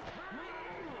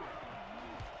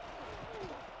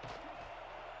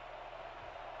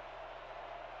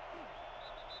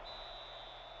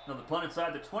 Another punt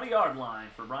inside the 20-yard line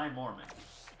for Brian Mormon.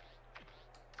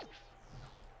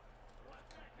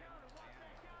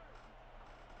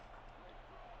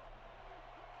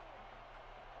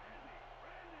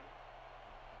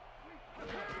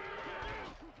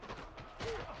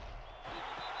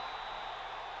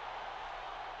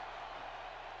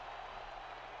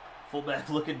 Fullback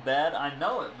looking bad. I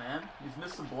know it, man. He's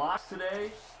missed some blocks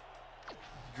today.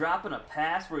 Dropping a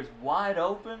pass where he's wide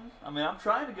open. I mean, I'm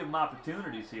trying to give him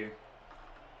opportunities here.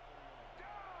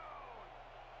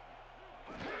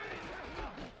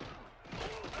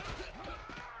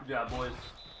 Good job, boys.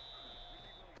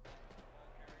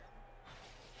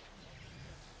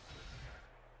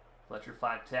 Fletcher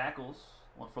 5 tackles.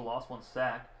 1 for loss, 1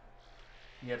 sack.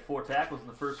 He had 4 tackles in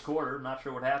the first quarter. Not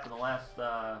sure what happened the last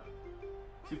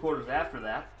 2 quarters after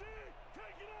that.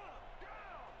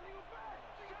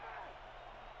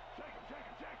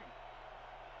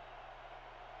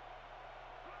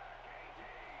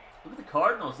 Look at the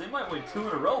Cardinals. They might win 2 in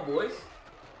a row, boys.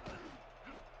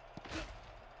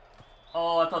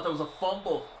 Oh, I thought that was a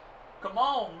fumble. Come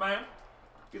on, man.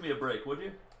 Give me a break, would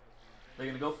you? They're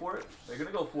going to go for it. They're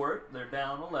going to go for it. They're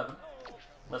down 11.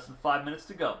 Less than 5 minutes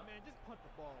to go.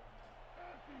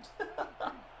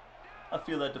 I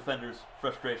feel that defender's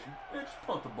frustration. Yeah, just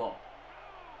punt the ball.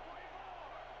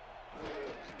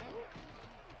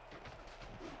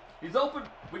 He's open.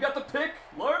 We got the pick.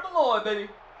 Lord Malloy, baby.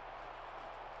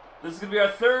 This is going to be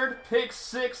our 3rd pick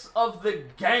 6 of the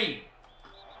game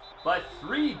by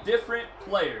 3 different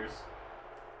players.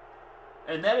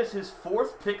 And that is his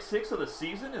 4th pick 6 of the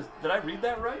season? Did I read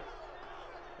that right?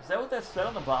 Is that what that said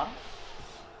on the bottom?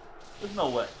 There's no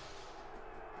way.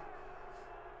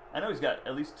 I know he's got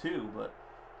at least 2, but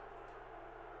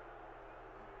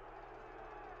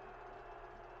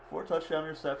 4 touchdown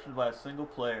interceptions by a single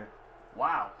player.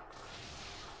 Wow.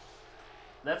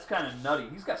 That's kind of nutty.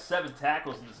 He's got 7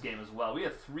 tackles in this game as well. We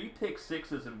have 3 pick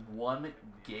 6s in 1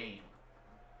 game.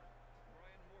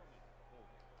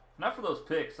 Not for those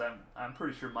picks. I'm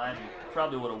pretty sure Miami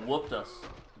probably would have whooped us,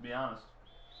 to be honest.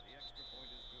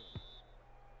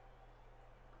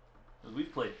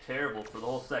 We've played terrible for the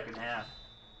whole second half,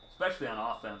 especially on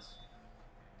offense.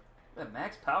 That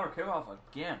max power kick off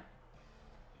again.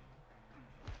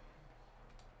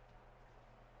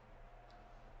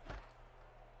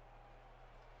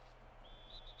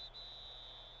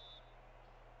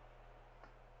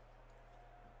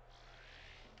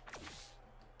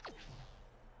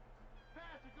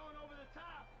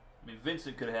 I mean,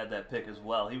 Vincent could have had that pick as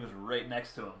well. He was right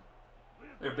next to him.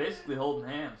 They're basically holding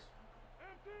hands.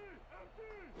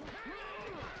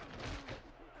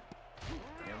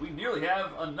 And we nearly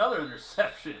have another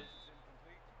interception.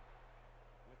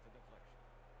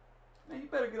 Man, you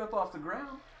better get up off the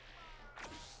ground.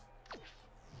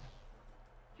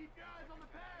 Keep your eyes on the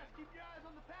pass! Keep your eyes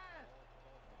on the pass!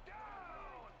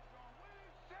 Down!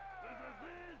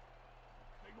 This!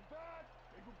 They go back!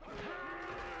 They go back!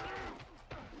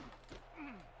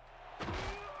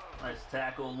 Nice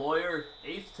tackle. Lawyer,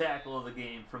 8th tackle of the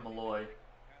game from Malloy.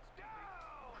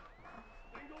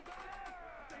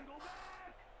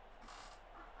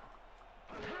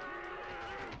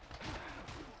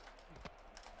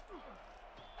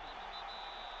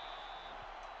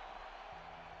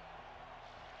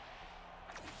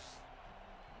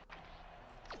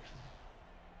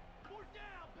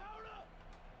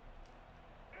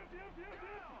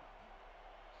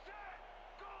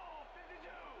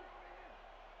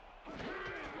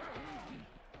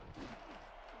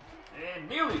 And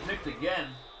nearly picked again.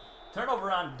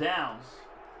 Turnover on downs.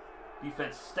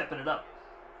 Defense stepping it up.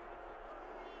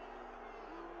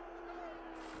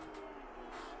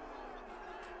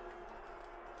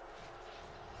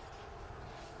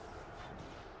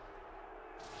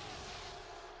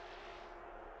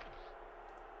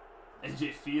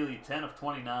 AJ Feely, 10 of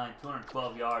 29,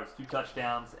 212 yards, 2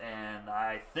 touchdowns, and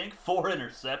I think 4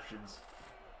 interceptions.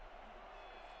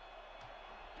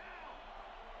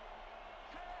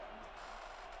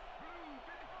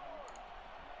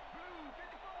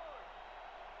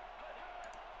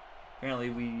 Apparently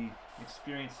we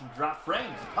experienced some drop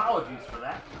frames. Apologies for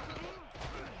that.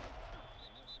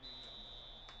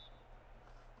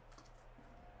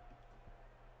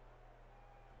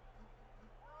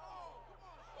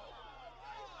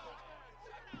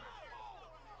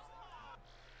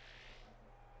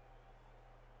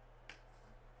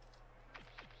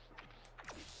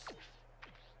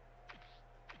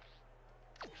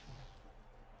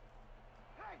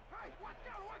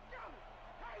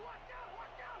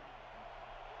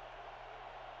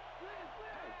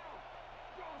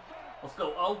 Let's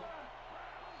go, O.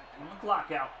 Run the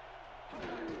clock out.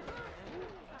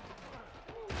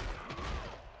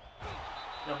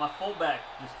 Yeah, my fullback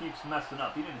just keeps messing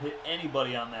up. He didn't hit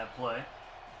anybody on that play.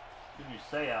 Junior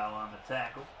Seau on the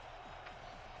tackle.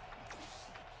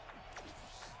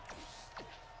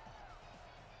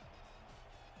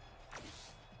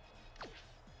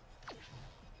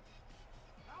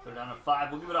 They're down to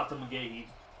 5. We'll give it off to McGahee.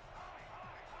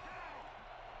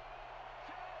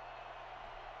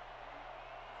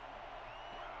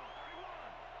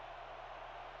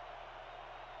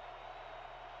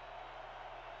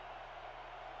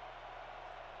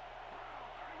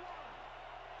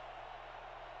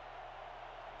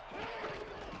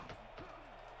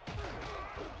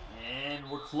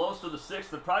 We're close to the 6th.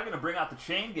 They're probably going to bring out the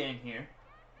chain gang here.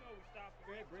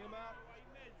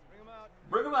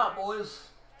 Bring them out, boys.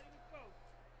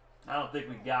 I don't think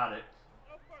we got it.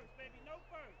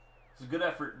 It's a good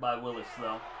effort by Willis,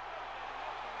 though.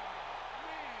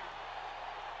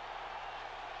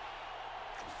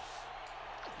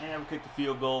 And we kick the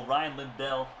field goal. Ryan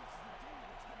Lindell.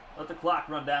 Let the clock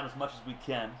run down as much as we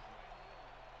can.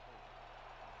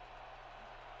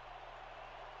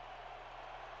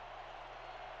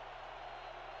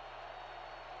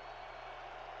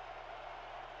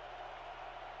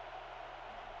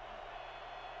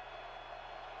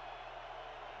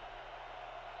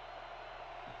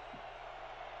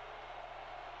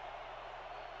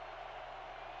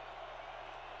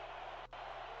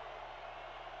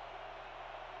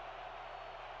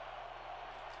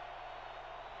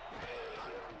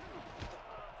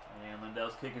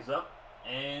 Lindell's kick is up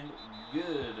and good.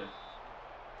 Good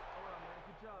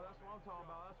job. That's what I'm talking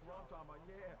about. That's what I'm talking about.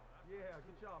 Yeah, yeah.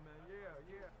 Good job, man. Yeah,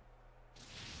 yeah.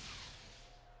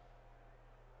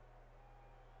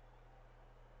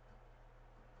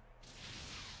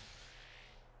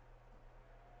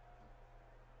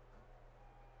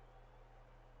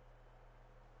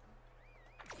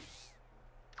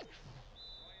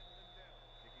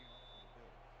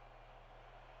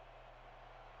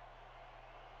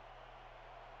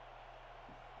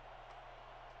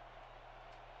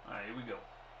 Alright, here we go.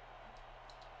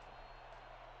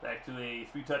 Back to a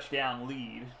 3-touchdown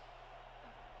lead.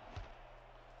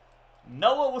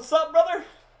 Noah, what's up, brother?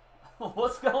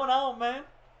 What's going on, man?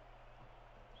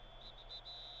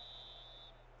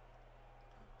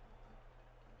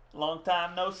 Long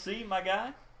time no see, my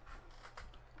guy.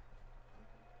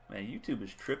 Man, YouTube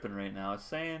is tripping right now. It's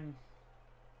saying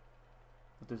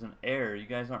that there's an error. You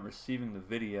guys aren't receiving the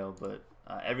video, but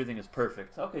everything is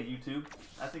perfect. Okay, YouTube.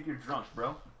 I think you're drunk,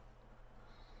 bro.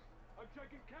 I'm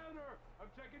checking counter. I'm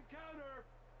checking counter.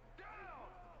 Down.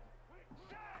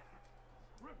 Set.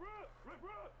 Rip,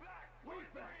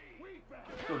 back. Weak back.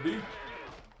 Let's go, dude.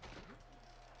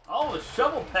 Oh, the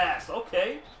shovel pass.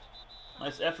 Okay.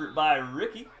 Nice effort by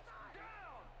Ricky.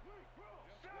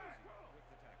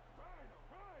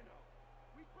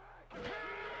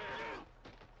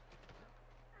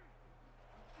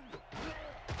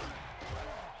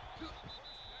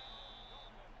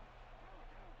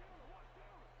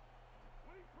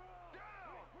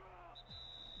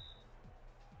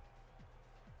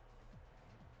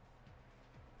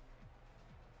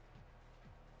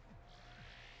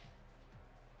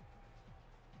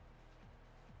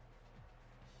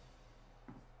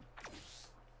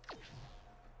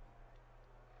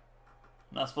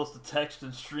 Not supposed to text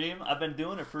and stream. I've been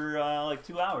doing it for like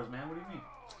 2 hours, man. What do you mean?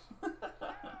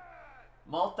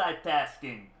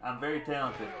 Multitasking. I'm very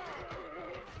talented.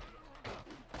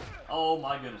 Oh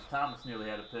my goodness, Thomas nearly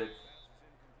had a pick.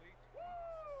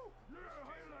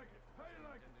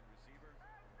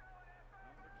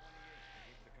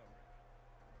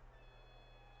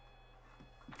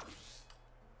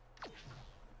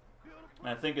 And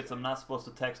I think it's I'm not supposed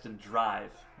to text and drive.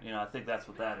 You know, I think that's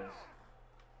what that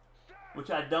is.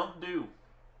 Which I don't do.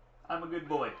 I'm a good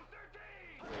boy.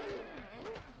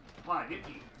 Come on, get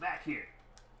me back here.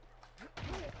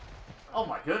 Oh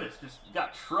my goodness, just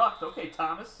got trucked. Okay,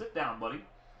 Thomas, sit down, buddy.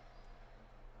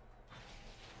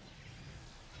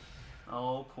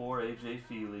 Oh, poor AJ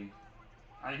Feely.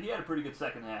 I mean, he had a pretty good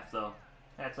second half, though.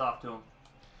 Hats off to him.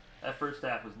 That first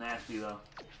half was nasty, though.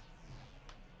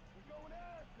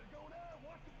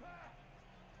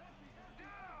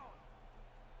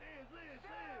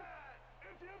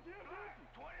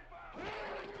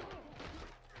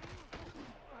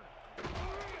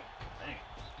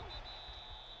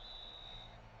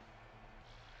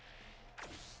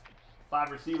 Five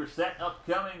receiver set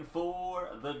upcoming for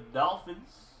the Dolphins.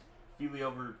 Feely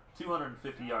over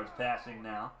 250 yards passing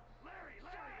now.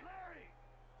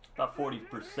 About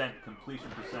 40% completion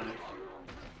percentage.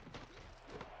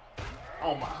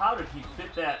 Oh my, how did he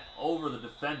fit that over the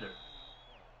defender?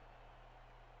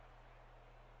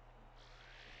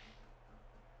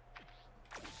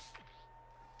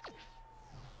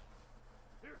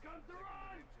 Here comes the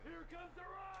run! Here comes the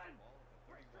run!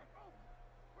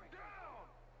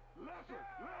 Down! Leopard!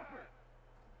 Leopard!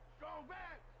 Strong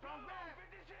back! Strong back!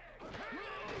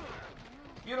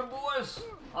 Get him, boys!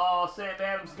 Oh, Sam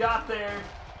Adams got there.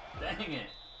 Dang it.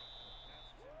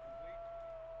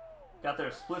 Got there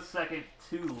a split second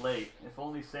too late. If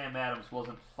only Sam Adams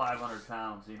wasn't 500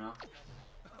 pounds, you know?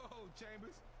 Oh,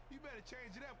 Chambers, you better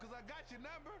change it up because I got your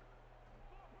number.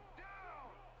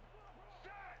 Down!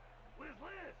 Set! Where's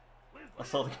Liz? Where's I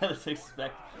saw the guy that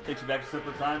takes you back to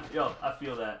simpler times. Yo, I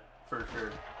feel that for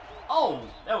sure. Oh,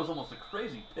 that was almost a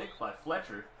crazy pick by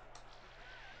Fletcher.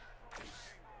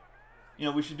 You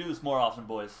know, we should do this more often,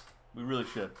 boys. We really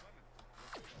should.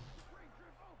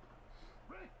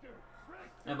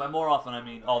 And by more often, I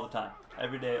mean all the time.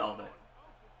 Every day, all day.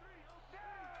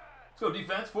 Let's go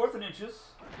defense, 4th and inches.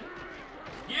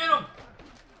 Get him!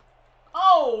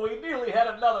 Oh, we nearly had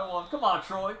another one. Come on,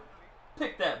 Troy.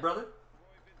 Pick that, brother.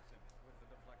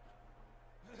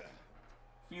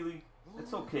 Feely,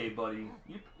 it's okay, buddy.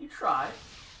 You tried.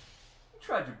 You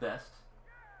tried your best.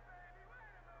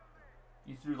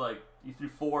 You threw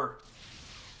 4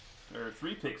 or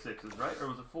 3 pick sixes, right? Or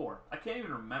was it 4? I can't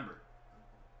even remember.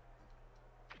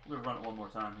 We're gonna run it one more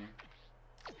time here.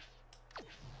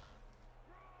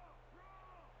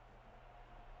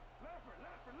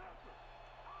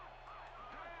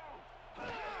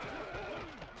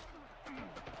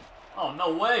 Oh,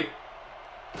 no way.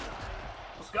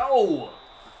 Let's go.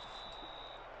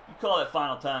 You call that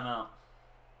final timeout.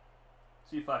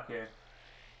 See if I care.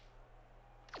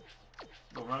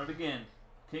 Go run it again.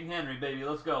 King Henry, baby.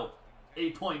 Let's go.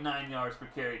 8.9 yards per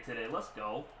carry today. Let's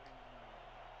go.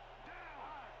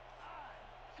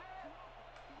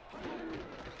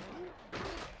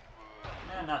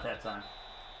 Nah, not that time.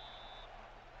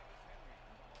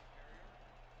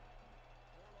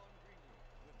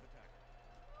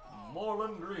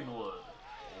 Moreland Greenwood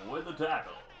with the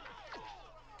tackle.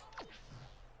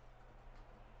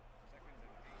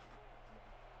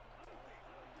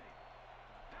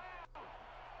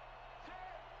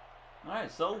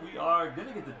 Alright, so we are going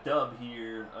to get the dub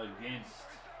here against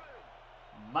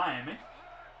Miami.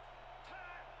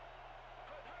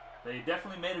 They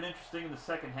definitely made it interesting in the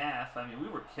second half. I mean, we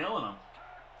were killing them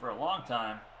for a long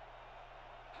time.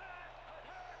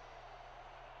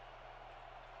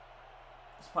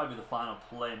 This will probably be the final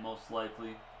play, most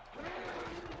likely.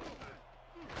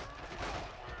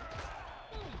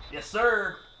 Yes,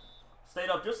 sir! Stayed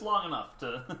up just long enough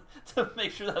to, to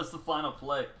make sure that was the final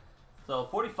play. So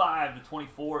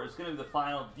 45-24 is going to be the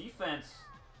final. Defense,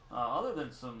 other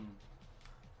than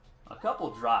a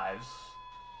couple drives,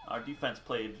 our defense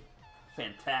played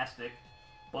fantastic.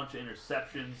 Bunch of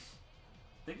interceptions.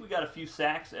 I think we got a few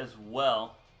sacks as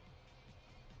well.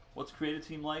 What's Create a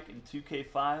Team like in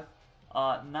 2K5?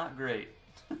 Not great.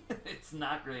 It's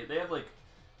not great. They have like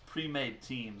pre-made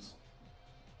teams.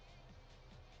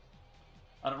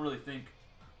 I don't really think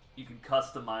you can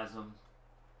customize them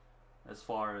as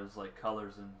far as like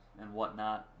colors and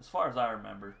whatnot, as far as I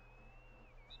remember.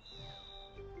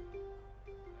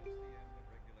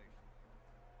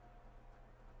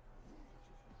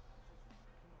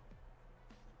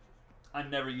 I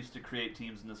never used to create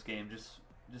teams in this game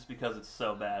just because it's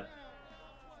so bad.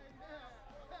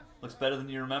 Looks better than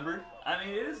you remember? I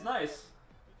mean, it is nice.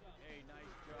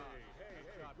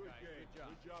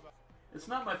 Good job. It's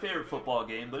not my favorite football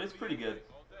game, but it's pretty good.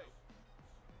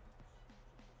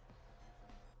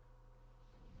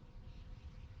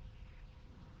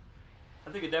 I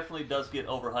think it definitely does get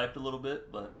overhyped a little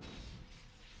bit, but...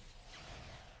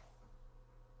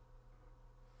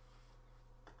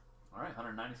 Alright,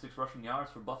 196 rushing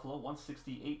yards for Buffalo,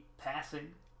 168 passing.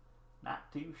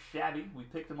 Not too shabby. We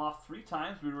picked them off 3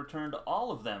 times. We returned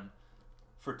all of them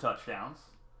for touchdowns.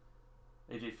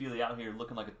 AJ Feely out here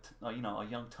looking like a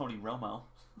young Tony Romo.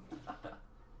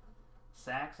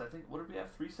 Sacks, I think, what did we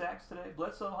have? 3 sacks today?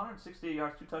 Bledsoe, 168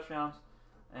 yards, 2 touchdowns,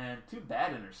 and 2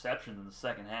 bad interceptions in the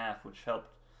second half, which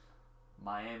helped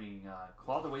Miami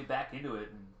claw their way back into it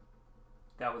and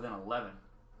got within 11.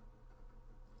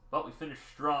 But we finished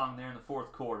strong there in the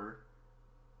 4th quarter.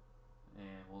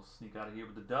 And we'll sneak out of here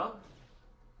with the dub.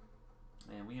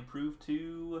 And we improved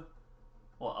to,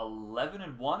 well,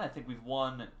 11-1. I think we've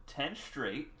won 10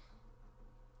 straight.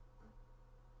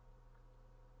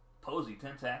 Posey,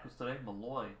 10 tackles today.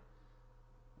 Malloy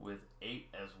with 8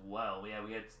 as well. Yeah,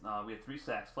 we had 3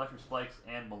 sacks. Fletcher, Spikes,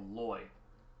 and Malloy.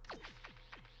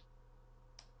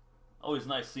 Always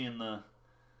nice seeing the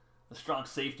strong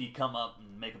safety come up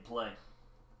and make a play.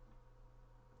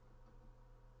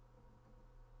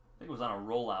 I think it was on a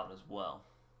rollout as well.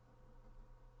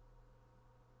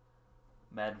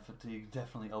 Madden fatigue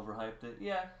definitely overhyped it.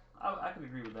 Yeah, I can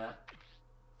agree with that.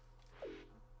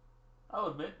 I'll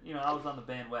admit, I was on the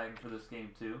bandwagon for this game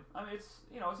too. I mean, it's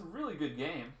a really good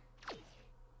game.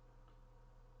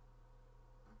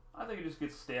 I think it just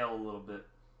gets stale a little bit,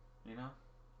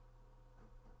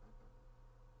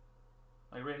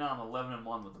 Like right now, I'm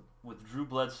 11-1 with Drew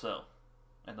Bledsoe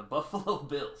and the Buffalo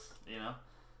Bills,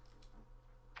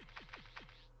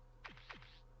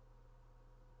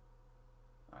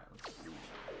 Alright, let's see.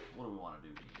 What do we want to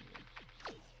do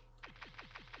here?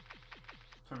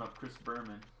 Turn up Chris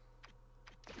Berman.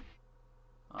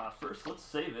 First, let's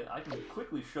save it. I can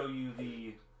quickly show you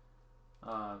the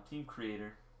team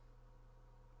creator.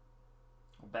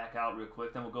 We'll back out real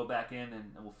quick, then we'll go back in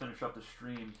and we'll finish up the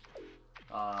stream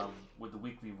with the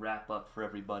weekly wrap-up for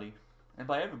everybody. And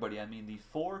by everybody, I mean the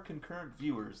 4 concurrent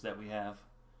viewers that we have.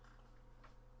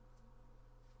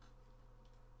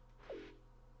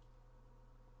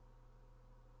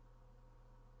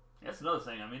 That's another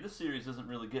thing. I mean, this series isn't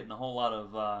really getting a whole lot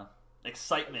of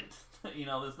excitement.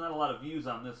 There's not a lot of views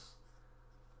on this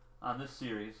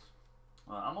series.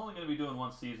 I'm only going to be doing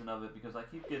 1 season of it because I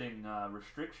keep getting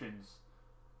restrictions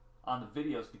on the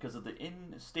videos because of the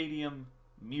in-stadium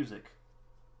music,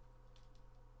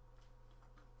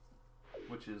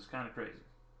 which is kind of crazy.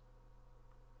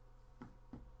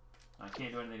 I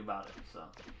can't do anything about it, so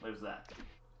there's that.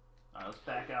 Alright, let's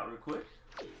back out real quick.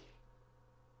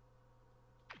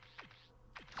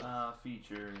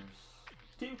 Features.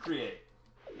 Team create.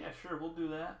 Yeah, sure, we'll do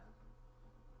that.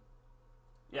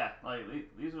 Yeah, like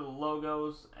these are the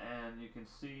logos, and you can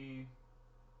see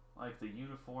like the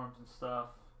uniforms and stuff.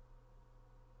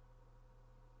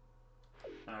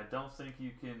 And I don't think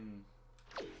you can.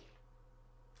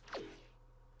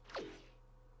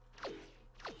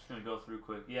 Just gonna go through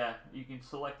quick. Yeah, you can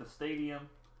select the stadium,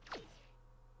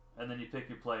 and then you pick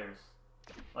your players.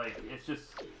 Like, it's just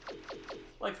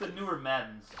like the newer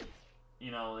Maddens,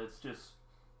 it's just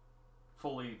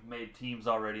fully made teams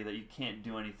already that you can't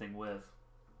do anything with,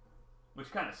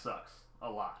 which kind of sucks a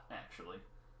lot, actually.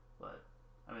 But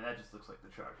I mean, that just looks like the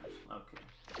Chargers.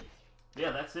 Okay,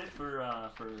 yeah, that's it for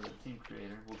the team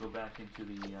creator. We'll go back into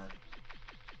the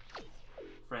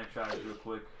franchise real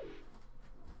quick.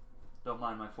 Don't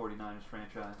mind my 49ers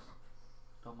franchise.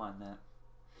 Don't mind that.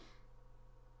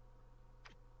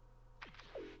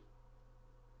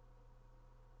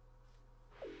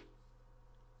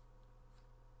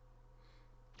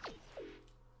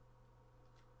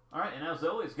 Alright, and as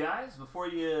always, guys, before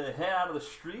you head out of the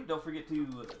stream, don't forget to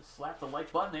slap the like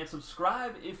button and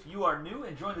subscribe if you are new,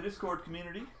 and join the Discord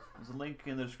community. There's a link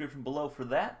in the description below for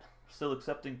that. Still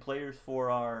accepting players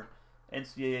for our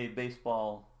NCAA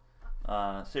baseball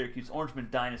Syracuse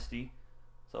Orangeman Dynasty.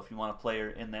 So if you want a player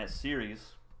in that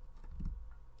series,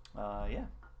 yeah,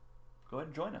 go ahead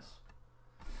and join us.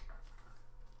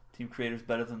 Team creator's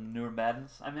better than the newer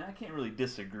Maddens. I mean, I can't really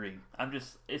disagree.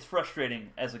 It's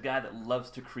frustrating as a guy that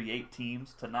loves to create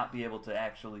teams to not be able to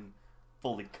actually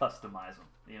fully customize them,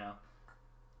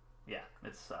 Yeah,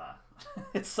 it's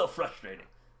it's so frustrating.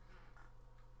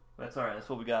 But that's alright, that's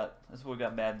what we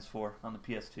got Maddens for on the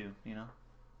PS2,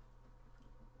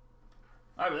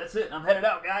 Alright, but that's it. I'm headed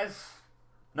out, guys.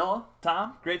 Noah,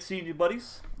 Tom, great seeing you,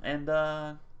 buddies. And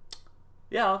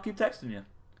yeah, I'll keep texting you.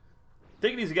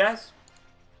 Take it easy, guys.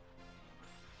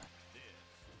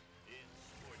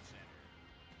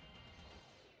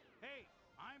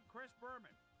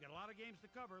 games to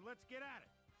cover. Let's get at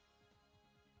it.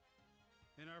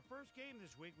 In our first game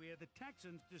this week, we had the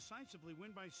Texans decisively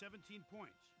win by 17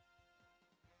 points.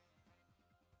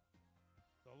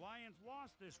 The Lions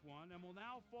lost this one and will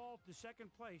now fall to second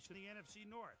place in the NFC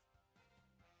North.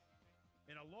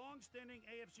 In a long-standing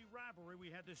AFC rivalry,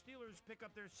 we had the Steelers pick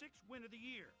up their 6th win of the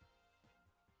year.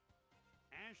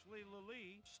 Ashley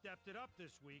Lilly stepped it up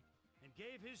this week and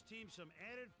gave his team some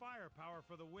added firepower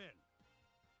for the win.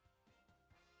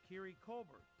 Kiri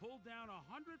Colbert pulled down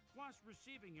 100-plus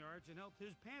receiving yards and helped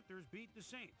his Panthers beat the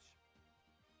Saints.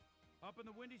 Up in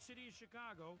the Windy City of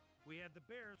Chicago, we had the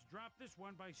Bears drop this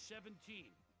one by 17.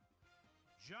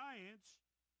 Giants,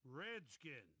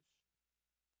 Redskins.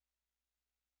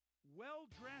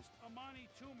 Well-dressed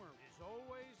Amani Toomer Is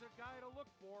always a guy to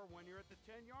look for when you're at the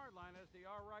 10-yard line, as they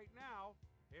are right now.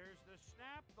 Here's the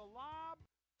snap, the lob,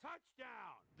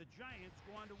 touchdown! The Giants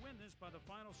go on to win this by the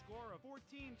final score of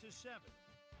 14-7.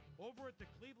 Over at the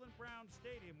Cleveland Browns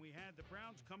Stadium, we had the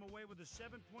Browns come away with a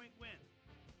 7-point win.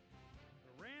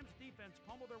 The Rams defense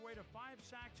pummeled their way to 5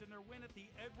 sacks in their win at the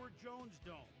Edward Jones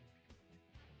Dome.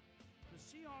 The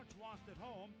Seahawks lost at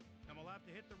home and will have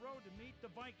to hit the road to meet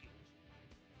the Vikings.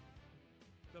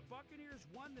 The Buccaneers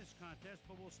won this contest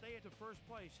but will stay at the first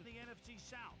place in the NFC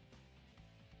South.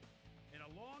 In a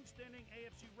long-standing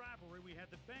AFC rivalry, we had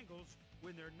the Bengals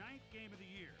win their 9th game of the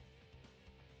year.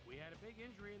 We had a big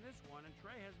injury in this one, and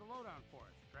Trey has the lowdown for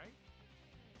us. Trey?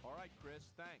 All right, Chris,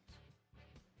 thanks.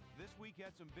 This week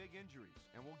had some big injuries,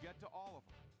 and we'll get to all of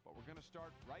them, but we're going to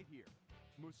start right here.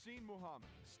 Muhsin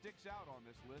Muhammad sticks out on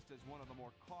this list as one of the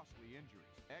more costly injuries.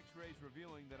 X-rays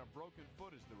revealing that a broken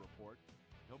foot is the report.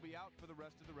 He'll be out for the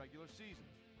rest of the regular season.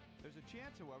 There's a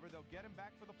chance, however, they'll get him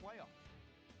back for the playoffs.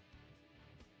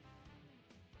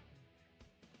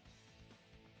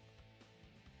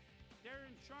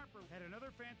 Darren Sharper had another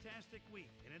fantastic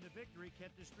week, and in the victory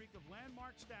kept the streak of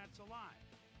landmark stats alive.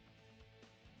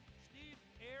 Steve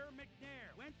Air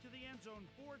McNair went to the end zone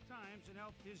 4 times and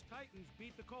helped his Titans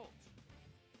beat the Colts.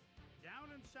 Down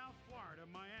in South Florida,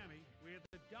 Miami, we had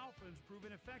the Dolphins prove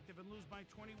ineffective and lose by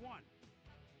 21.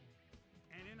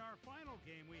 And in our final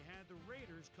game, we had the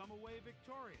Raiders come away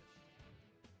victorious.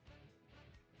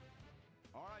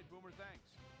 All right, Boomer,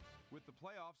 thanks. With the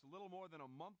playoffs a little more than a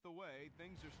month away,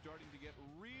 things are starting to get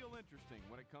real interesting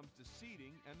when it comes to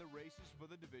seeding and the races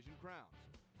for the division crowns.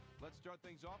 Let's start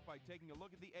things off by taking a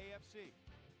look at the AFC.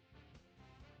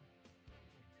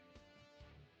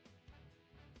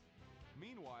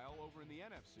 Meanwhile, over in the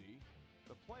NFC,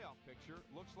 the playoff picture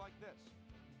looks like this.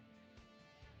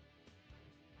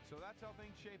 So that's how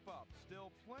things shape up.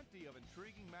 Still plenty of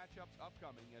intriguing matchups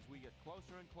upcoming as we get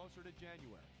closer and closer to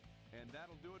January. And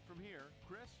that'll do it from here.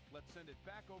 Chris, let's send it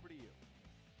back over to you.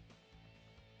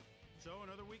 So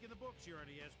another week in the books here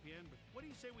on ESPN, but what do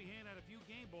you say we hand out a few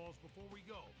game balls before we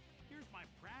go? Here's my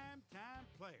primetime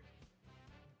players.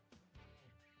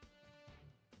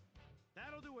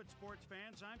 That'll do it, sports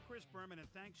fans. I'm Chris Berman, and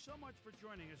thanks so much for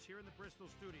joining us here in the Bristol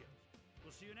studios.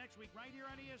 We'll see you next week right here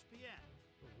on ESPN,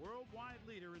 the worldwide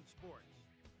leader in sports.